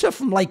bad shooter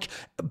from, like,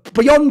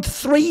 beyond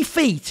 3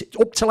 feet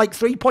up to, like,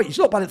 3-point. He's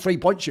not bad at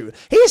 3-point shooter.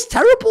 He is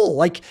terrible.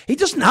 Like, he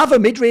doesn't have a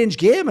mid-range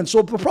game. And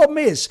so the problem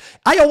is,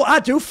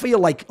 I do feel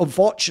like,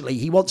 unfortunately,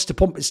 he wants to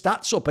pump his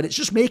stats up, and it's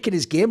just making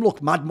his game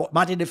look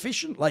mad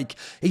inefficient. Like,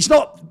 he's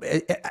not...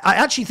 I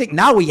actually think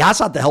now he has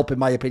had the help, in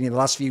my opinion, the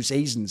last few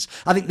seasons.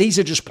 I think these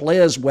are just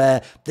players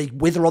where they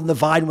wither on the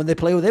vine when they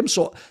play with him.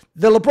 So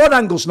the LeBron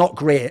angle's not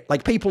great.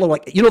 Like, people are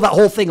like, you know, that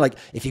whole thing, like,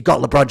 if you've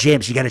got LeBron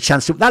James, you get a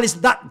chance to...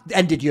 That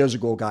ended years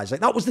ago, guys.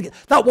 Like, that was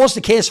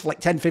the case for like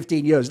 10,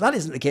 15 years. That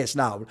isn't the case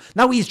now.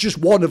 Now he's just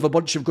one of a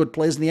bunch of good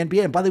players in the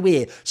NBA. And by the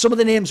way, some of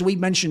the names we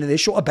mentioned in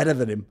this show are better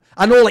than him.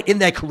 I know, like, in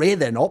their career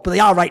they're not, but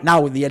they are right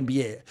now in the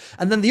NBA.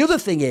 And then the other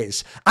thing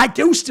is, I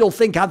do still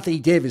think Anthony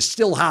Davis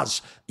still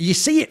has... You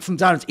see it from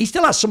down. He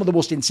still has some of the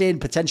most insane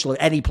potential of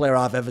any player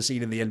I've ever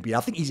seen in the NBA.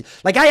 I think he's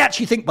like, I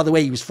actually think, by the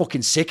way, he was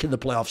fucking sick in the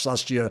playoffs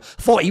last year.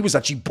 Thought he was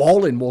actually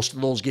balling most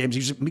of those games. He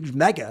was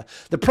mega.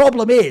 The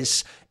problem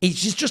is,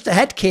 he's just a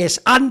head case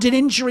and an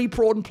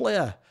injury-prone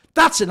player.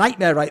 That's a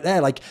nightmare right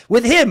there. Like,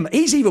 with him,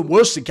 he's even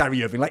worse than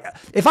Kyrie Irving. Like,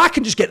 if I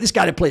can just get this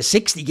guy to play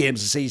 60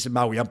 games a season,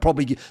 Maui, I'm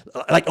probably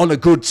like on a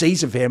good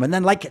season for him. And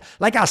then, like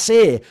I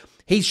say,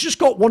 he's just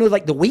got one of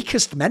like the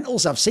weakest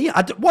mentals I've seen.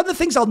 One of the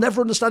things I'll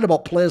never understand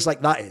about players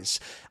like that is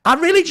I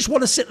really just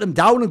want to sit them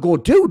down and go,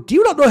 dude, do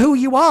you not know who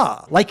you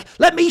are? Like,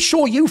 let me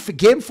show you for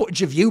game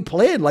footage of you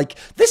playing. Like,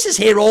 this is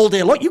here all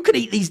day long. You can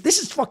eat these.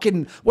 This is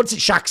fucking, what's it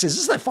Shaq says?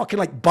 This is like fucking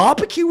like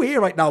barbecue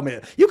here right now,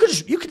 mate. You can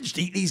just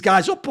eat these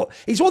guys up. But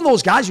he's one of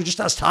those guys who just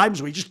has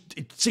times where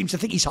it seems to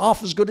think he's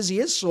half as good as he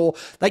is. So,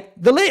 like,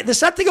 the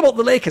sad thing about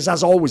the Lakers,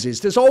 as always,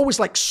 is there's always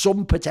like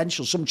some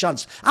potential, some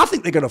chance. I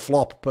think they're going to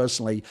flop,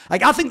 personally.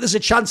 Like, I think there's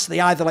a chance they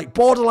either like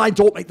borderline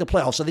don't make the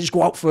playoffs or they just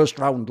go out first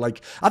round.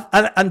 Like,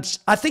 and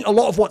I think a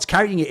lot of what's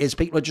carrying it is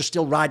people are just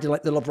still riding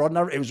like the LeBron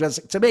narratives.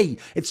 To me,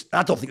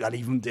 I don't think that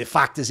even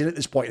factors in at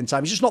this point in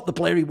time. He's just not the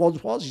player he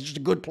once was. He's just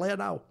a good player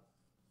now.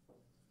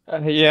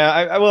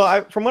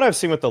 Yeah, from what I've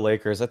seen with the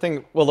Lakers, I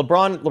think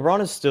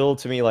LeBron is still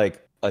to me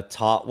like a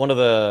top one of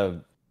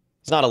the.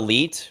 He's not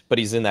elite, but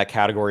he's in that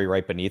category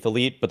right beneath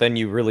elite. But then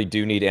you really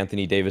do need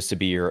Anthony Davis to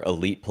be your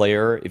elite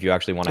player if you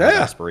actually want to have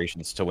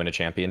aspirations to win a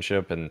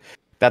championship. And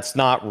that's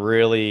not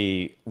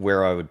really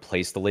where I would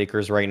place the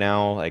Lakers right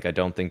now. Like, I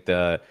don't think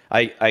this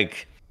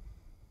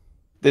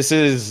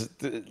is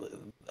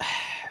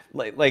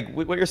like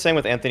what you're saying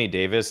with Anthony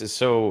Davis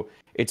is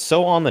it's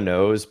so on the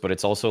nose, but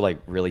it's also like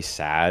really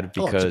sad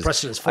because it's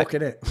depressing as fuck,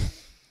 isn't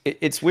it?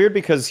 It's weird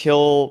because he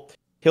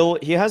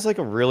has like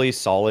a really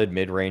solid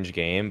mid-range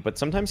game, but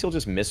sometimes he'll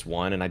just miss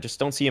one, and I just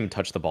don't see him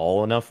touch the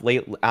ball enough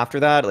late after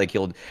that. Like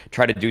he'll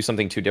try to do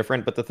something too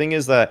different. But the thing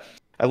is that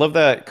I love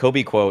that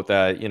Kobe quote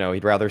that,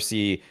 he'd rather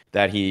see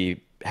that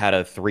he had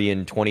a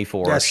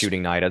 3-24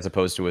 shooting night as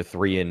opposed to a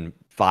 3-5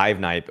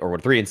 night, or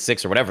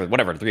 3-6 or whatever,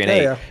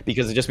 3-8,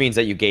 because it just means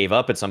that you gave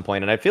up at some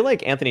point. And I feel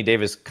like Anthony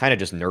Davis kind of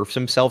just nerfs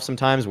himself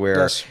sometimes,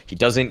 where he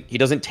doesn't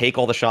take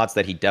all the shots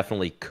that he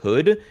definitely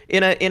could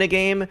in a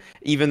game,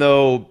 even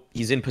though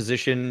he's in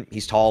position,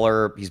 he's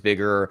taller, he's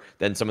bigger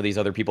than some of these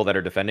other people that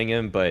are defending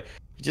him. But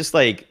just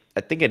like,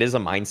 I think it is a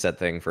mindset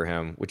thing for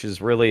him, which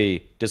is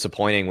really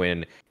disappointing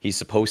when he's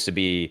supposed to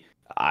be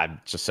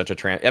just such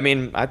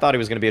a I thought he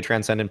was going to be a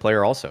transcendent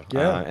player also.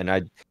 And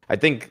I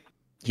think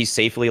he's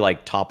safely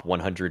like top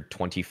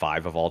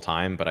 125 of all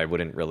time, but I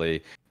wouldn't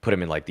really put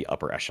him in like the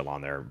upper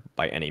echelon there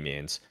by any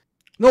means.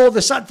 No,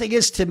 the sad thing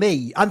is, to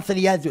me,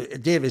 Anthony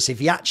Davis, if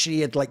he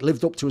actually had like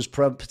lived up to his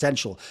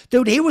potential,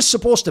 dude, he was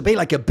supposed to be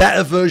like a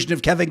better version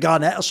of Kevin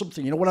Garnett or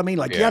something. You know what I mean?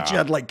 Like he actually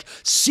had like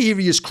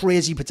serious,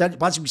 crazy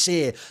potential. As we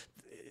say,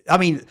 I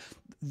mean,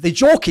 the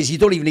joke is you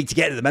don't even need to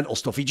get into the mental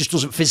stuff. He just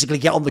doesn't physically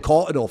get on the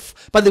court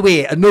enough. By the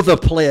way, another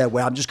player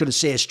where I'm just going to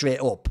say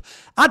straight up,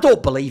 I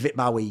don't believe it,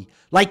 Maui.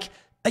 Like,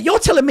 you're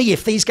telling me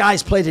if these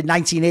guys played in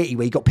 1980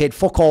 where you got paid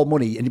fuck all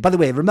money, and by the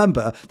way,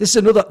 remember, this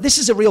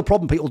is a real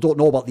problem people don't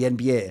know about the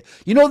NBA.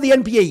 You know, the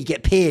NBA, you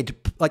get paid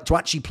like to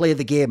actually play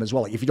the game as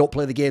well. Like, if you don't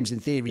play the games in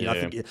theory, I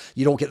think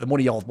you don't get the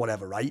money or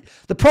whatever, right?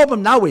 The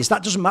problem now is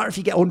that doesn't matter if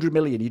you get 100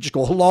 million. You just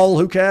go, lol,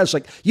 who cares?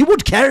 Like, you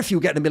would care if you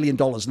were getting $1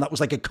 million and that was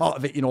like a cut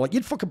of it, like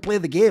you'd fucking play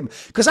the game.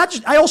 Because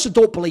I also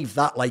don't believe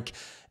that, like,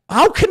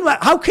 How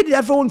can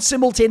everyone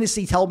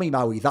simultaneously tell me,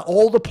 Maui, that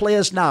all the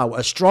players now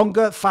are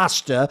stronger,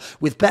 faster,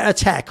 with better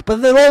tech,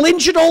 but they're all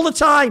injured all the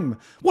time?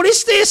 What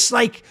is this?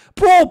 Like,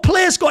 bro,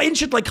 players got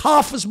injured like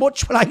half as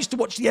much when I used to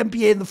watch the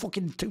NBA in the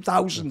fucking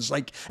 2000s.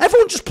 Like,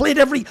 everyone just played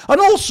and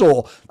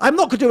also, I'm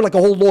not going to do like a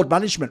whole load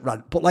management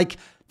rant, but like,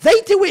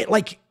 they do it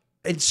like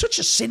in such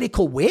a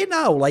cynical way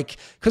now, like,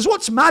 because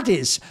what's mad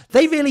is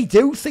they really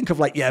do think of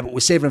like, yeah, but we're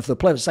saving them for the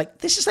playoffs. It's like,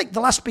 this is like the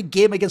last big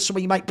game against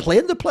someone you might play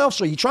in the playoffs,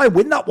 so you try and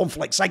win that one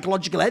for like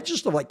psychological edge and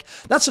stuff. Like,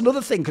 that's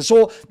another thing. Because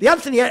so the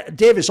Anthony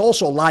Davis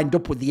also lined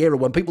up with the era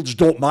when people just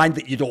don't mind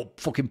that you don't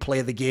fucking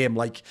play the game.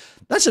 Like,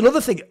 that's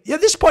another thing. At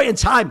this point in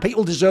time,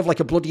 people deserve like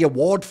a bloody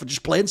award for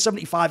just playing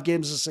 75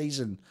 games a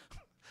season.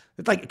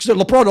 Like, so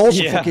LeBron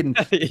also fucking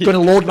going to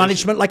load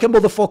management like a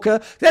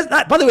motherfucker.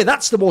 By the way,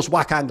 that's the most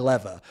whack angle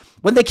ever.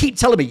 When they keep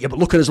telling me, yeah, but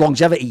look at his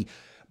longevity.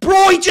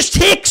 Bro, he just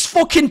takes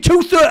fucking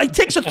he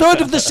takes a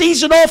third of the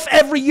season off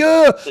every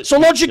year. So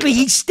logically,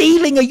 he's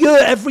stealing a year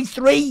every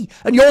 3,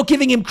 and you're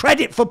giving him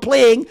credit for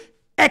playing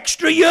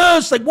extra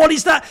years. Like, what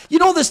is that? You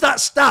know, there's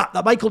that stat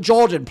that Michael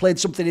Jordan played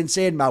something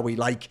insane, Maui,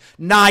 like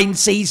 9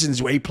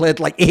 seasons where he played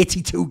like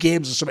 82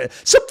 games or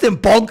something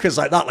bonkers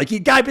like that. Like, the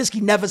guy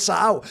basically never sat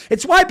out.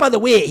 It's why, by the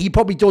way, he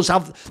probably does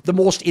have the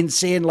most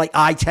insane like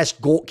eye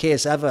test GOAT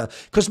case ever,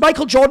 because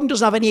Michael Jordan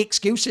doesn't have any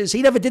excuses.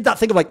 He never did that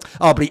thing of like,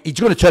 oh, but he's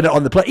going to turn it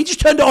on the play. He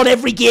just turned it on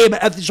every game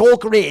of his whole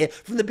career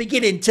from the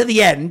beginning to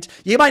the end.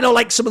 You might not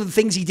like some of the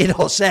things he did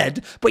or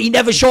said, but he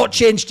never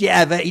shortchanged you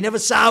ever. He never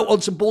sat out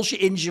on some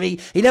bullshit injury.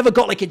 He never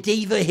got like a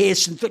diva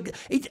hiss, and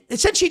he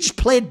essentially just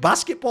played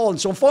basketball. And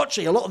so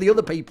unfortunately, a lot of the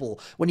other people,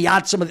 when you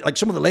add some of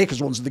the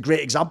Lakers ones are the great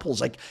examples,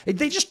 like,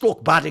 they just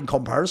look bad in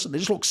comparison. They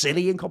just look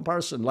silly in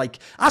comparison. Like,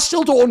 I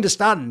still don't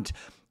understand.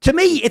 To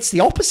me, it's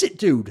the opposite,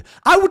 dude.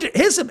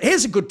 Here's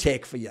a good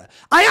take for you.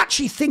 I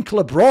actually think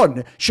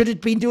LeBron should have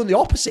been doing the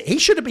opposite. He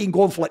should have been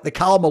going for like the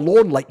Karl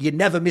Malone, like, you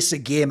never miss a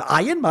game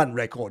Iron Man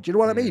record. You know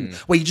what I mean?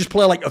 Where you just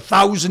play like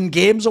 1,000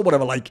 games or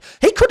whatever. Like,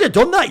 he could have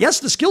done that.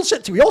 Yes, the skill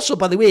set too. He also,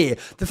 by the way,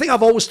 the thing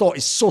I've always thought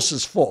is sus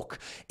as fuck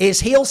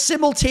is he'll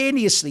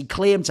simultaneously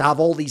claim to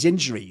have all these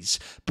injuries,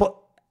 but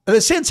at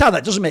the same time,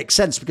 that doesn't make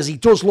sense because he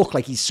does look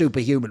like he's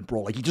superhuman,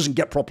 bro. Like, he doesn't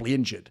get properly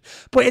injured.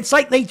 But it's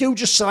like they do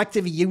just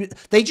selectively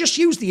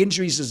use the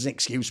injuries as an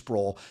excuse,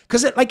 bro.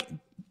 Because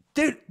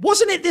dude,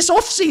 wasn't it this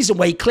offseason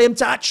where he claimed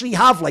to actually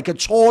have like a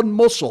torn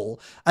muscle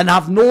and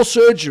have no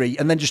surgery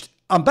and then just,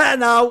 I'm better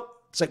now?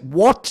 It's like,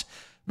 what?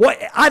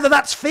 Either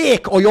that's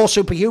fake or you're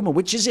superhuman.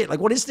 Which is it? Like,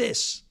 what is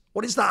this?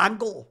 What is that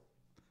angle?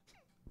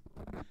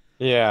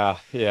 Yeah.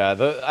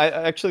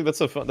 Actually,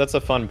 that's a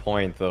fun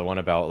point. The one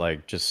about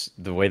like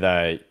just the way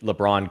that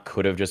LeBron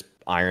could have just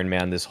Iron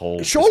Man this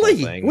whole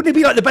thing. Wouldn't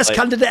he be like the best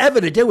candidate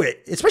ever to do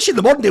it? Especially in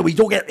the modern day where you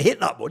don't get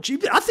hit that much.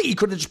 I think he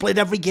could have just played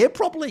every game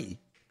properly.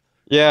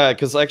 Yeah,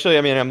 because actually,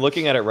 I mean, I'm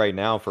looking at it right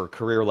now for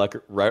career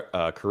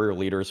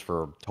leaders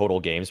for total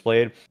games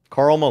played.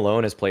 Karl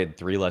Malone has played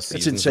 3 less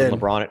seasons than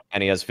LeBron,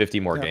 and he has 50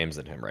 more games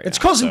than him right now. It's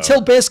because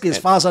until basically, as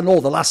far as I know,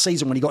 the last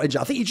season when he got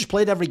injured, I think he just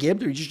played every game.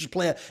 He used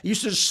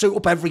to just suit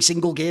up every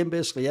single game,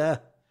 basically, yeah.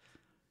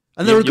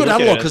 And they're a you good look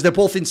at analog it, because they're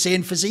both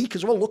insane physique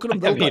as well. Look at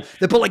them. I mean,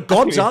 They're both like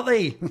gods, aren't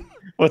they?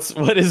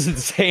 what is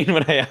insane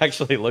when I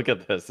actually look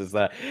at this is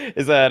that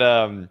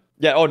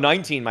yeah,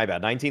 19, my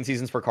bad. 19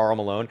 seasons for Karl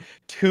Malone.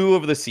 2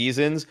 of the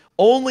seasons,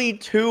 only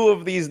 2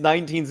 of these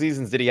 19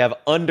 seasons did he have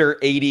under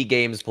 80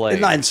 games played.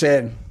 Isn't that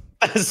insane?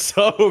 That's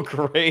so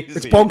crazy.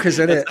 It's bonkers,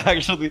 isn't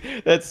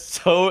it? That's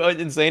so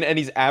insane. And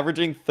he's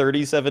averaging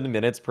 37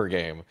 minutes per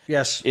game.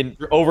 Yes. In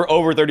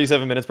over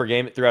 37 minutes per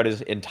game throughout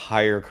his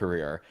entire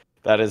career.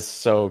 That is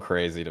so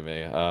crazy to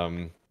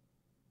me.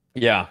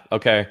 Yeah,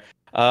 okay.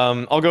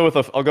 I'll go with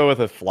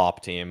a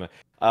flop team.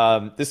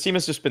 This team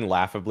has just been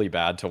laughably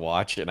bad to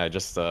watch, and I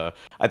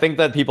think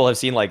that people have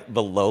seen like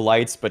the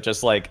lowlights, but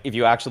just like if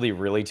you actually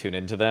really tune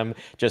into them,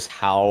 just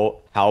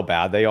how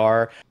bad they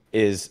are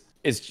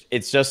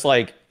it's just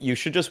like you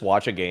should just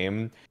watch a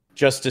game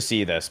just to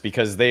see this,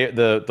 because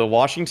the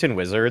Washington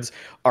Wizards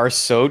are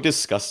so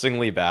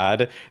disgustingly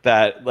bad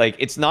that like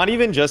it's not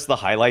even just the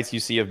highlights you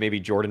see of maybe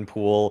Jordan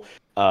Poole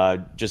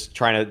just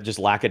trying to just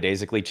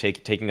lackadaisically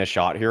taking a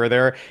shot here or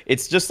there.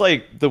 It's just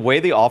like the way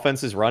the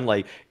offense is run.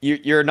 Like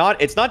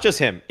it's not just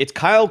him. It's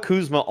Kyle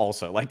Kuzma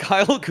also. Like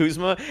Kyle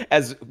Kuzma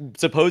as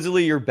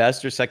supposedly your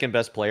best or second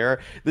best player.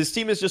 This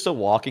team is just a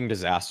walking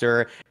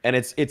disaster, and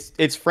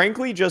it's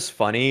frankly just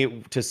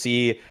funny to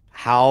see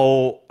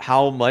how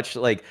much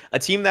like a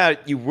team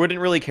that you wouldn't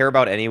really care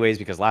about anyways,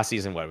 because last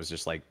season was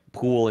just like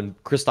Poole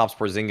and Kristaps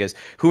Porzingis,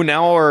 who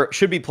now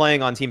should be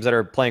playing on teams that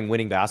are playing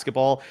winning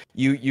basketball.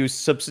 You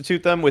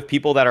substitute them with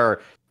people that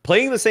are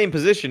playing the same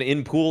position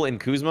in Poole and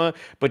Kuzma,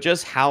 but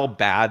just how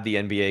bad the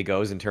NBA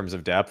goes in terms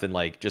of depth and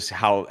like just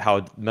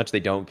how much they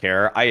don't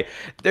care.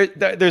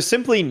 There's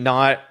simply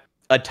not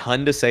a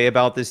ton to say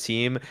about this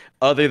team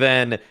other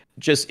than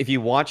just if you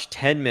watch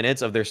 10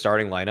 minutes of their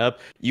starting lineup,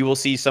 you will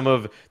see some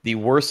of the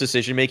worst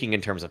decision making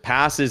in terms of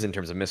passes, in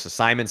terms of missed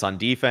assignments on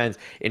defense,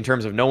 in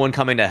terms of no one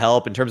coming to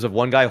help, in terms of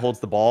one guy holds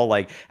the ball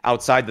like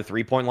outside the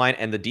 3-point line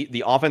and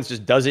the offense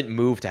just doesn't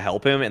move to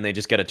help him, and they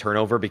just get a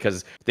turnover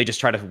because they just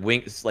try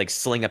to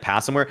sling a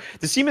pass somewhere.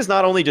 This team is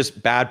not only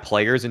just bad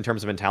players in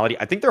terms of mentality,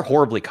 I think they're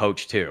horribly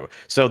coached too.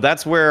 So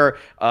that's where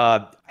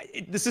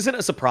this isn't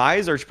a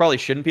surprise, or probably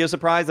shouldn't be a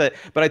surprise,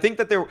 but I think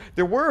that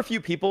there were a few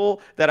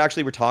people that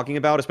actually were talking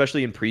about, especially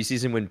in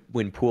preseason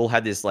when Poole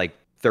had this like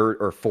 30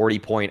 or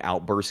 40-point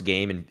outburst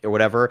game or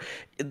whatever,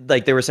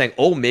 like they were saying,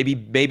 oh,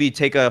 maybe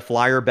take a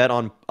flyer bet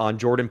on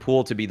Jordan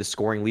Poole to be the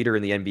scoring leader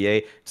in the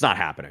NBA. It's not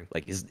happening.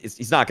 Like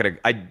he's not gonna.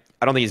 I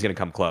don't think he's gonna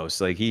come close.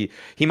 Like he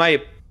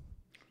might.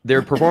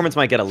 Their performance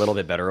might get a little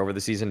bit better over the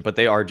season, but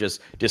they are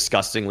just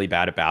disgustingly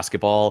bad at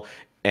basketball.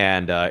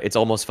 And it's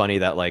almost funny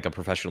that like a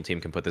professional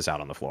team can put this out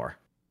on the floor.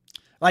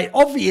 Like,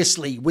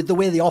 obviously, with the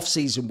way the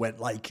offseason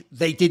went, like,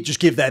 they did just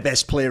give their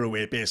best player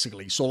away,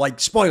 basically. So, like,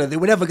 spoiler, they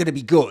were never going to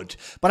be good.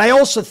 But I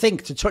also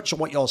think, to touch on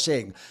what you're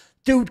saying,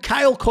 dude,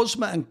 Kyle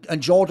Kuzma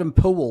and Jordan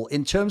Poole,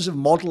 in terms of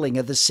modeling,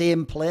 are the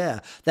same player.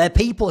 They're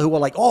people who are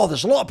like, oh,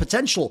 there's a lot of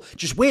potential.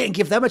 Just wait and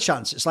give them a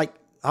chance. It's like,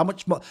 how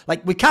much more?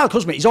 Like, with Kyle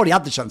Kuzma, he's already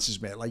had the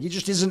chances, mate. Like, he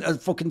just isn't a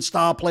fucking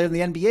star player in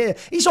the NBA.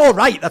 He's all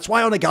right. That's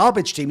why on a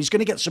garbage team, he's going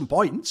to get some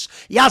points.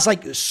 He has,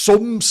 like,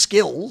 some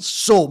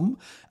skills,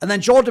 And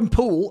then Jordan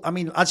Poole, I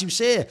mean, as you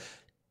say,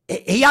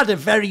 he had a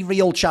very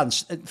real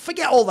chance.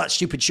 Forget all that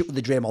stupid shit with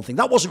the Draymond thing.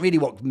 That wasn't really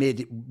what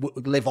made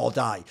it live or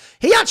die.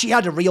 He actually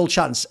had a real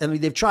chance. I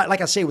mean, they've tried, like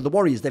I say, with the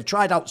Warriors, they've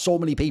tried out so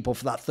many people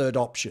for that third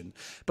option,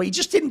 but he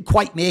just didn't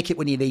quite make it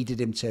when he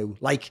needed him to.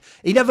 Like,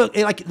 they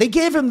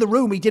gave him the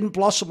room. He didn't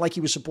blossom like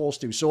he was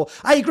supposed to. So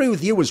I agree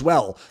with you as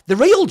well. The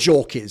real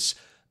joke is,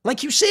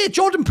 like you say,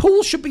 Jordan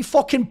Poole should be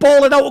fucking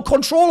balling out of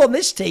control on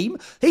this team.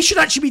 He should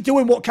actually be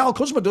doing what Kyle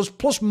Kuzma does,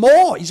 plus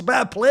more. He's a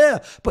better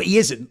player, but he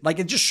isn't. Like,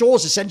 it just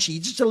shows, essentially,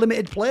 he's just a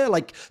limited player.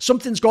 Like,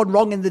 something's gone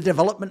wrong in the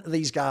development of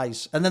these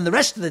guys. And then the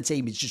rest of the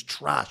team is just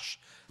trash.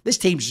 This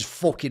team's just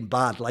fucking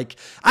bad. Like,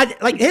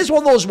 here's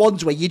one of those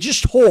ones where you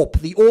just hope,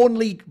 the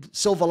only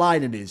silver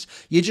lining is,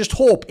 you just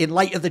hope, in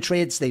light of the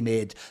trades they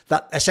made,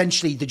 that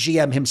essentially the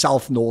GM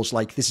himself knows,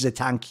 like, this is a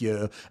tank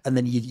year, and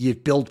then you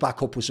build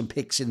back up with some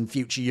picks in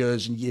future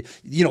years, and you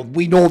know,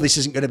 we know this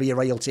isn't going to be a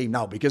real team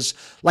now, because,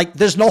 like,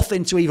 there's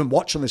nothing to even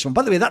watch on this one.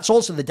 By the way, that's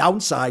also the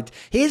downside.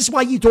 Here's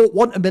why you don't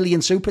want a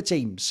million super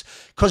teams,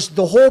 because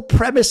the whole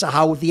premise of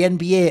how the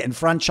NBA and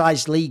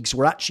franchise leagues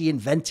were actually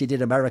invented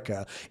in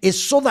America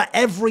is so that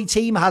every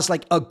team has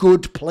like a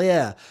good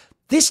player.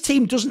 This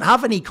team doesn't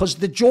have any, because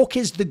the joke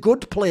is the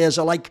good players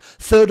are like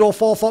third or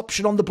fourth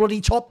option on the bloody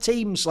top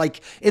teams.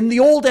 Like in the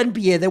old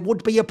NBA, there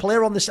would be a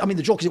player on this. I mean,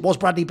 the joke is it was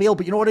Bradley Beal,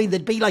 but you know what I mean?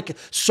 There'd be like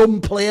some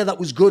player that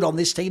was good on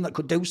this team that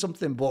could do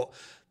something. But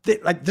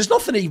there's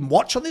nothing to even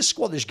watch on this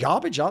squad. There's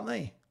garbage, aren't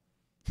they?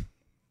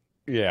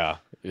 Yeah.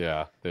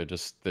 They're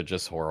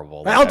just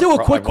horrible. Right, I'll do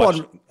a quick one.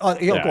 Go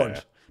on.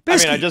 Yeah.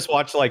 Basically, I mean, I just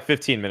watched like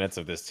 15 minutes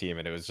of this team,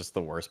 and it was just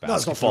the worst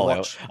basketball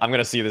I'm going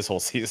to see this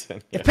whole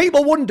season. If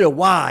people wonder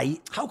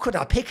why, how could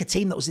I pick a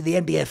team that was in the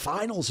NBA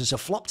Finals as a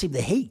flop team, the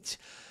Heat?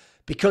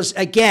 Because,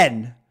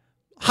 again,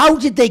 how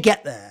did they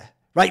get there?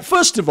 Right,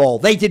 first of all,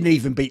 they didn't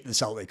even beat the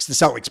Celtics. The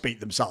Celtics beat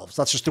themselves.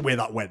 That's just the way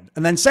that went.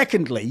 And then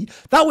secondly,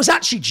 that was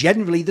actually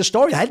generally the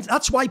story.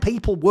 That's why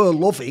people were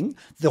loving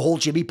the whole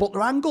Jimmy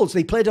Butler angles.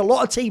 They played a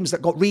lot of teams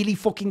that got really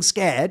fucking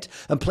scared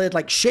and played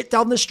like shit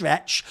down the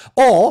stretch,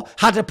 or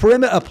had a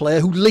perimeter player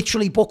who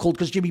literally buckled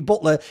because Jimmy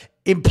Butler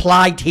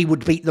implied he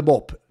would beat them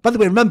up. By the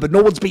way, remember,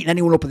 no one's beaten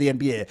anyone up in the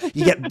NBA.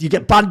 You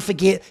get banned for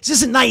game. This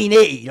isn't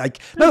 1980. Like,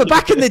 remember,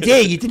 back in the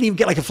day, you didn't even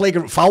get like a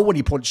flagrant foul when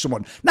you punched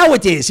someone.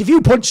 Nowadays, if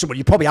you punch someone,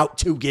 you're probably out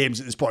 2 games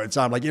at this point in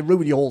time. Like, you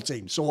ruin your whole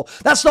team. So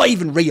that's not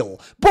even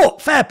real.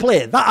 But fair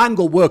play, that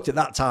angle worked at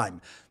that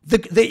time.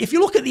 If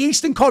you look at the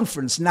Eastern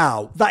Conference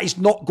now, that is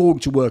not going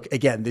to work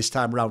again this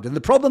time around. And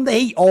the problem the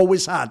Heat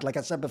always had, like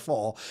I said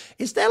before,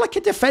 is they're like a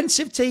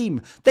defensive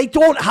team. They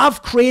don't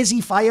have crazy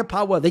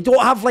firepower. They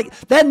don't have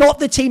they're not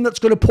the team that's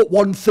going to put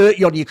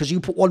 130 on you because you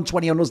put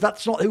 120 on us.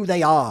 That's not who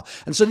they are.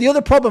 And so the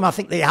other problem I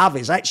think they have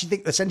is I actually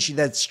think essentially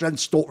their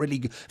strengths don't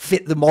really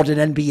fit the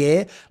modern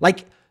NBA.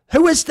 Like,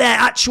 who is their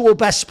actual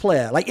best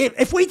player? Like,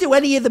 if we do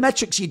any of the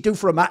metrics you do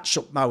for a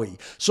matchup, Maui,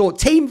 so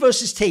team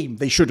versus team,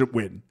 they shouldn't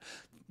win.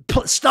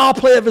 Star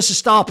player versus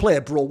star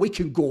player, bro, we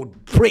can go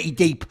pretty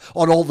deep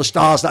on all the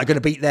stars that are going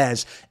to beat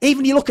theirs.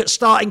 Even you look at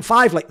starting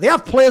 5, like, they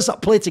have players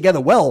that play together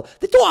well.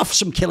 They don't have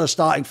some killer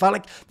starting 5.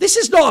 Like, this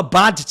is not a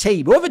bad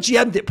team. Whoever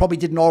GM'd it probably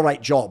did an all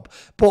right job.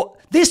 But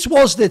this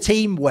was the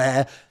team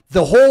where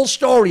the whole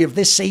story of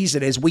this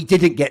season is we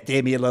didn't get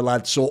Damian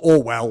Lillard, so oh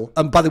well.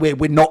 And by the way,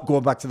 we're not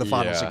going back to the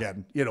finals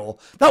again. You know,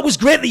 that was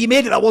great that you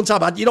made it that one time,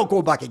 man. You're not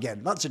going back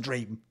again. That's a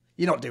dream.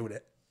 You're not doing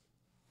it.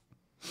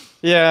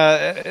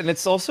 Yeah, and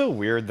it's also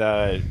weird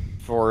that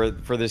for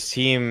this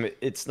team,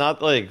 it's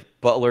not like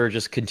Butler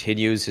just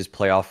continues his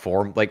playoff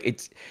form. Like,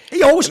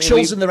 he always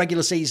chills in the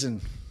regular season.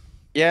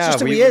 Yeah,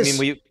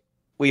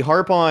 we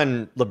harp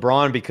on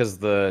LeBron because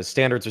the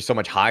standards are so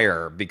much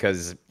higher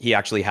because he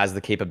actually has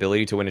the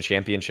capability to win a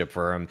championship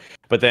for him.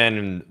 But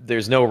then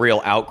there's no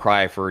real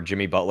outcry for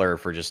Jimmy Butler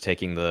for just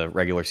taking the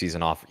regular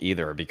season off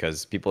either,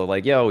 because people are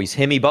like, yo, he's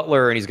Himmy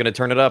Butler and he's going to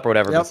turn it up or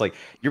whatever. Yep. But it's like,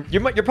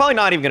 you're probably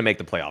not even going to make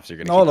the playoffs. You're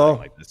going to keep playing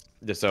like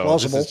this. So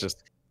plausible.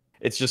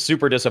 It's just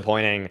super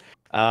disappointing.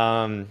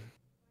 I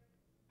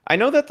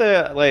know that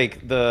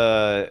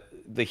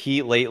the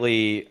Heat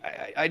lately,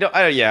 I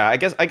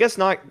guess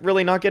not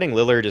getting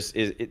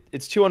Lillard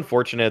it's too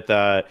unfortunate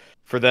that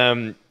for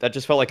them that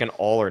just felt like an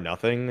all or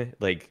nothing.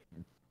 Like,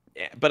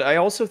 but I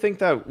also think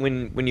that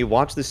when you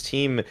watch this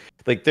team,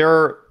 like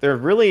they're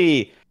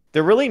really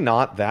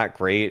not that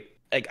great.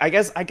 Like, I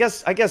guess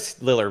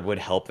Lillard would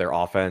help their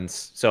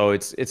offense. So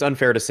it's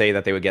unfair to say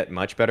that they would get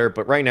much better,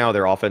 but right now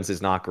their offense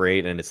is not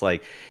great, and it's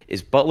like,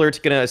 is Butler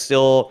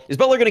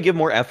gonna give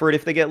more effort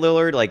if they get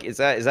Lillard? Like, is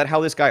that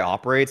how this guy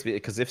operates?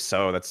 Because if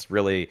so, that's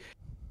really,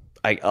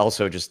 I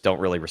also just don't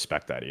really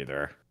respect that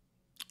either.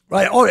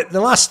 Right, all right.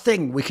 The last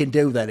thing we can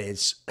do then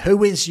is,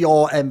 who is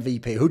your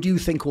MVP? Who do you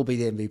think will be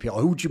the MVP, or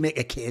who would you make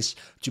a case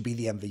to be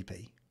the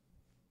MVP?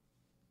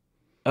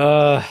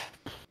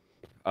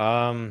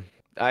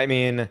 I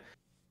mean,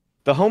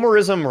 the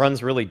homerism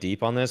runs really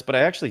deep on this, but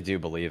I actually do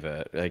believe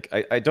it. Like,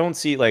 I don't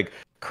see, like,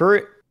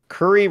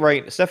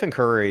 Stephen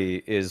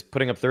Curry is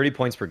putting up 30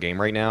 points per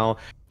game right now.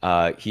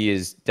 He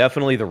is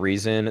definitely the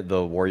reason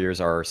the Warriors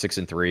are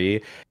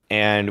 6-3.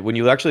 And when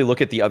you actually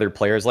look at the other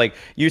players, like,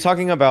 you're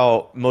talking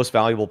about most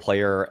valuable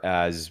player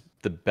as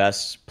the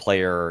best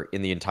player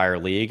in the entire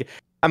league,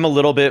 I'm a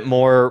little bit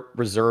more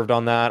reserved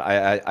on that.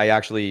 I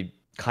actually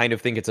kind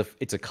of think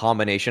it's a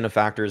combination of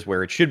factors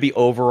where it should be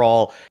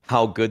overall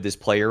how good this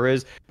player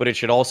is, but it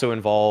should also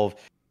involve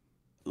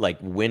like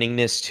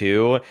winningness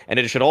too, and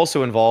it should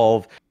also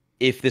involve,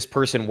 if this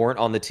person weren't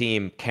on the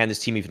team, can this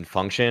team even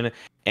function?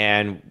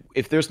 And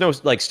if there's no,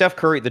 like, Steph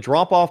Curry, the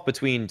drop off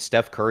between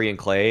Steph Curry and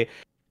Klay,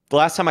 the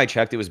last time I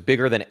checked, it was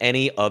bigger than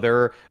any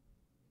other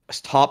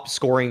top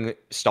scoring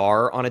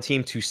star on a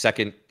team to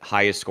second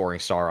highest scoring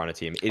star on a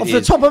team. Off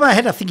the top of my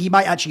head, I think he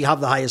might actually have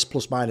the highest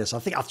plus minus. I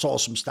think I saw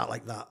some stat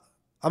like that.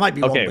 I might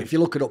be wrong, but if you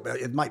look it up,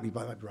 it might be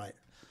right.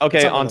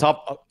 Okay, on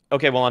top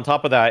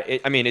of that,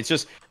 it's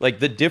just like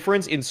the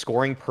difference in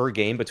scoring per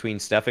game between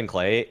Steph and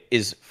Klay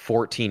is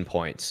 14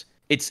 points.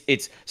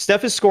 It's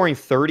Steph is scoring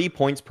 30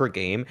 points per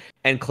game,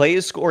 and Klay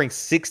is scoring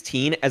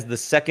 16 as the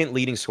second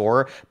leading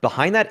scorer.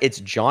 Behind that, it's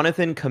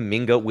Jonathan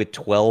Kuminga with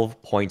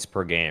 12 points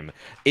per game.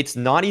 It's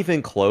not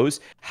even close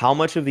how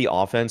much of the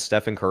offense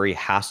Stephen Curry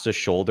has to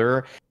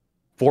shoulder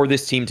for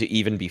this team to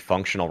even be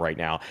functional right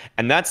now.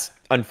 And that's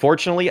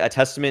unfortunately a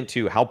testament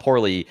to how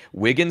poorly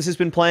Wiggins has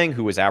been playing,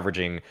 who was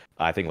averaging,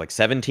 I think, like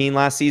 17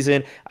 last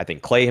season. I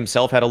think Klay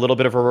himself had a little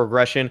bit of a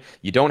regression.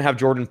 You don't have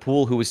Jordan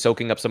Poole, who was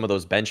soaking up some of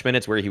those bench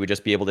minutes where he would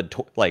just be able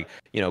to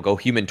go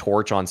Human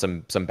Torch on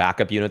some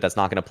backup unit that's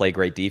not going to play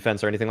great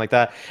defense or anything like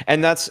that.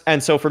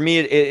 And so for me,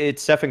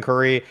 it's Stephen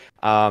Curry.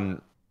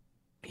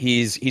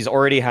 He's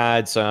already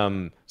had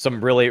some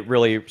really,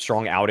 really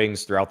strong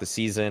outings throughout the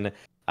season.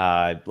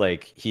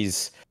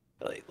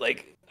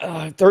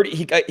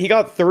 30. He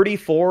got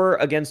 34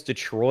 against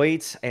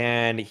Detroit,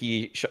 and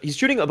he's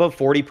shooting above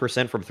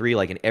 40% from three,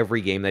 like in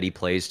every game that he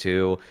plays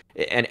too.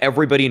 And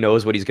everybody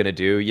knows what he's gonna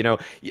do. You know,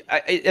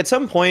 at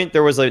some point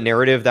there was a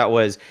narrative that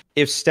was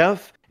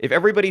if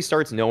everybody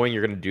starts knowing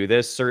you're gonna do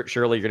this,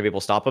 surely you're gonna be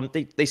able to stop him.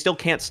 They still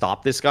can't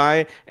stop this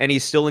guy, and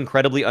he's still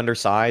incredibly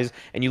undersized.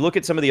 And you look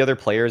at some of the other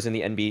players in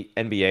the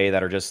NBA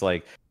that are just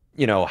like,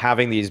 you know,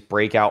 having these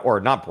breakout, or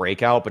not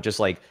breakout, but just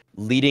like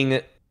leading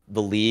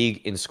the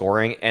league in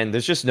scoring, and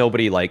there's just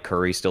nobody like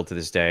Curry still to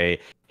this day.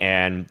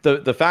 And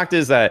the fact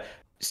is that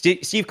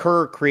Steve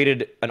Kerr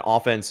created an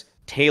offense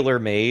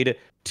tailor-made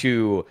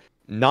to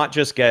not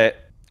just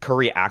get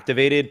Curry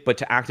activated, but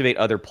to activate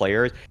other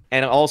players.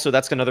 And also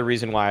that's another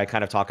reason why I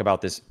kind of talk about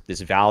this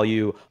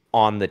value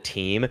on the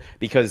team,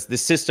 because the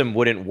system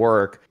wouldn't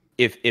work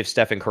if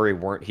Stephen Curry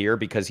weren't here,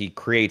 because he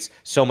creates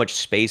so much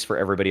space for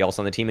everybody else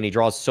on the team, and he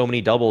draws so many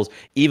doubles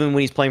even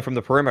when he's playing from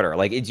the perimeter.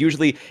 Like, it's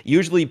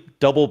usually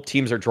double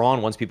teams are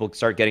drawn once people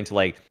start getting to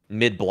like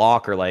mid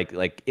block, or like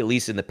at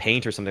least in the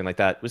paint or something like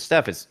that. With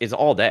Steph, it's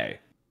all day.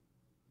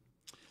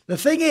 The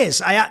thing is,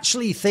 I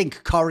actually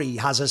think Curry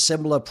has a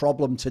similar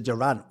problem to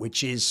Durant,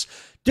 which is,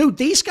 dude,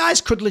 these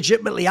guys could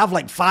legitimately have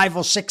like 5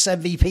 or 6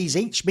 MVPs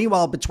each.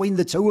 Meanwhile, between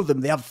the two of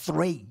them, they have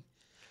 3.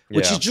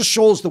 Which just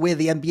shows the way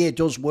the NBA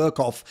does work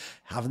off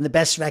having the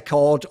best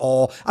record,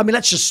 or, I mean,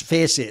 let's just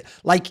face it.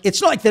 Like,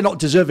 it's not like they're not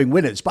deserving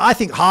winners, but I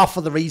think half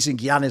of the reason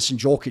Giannis and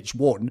Jokic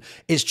won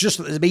is just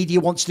that the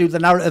media wants to do the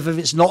narrative of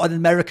it's not an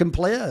American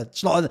player.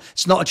 It's not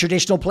a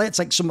traditional player. It's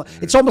like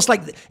it's almost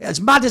like, as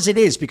mad as it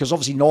is, because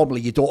obviously normally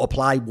you don't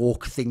apply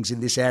woke things in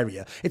this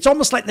area. It's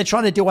almost like they're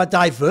trying to do a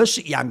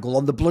diversity angle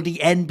on the bloody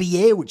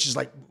NBA, which is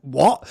like,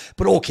 what?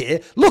 But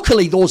okay.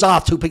 Luckily, those are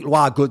 2 people who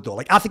are good, though.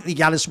 Like, I think the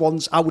Giannis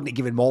ones, I wouldn't have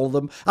given all of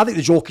them. I think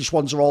the Jokic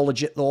ones are all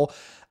legit, though.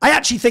 I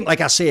actually think,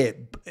 like I say,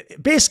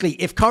 basically,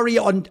 if Curry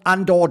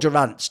and or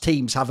Durant's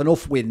teams have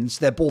enough wins,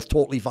 they're both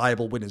totally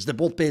viable winners. They're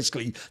both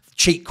basically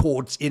cheat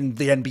codes in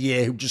the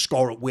NBA who just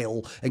score at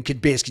will and can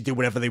basically do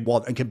whatever they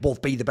want and can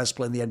both be the best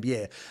player in the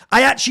NBA.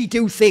 I actually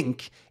do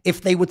think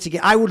if they were to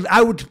get, I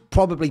would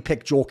probably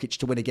pick Jokic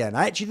to win again.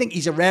 I actually think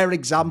he's a rare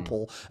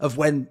example of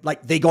when,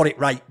 like, they got it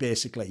right,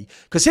 basically.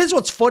 Because here's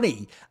what's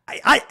funny.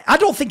 I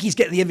don't think he's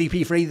getting the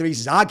MVP for either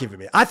reasons I give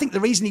him it. I think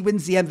the reason he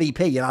wins the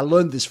MVP, and I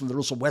learned this from the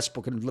Russell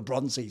Westbrook and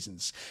LeBron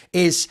seasons,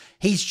 is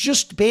he's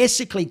just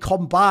basically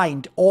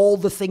combined all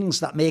the things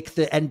that make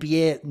the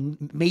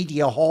NBA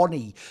media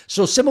horny.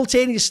 So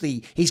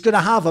simultaneously, he's going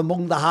to have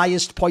among the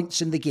highest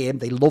points in the game.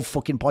 They love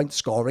fucking point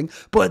scoring.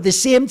 But at the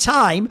same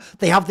time,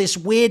 they have this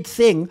weird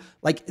thing.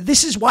 Like,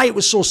 this is why it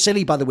was so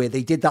silly, by the way.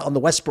 They did that on the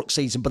Westbrook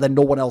season, but then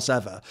no one else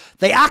ever.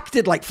 They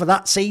acted like for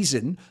that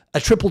season, a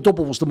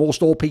triple-double was the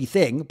most OP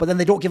thing, but then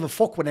they don't give a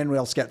fuck when anyone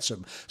else gets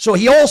them. So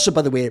he also,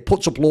 by the way,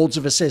 puts up loads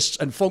of assists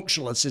and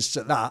functional assists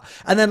at that.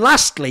 And then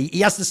lastly,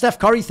 he has the Steph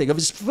Curry thing of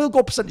his field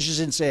goal percentage is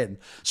insane.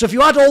 So if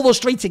you add all those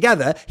 3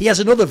 together, he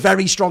has another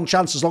very strong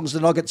chance, as long as the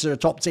Nuggets are a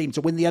top team,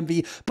 to win the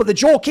MVP. But the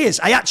joke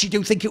is, I actually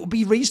do think it would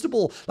be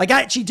reasonable. Like,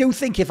 I actually do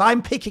think if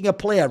I'm picking a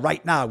player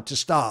right now to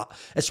start,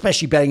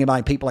 especially bearing in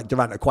mind people like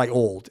Durant are quite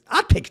old,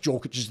 I'd pick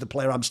Jokic as the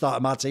player I'm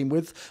starting my team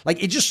with.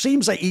 Like, it just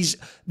seems like he's,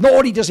 not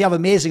only does he have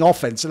amazing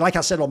offense, and like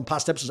I said on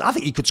past episodes, I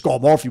think he could score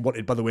more if he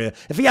wanted, by the way.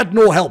 If he had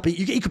no help,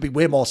 he could be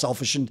way more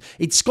selfish, and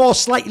he'd score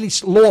slightly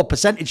lower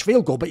percentage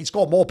field goal, but he'd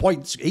score more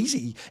points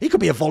easy. He could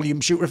be a volume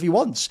shooter if he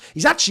wants.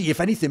 He's actually, if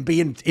anything,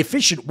 being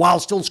efficient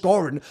while still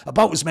scoring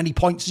about as many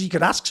points as you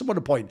could ask someone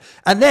to point.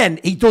 And then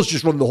he does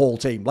just run the whole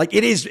team. Like,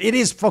 it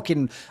is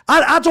fucking,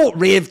 I don't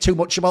rave too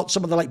much about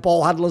some of the like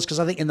ball handlers, because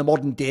I think in the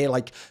modern day,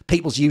 like,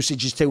 people's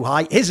usage is too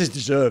high. His is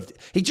deserved.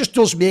 He just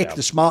does make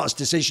the smartest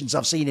decisions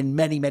I've seen in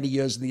many, many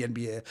years in the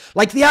NBA.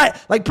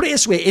 Like, put it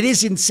this way, it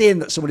is insane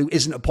that someone who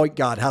isn't a point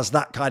guard has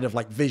that kind of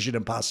like vision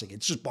and passing.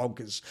 It's just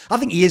bonkers. I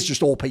think he is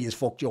just OP as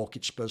fuck,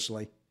 Jokic,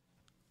 personally.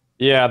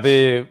 Yeah,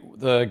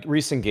 the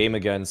recent game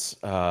against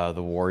the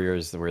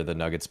Warriors, where the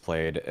Nuggets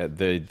played,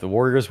 the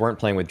Warriors weren't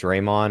playing with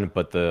Draymond,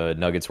 but the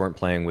Nuggets weren't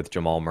playing with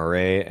Jamal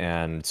Murray,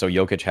 and so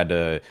Jokic had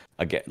to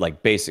get,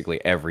 like,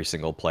 basically every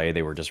single play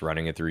they were just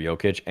running it through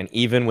Jokic. And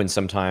even when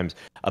sometimes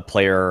a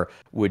player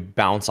would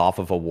bounce off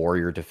of a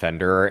Warrior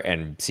defender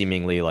and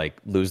seemingly like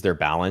lose their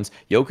balance,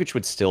 Jokic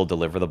would still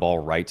deliver the ball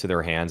right to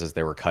their hands as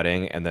they were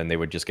cutting, and then they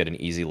would just get an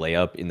easy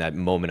layup in that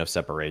moment of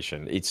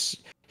separation.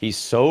 He's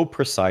so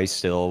precise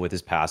still with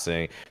his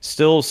passing,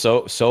 still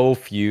so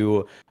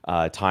few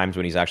times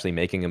when he's actually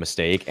making a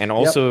mistake. And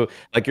also,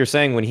 like you're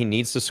saying, when he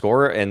needs to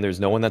score and there's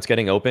no one that's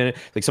getting open,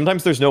 like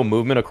sometimes there's no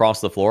movement across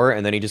the floor,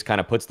 and then he just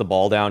kind of puts the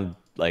ball down,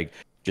 like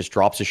just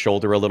drops his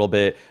shoulder a little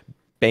bit,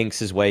 banks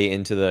his way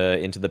into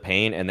the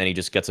paint, and then he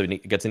just gets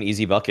an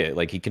easy bucket.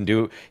 Like,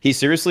 he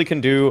seriously can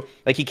do,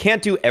 like, he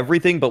can't do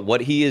everything, but what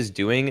he is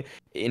doing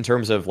in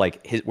terms of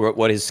like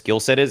what his skill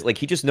set is. Like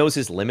he just knows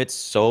his limits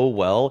so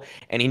well,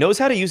 and he knows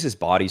how to use his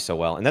body so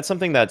well. And that's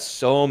something that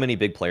so many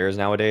big players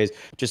nowadays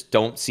just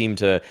don't seem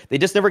to, they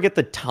just never get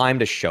the time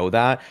to show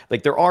that.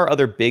 Like there are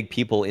other big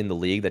people in the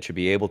league that should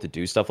be able to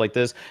do stuff like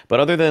this, but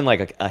other than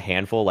like a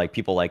handful, like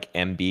people like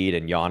Embiid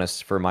and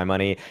Giannis for my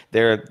money,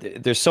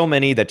 there's so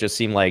many that just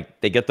seem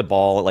like they get the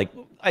ball. Like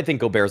I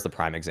think Gobert's the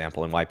prime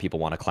example and why people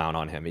want to clown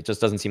on him. It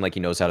just doesn't seem like he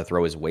knows how to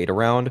throw his weight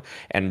around.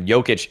 And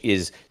Jokic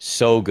is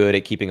so good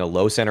at keeping a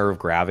low center of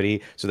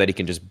gravity so that he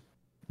can just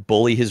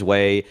bully his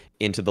way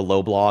into the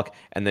low block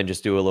and then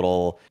just do a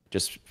little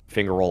just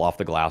finger roll off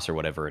the glass or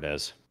whatever it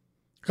is.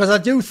 Because I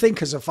do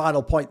think, as a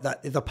final point,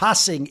 that the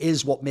passing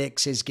is what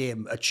makes his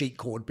game a cheat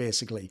code,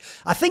 basically.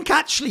 I think,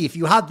 actually, if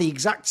you had the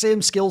exact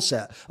same skill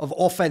set of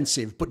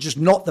offensive, but just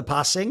not the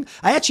passing,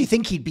 I actually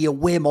think he'd be a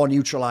way more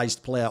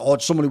neutralized player, or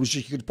someone who was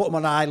just, you could put him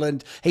on an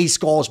island, he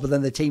scores, but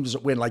then the team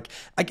doesn't win. Like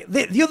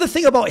the other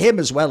thing about him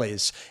as well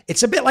is,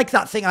 it's a bit like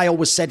that thing I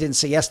always said in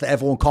CS that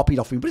everyone copied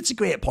off me, but it's a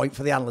great point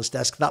for the analyst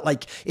desk, that,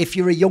 like, if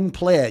you're a young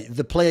player,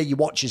 the player you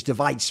watch is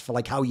device for,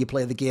 like, how you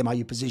play the game, how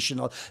you position.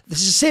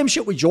 This is the same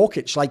shit with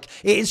Jokic. Like,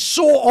 it is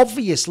so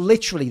obvious,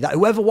 literally, that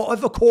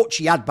whatever coach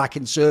he had back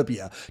in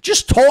Serbia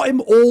just taught him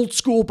old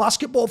school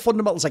basketball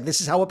fundamentals. Like, this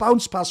is how a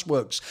bounce pass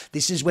works.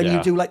 This is when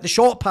you do like the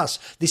short pass.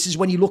 This is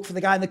when you look for the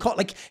guy in the cut.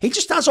 Like, he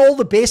just has all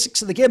the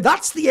basics of the game.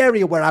 That's the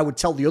area where I would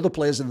tell the other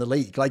players in the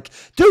league, like,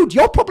 dude,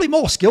 you're probably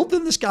more skilled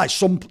than this guy.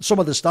 Some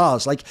of the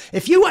stars. Like,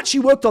 if you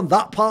actually worked on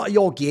that part of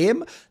your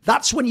game,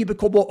 that's when you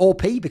become more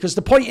OP. Because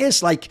the point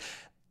is, like,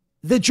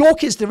 the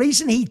joke is the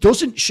reason he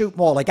doesn't shoot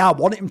more like I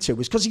want him to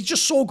is because he's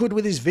just so good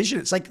with his vision.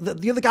 It's like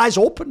the other guy's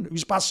open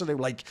who's passing him.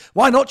 Like,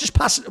 why not just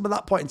pass it to him at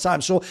that point in time?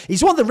 So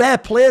he's one of the rare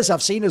players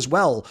I've seen as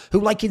well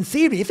who, like, in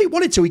theory, if he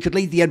wanted to, he could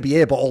lead the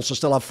NBA but also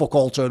still have fuck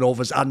all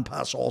turnovers and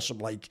pass awesome.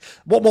 Like,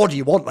 what more do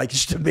you want? Like,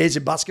 just an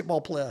amazing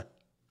basketball player.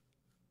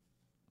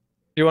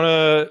 Do you want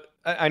to...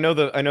 I know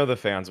the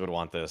fans would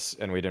want this,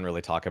 and we didn't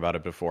really talk about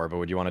it before, but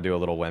would you want to do a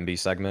little Wemby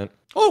segment?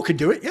 Oh, can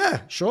do it.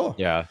 Yeah, sure.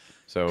 Yeah.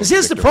 Because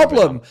here's the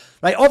problem,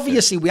 right?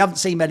 Obviously, we haven't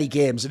seen many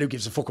games, and who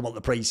gives a fuck about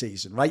the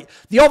preseason, right?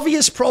 The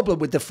obvious problem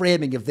with the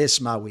framing of this,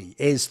 Maui,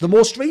 is the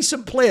most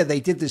recent player they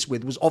did this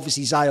with was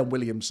obviously Zion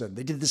Williamson.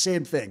 They did the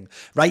same thing,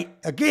 right?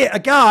 A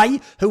guy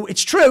who,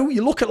 it's true,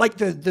 you look at like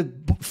the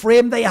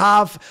frame they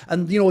have,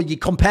 and you know, you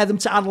compare them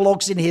to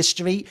analogs in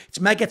history. It's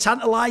mega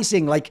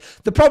tantalizing. Like,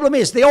 the problem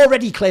is they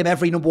already claim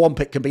every number one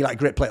pick can be like a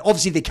great player.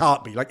 Obviously, they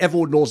can't be. Like,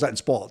 everyone knows that in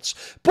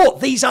sports.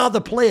 But these are the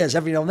players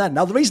every now and then.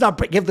 Now, the reason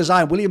I give the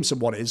Zion Williamson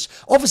one is,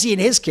 obviously, in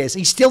his case,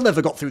 he still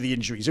never got through the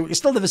injuries. You've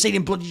still never seen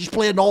him just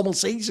play a normal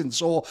season.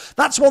 So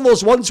that's one of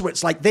those ones where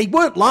it's like, they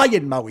weren't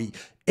lying, Maui.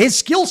 His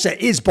skill set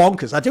is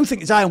bonkers. I do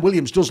think Zion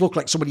Williams does look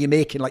like somebody you're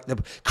making, like,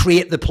 the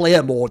create the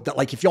player mode, that,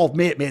 like, if your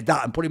mate made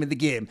that and put him in the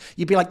game,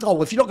 you'd be like, oh,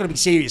 well, if you're not going to be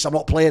serious, I'm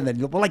not playing then.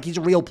 You'll be like, he's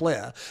a real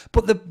player.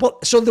 So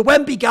the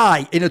Wemby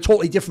guy in a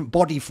totally different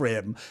body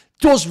frame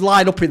does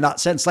line up in that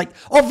sense. Like,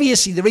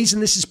 obviously, the reason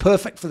this is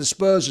perfect for the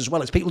Spurs as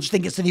well is people just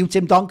think it's the new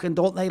Tim Duncan,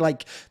 don't they?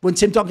 Like, when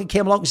Tim Duncan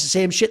came along, it was the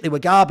same shit. They were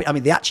garbage. I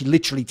mean, they actually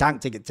literally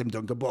tanked to get Tim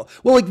Duncan, but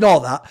we'll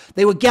ignore that.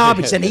 They were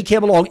garbage. Then he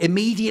came along.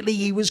 Immediately,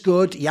 he was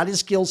good. He had his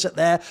skill set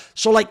there.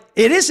 So, like,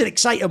 it is an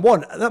exciting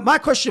one. My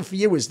question for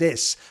you is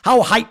this.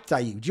 How hyped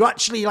are you? Do you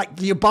actually, like,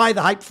 do you buy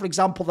the hype, for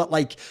example, that,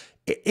 like,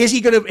 is he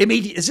going to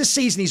immediately, is this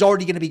season he's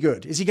already going to be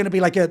good? Is he going to be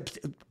like a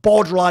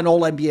borderline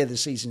all-NBA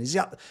this season?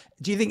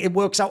 Do you think it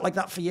works out like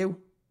that for you?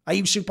 Are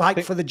you super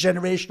hyped for the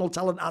generational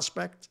talent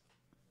aspect?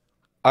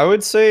 I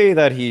would say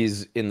that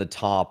he's in the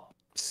top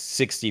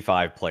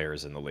 65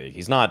 players in the league.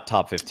 He's not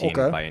top 15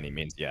 by any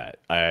means yet.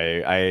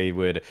 I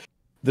would,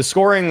 the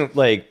scoring,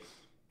 like,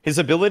 his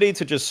ability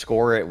to just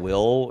score at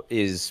will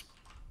is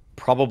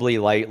probably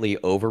lightly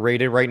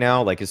overrated right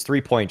now. Like, his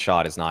 3-point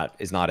shot is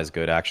not as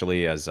good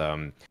actually as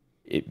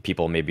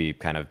people maybe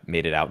kind of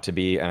made it out to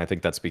be. And I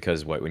think that's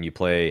because when you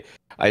play,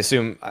 I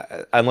assume,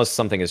 unless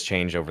something has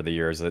changed over the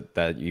years,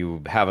 that you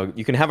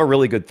can have a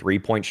really good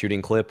 3-point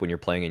shooting clip when you're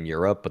playing in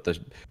Europe, but the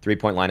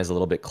 3-point line is a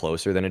little bit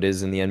closer than it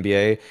is in the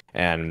NBA.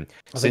 And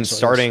since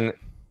starting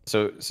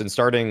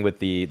with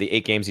the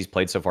 8 games he's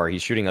played so far,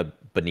 he's shooting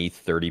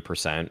beneath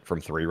 30%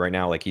 from 3 right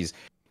now. Like, he's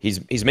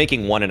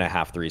making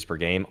 1.5 threes per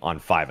game on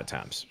 5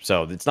 attempts.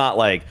 So it's not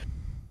like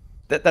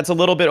that's a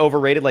little bit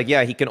overrated. Like,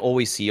 yeah, he can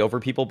always see over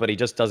people, but he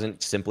just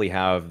doesn't simply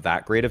have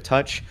that great of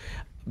touch.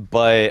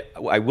 But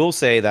I will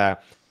say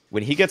that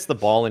when he gets the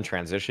ball in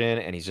transition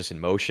and he's just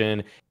in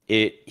motion,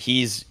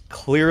 he's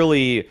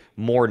clearly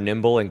more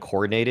nimble and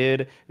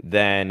coordinated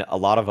than a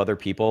lot of other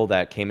people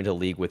that came into the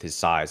league with his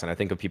size. And I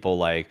think of people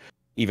like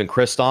even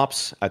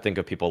Kristaps. I think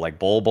of people like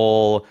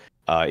Bol,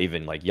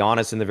 even like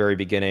Giannis in the very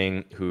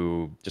beginning,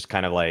 who just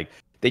kind of like,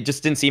 they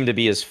just didn't seem to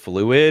be as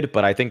fluid.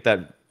 But I think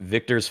that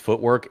Victor's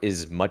footwork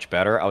is much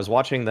better. I was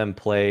watching them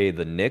play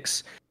the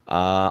Knicks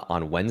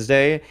on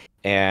Wednesday,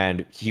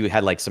 and he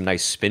had like some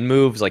nice spin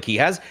moves. Like, he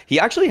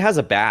actually has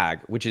a bag,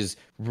 which is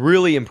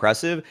really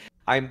impressive.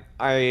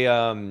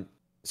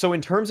 So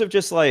in terms of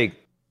just like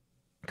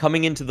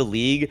coming into the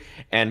league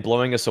and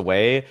blowing us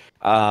away,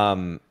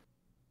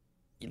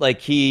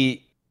 like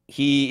he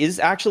is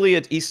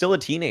actually he's still a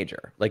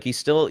teenager. Like he's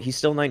still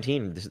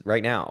 19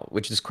 right now,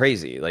 which is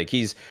crazy. Like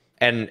he's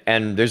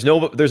and there's no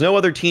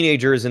other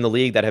teenagers in the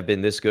league that have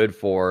been this good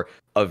for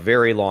a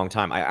very long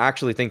time. I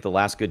actually think the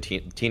last good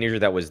teenager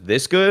that was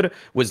this good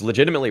was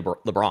legitimately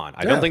LeBron.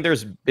 I don't think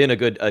there's been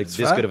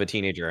this good of a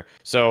teenager.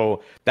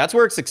 So that's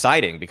where it's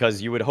exciting,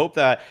 because you would hope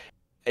that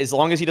as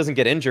long as he doesn't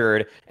get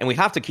injured, and we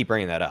have to keep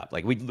bringing that up.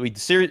 Like we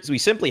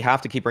simply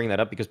have to keep bringing that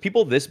up, because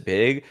people this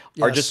big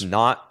are just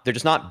not, they're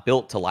just not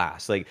built to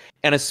last. Like,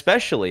 and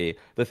especially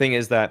the thing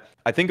is that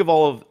I think of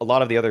a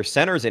lot of the other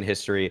centers in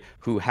history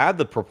who had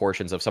the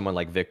proportions of someone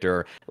like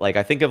Victor. Like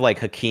I think of like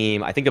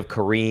Hakeem, I think of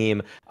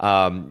Kareem,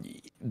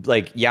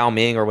 like Yao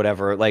Ming or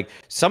whatever. Like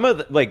some of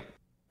the,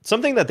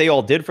 something that they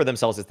all did for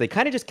themselves is they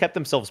kind of just kept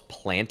themselves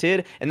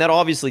planted, and that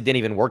obviously didn't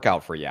even work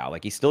out for Yao.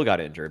 Like he still got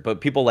injured.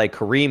 But people like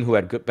Kareem, who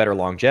had better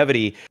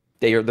longevity,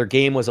 their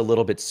game was a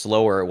little bit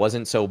slower. It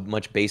wasn't so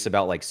much based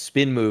about like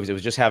spin moves. It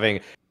was just having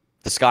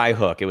the sky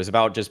hook. It was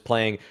about just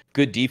playing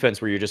good defense,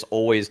 where you're just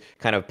always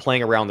kind of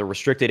playing around the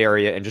restricted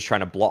area and just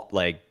trying to block,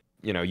 like,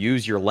 you know,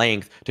 use your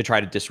length to try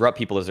to disrupt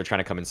people as they're trying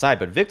to come inside.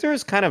 But Victor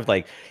is kind of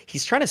like,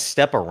 he's trying to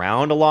step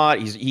around a lot.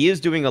 He is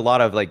doing a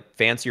lot of like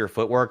fancier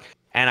footwork.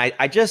 And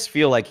I just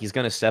feel like he's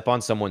going to step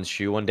on someone's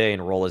shoe one day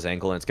and roll his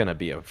ankle, and it's going to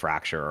be a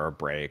fracture or a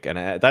break.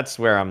 And that's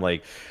where I'm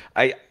like,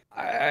 I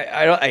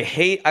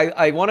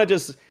want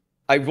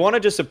to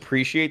just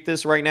appreciate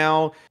this right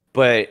now,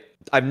 but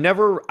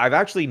I've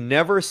actually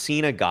never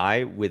seen a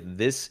guy with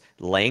this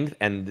length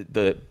and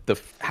the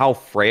how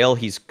frail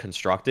he's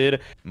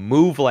constructed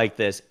move like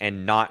this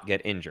and not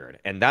get injured.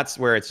 And that's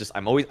where it's just,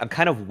 I'm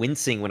kind of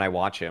wincing when I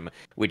watch him,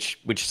 which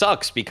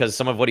sucks, because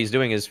some of what he's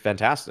doing is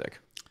fantastic.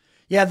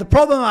 Yeah, the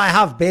problem I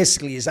have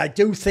basically is I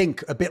do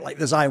think, a bit like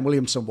the Zion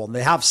Williamson one,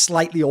 they have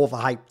slightly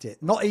overhyped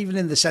it. Not even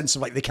in the sense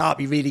of like they can't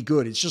be really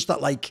good. It's just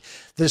that like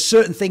there's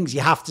certain things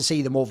you have to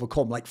see them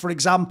overcome. Like, for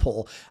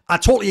example, I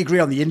totally agree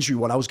on the injury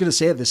one. I was going to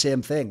say the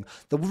same thing.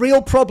 The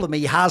real problem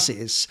he has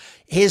is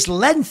his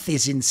length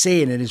is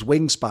insane in his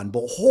wingspan,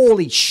 but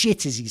holy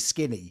shit is he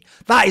skinny.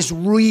 That is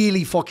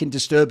really fucking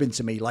disturbing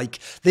to me. Like,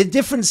 the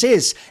difference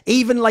is,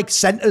 even like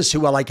centers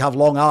who are like have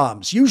long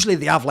arms, usually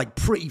they have like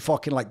pretty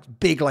fucking like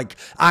big like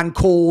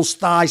ankles,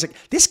 thighs. Like,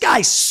 this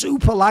guy's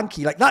super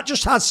lanky. Like, that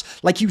just has,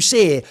 like you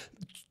say,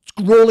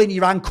 rolling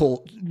your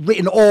ankle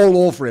written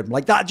all over him.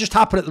 Like, that just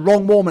happened at the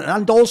wrong moment.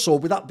 And also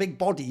with that big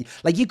body,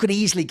 like, you could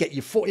easily get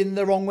your foot in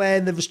the wrong way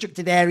in the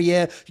restricted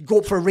area. You go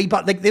up for a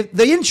rebound. Like,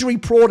 the injury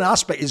prone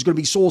aspect is going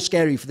to be so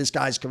scary for this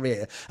guy's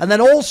career. And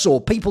then also,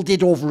 people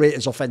did overrate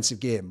his offensive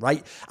game,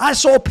 right? I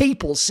saw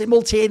people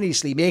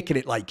simultaneously making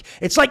it like,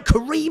 it's like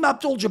Kareem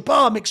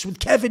Abdul-Jabbar mixed with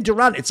Kevin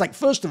Durant. It's like,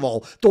 first of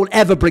all, don't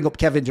ever bring up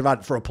Kevin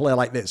Durant for a player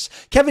like this.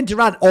 Kevin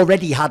Durant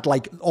already had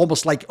like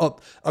almost like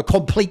a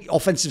complete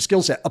offensive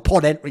skill set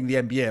upon entering the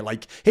NBA.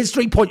 Like, his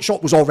three-point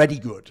shot was already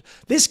good.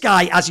 This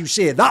guy, as you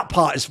say, that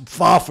part is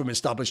far from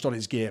established on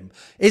his game.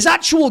 His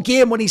actual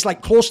game when he's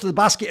like close to the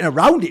basket and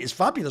around it is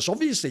fabulous,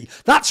 obviously.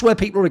 That's where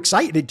people are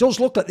excited. It does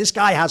look like this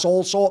guy has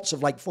all sorts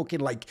of like fucking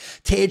like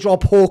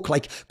teardrop hook,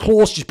 like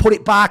close, just put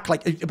it back.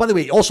 Like, by the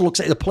way, it also looks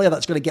like a player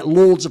that's going to get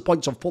loads of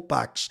points on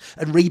putbacks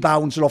and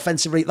rebounds and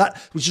offensive rate, that,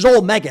 which is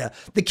all mega.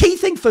 The key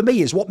thing for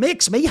me is what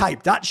makes me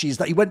hyped actually is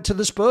that he went to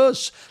the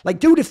Spurs. Like,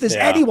 dude, if there's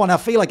anyone I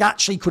feel like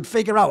actually could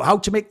figure out how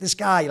to make this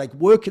guy like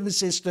work in the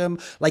system,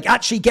 like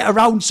actually get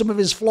around some of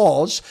his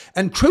flaws,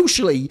 and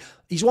crucially,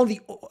 he's one of the,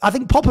 I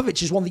think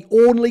Popovich is one of the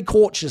only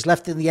coaches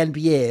left in the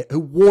NBA who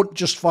won't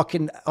just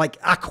fucking like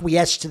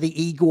acquiesce to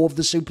the ego of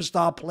the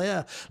superstar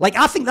player. Like,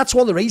 I think that's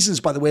one of the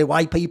reasons, by the way,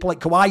 why people like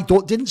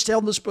Kawhi didn't stay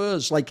on the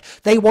Spurs. Like,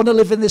 they want to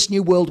live in this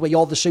new world where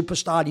you're the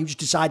superstar and you just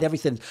decide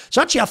everything.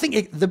 So actually, I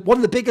think one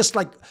of the biggest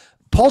like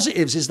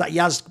positives is that he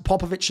has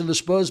Popovich and the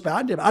Spurs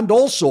behind him. And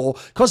also,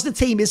 because the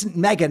team isn't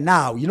mega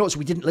now, you notice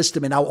we didn't list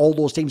them in all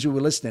those teams we were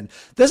listing,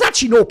 there's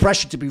actually no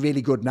pressure to be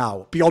really good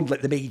now, beyond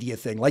like the media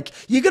thing. Like,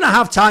 you're going to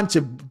have time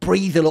to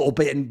breathe a little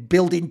bit and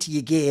build into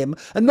your game,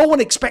 and no one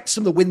expects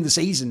them to win the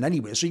season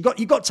anyway. So you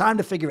got time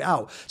to figure it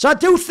out. So I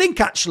do think,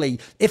 actually,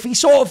 if he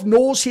sort of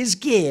knows his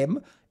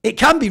game, it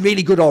can be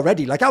really good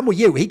already. Like, I'm with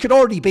you. He could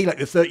already be like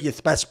the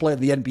 30th best player in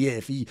the NBA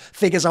if he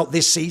figures out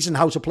this season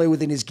how to play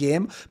within his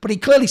game. But he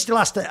clearly still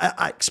has to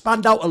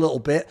expand out a little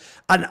bit.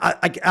 And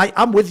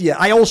I'm with you.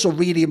 I also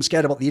really am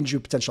scared about the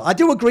injury potential. I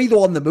do agree,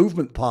 though, on the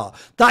movement part.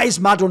 That is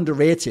mad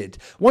underrated.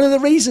 One of the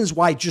reasons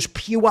why just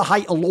pure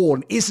height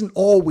alone isn't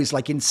always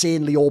like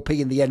insanely OP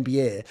in the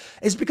NBA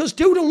is because,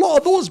 dude, a lot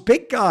of those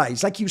big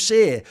guys, like you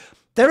say,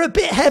 they're a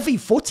bit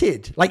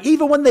heavy-footed. Like,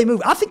 even when they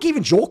move, I think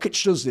even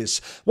Jokic does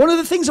this. One of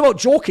the things about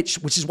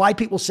Jokic, which is why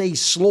people say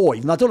he's slow,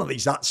 even though I don't know if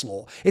he's that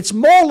slow, it's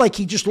more like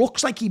he just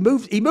looks like he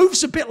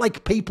moves a bit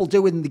like people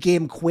do in the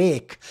game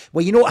Quake,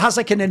 where, you know, it has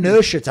like an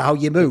inertia to how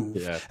you move.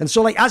 Yeah. And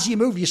so, like, as you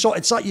move,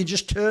 it's like you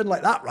just turn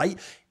like that, right?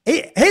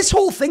 his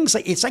whole thing's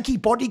like, it's like he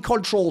body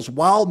controls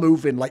while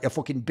moving like a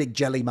fucking big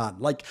jelly man.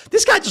 Like,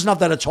 this guy doesn't have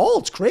that at all.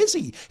 It's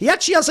crazy. He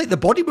actually has like the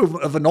body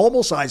movement of a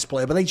normal size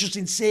player, but he's just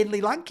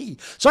insanely lanky.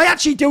 So I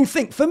actually do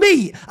think, for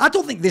me, I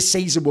don't think this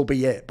season will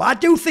be it, but I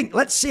do think,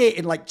 let's say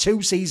in like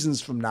 2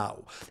 seasons from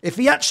now, if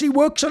he actually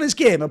works on his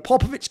game and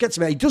Popovich gets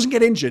him out, he doesn't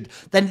get injured,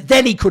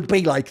 then he could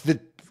be like the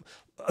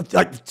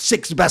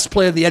 6th best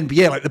player in the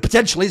NBA. Like, the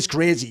potential is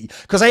crazy.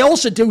 Because I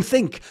also do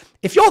think,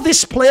 if you're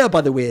this player,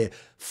 by the way,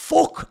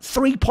 fuck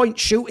 3-point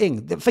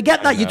shooting.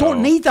 Forget that. You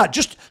don't need that.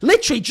 Just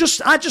literally,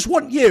 I just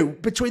want you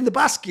between the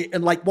basket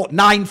and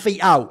 9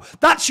 feet out.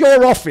 That's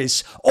your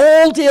office.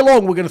 All day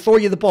long, we're going to throw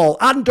you the ball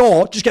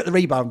or just get the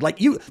rebound.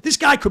 This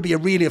guy could be a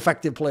really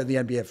effective player in the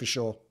NBA for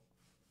sure.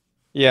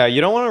 Yeah,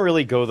 you don't want to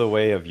really go the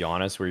way of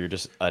Giannis, where you're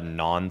just a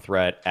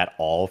non-threat at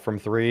all from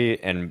 3.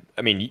 And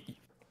I mean,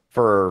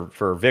 for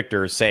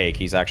Victor's sake,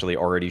 he's actually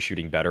already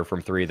shooting better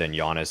from 3 than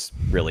Giannis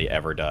really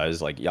ever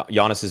does. Like,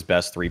 Giannis's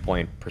best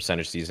 3-point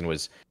percentage season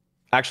was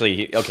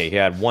actually, he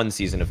had 1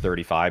 season of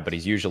 35, but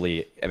he's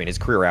usually, I mean, his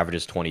career average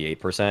is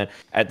 28%.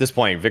 At this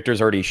point,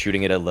 Victor's already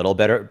shooting it a little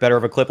better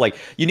of a clip. Like,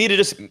 you need to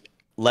just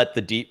let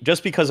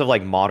just because of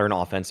like modern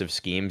offensive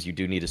schemes, you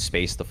do need to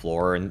space the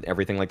floor and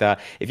everything like that.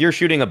 If you're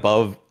shooting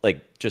above,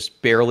 like,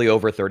 just barely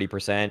over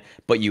 30%,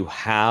 but you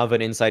have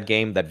an inside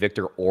game that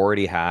Victor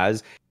already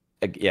has,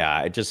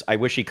 yeah, I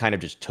wish he kind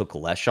of just took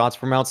less shots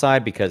from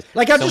outside, because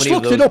I just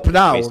looked it up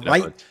now,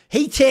 right?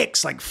 He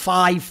takes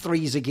 5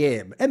 threes a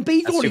game.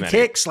 Embiid only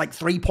takes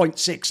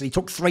 3.6, and he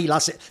took 3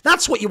 last year.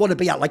 That's what you want to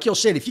be at. Like you're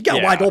saying, if you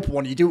get a wide open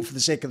one, you do it for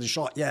the sake of the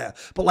shot, yeah.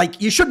 But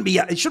it shouldn't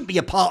be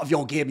a part of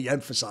your game you're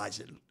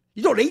emphasizing.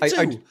 You don't need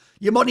to.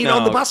 You're money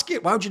on the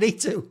basket. Why would you need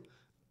to?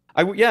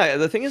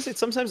 The thing is,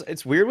 sometimes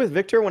it's weird with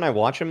Victor when I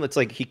watch him. It's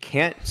like he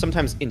can't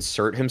sometimes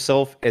insert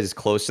himself as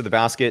close to the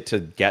basket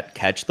to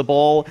catch the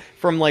ball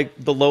from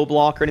the low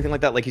block or anything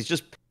like that. Like, he's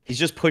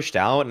just pushed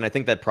out, and I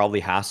think that probably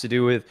has to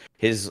do with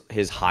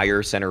his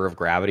higher center of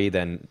gravity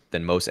than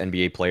most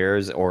NBA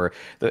players.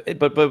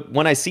 But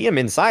when I see him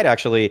inside,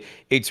 actually,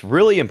 it's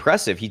really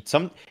impressive.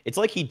 It's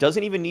like he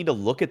doesn't even need to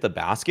look at the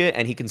basket,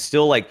 and he can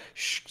still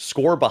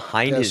score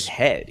behind his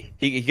head.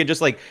 He can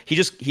just he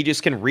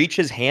just can reach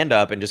his hand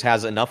up and just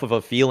has enough of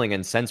a feeling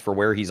and sense for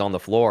where he's on the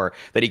floor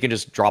that he can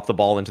just drop the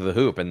ball into the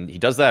hoop, and he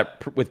does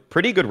that with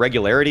pretty good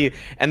regularity.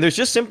 And there's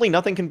just simply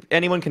nothing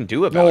anyone can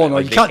do about it. No,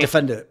 you can't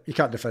defend it. You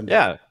can't defend it.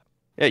 Yeah.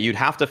 Yeah, you'd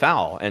have to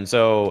foul. And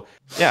so,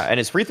 and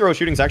his free throw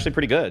shooting is actually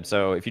pretty good.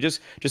 So if you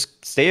just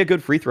stay a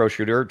good free throw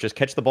shooter, just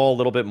catch the ball a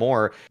little bit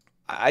more.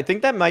 I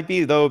think that might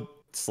be, though,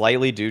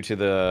 slightly due to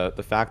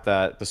the fact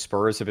that the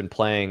Spurs have been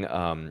playing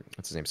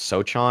what's his name,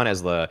 Sochan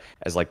as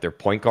their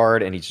point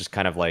guard, and he's just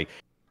kind of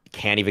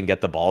can't even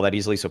get the ball that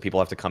easily, so people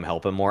have to come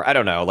help him more. I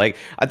don't know.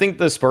 I think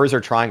the Spurs are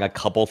trying a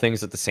couple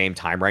things at the same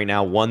time right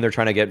now. One, they're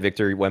trying to get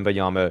Victor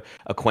Wembanyama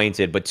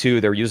acquainted, but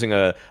 2, they're using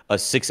a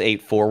 6'8"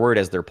 forward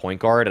as their point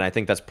guard, and I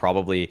think that's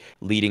probably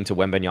leading to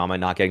Wembanyama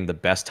not getting the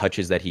best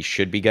touches that he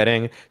should be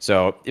getting.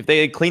 So if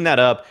they clean that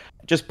up,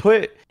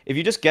 if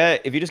you just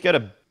get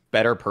a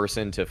better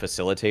person to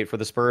facilitate for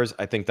the Spurs,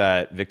 I think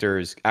that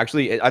Victor's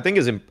actually, I think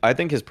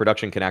his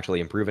production can actually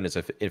improve, and his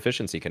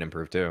efficiency can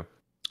improve too.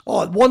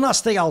 Oh, one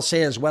last thing I'll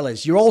say as well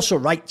is, you're also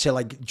right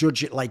to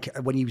judge it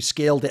when you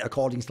scaled it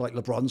according to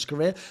LeBron's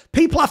career.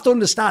 People have to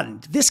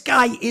understand, this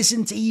guy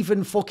isn't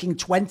even fucking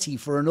 20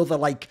 for another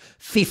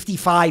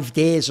 55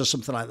 days or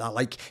something like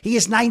that. He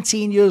is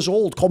 19 years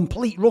old,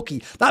 complete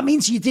rookie. That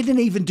means you didn't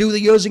even do the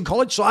years in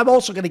college. So I'm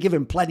also going to give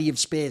him plenty of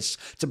space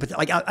to,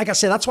 like I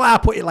said, that's why I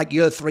put it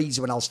year 3s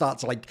when I'll start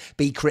to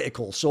be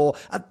critical. So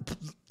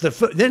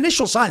the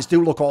initial signs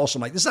do look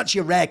awesome. This is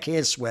actually a rare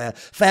case where,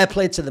 fair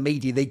play to the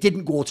media, they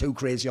didn't go too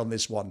crazy on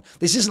this one.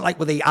 This isn't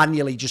where they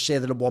annually just say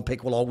the number 1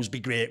 pick will always be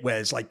great,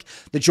 whereas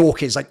the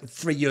joke is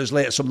 3 years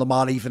later some of them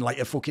aren't even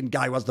a fucking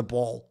guy who has the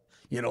ball,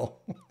 Yeah.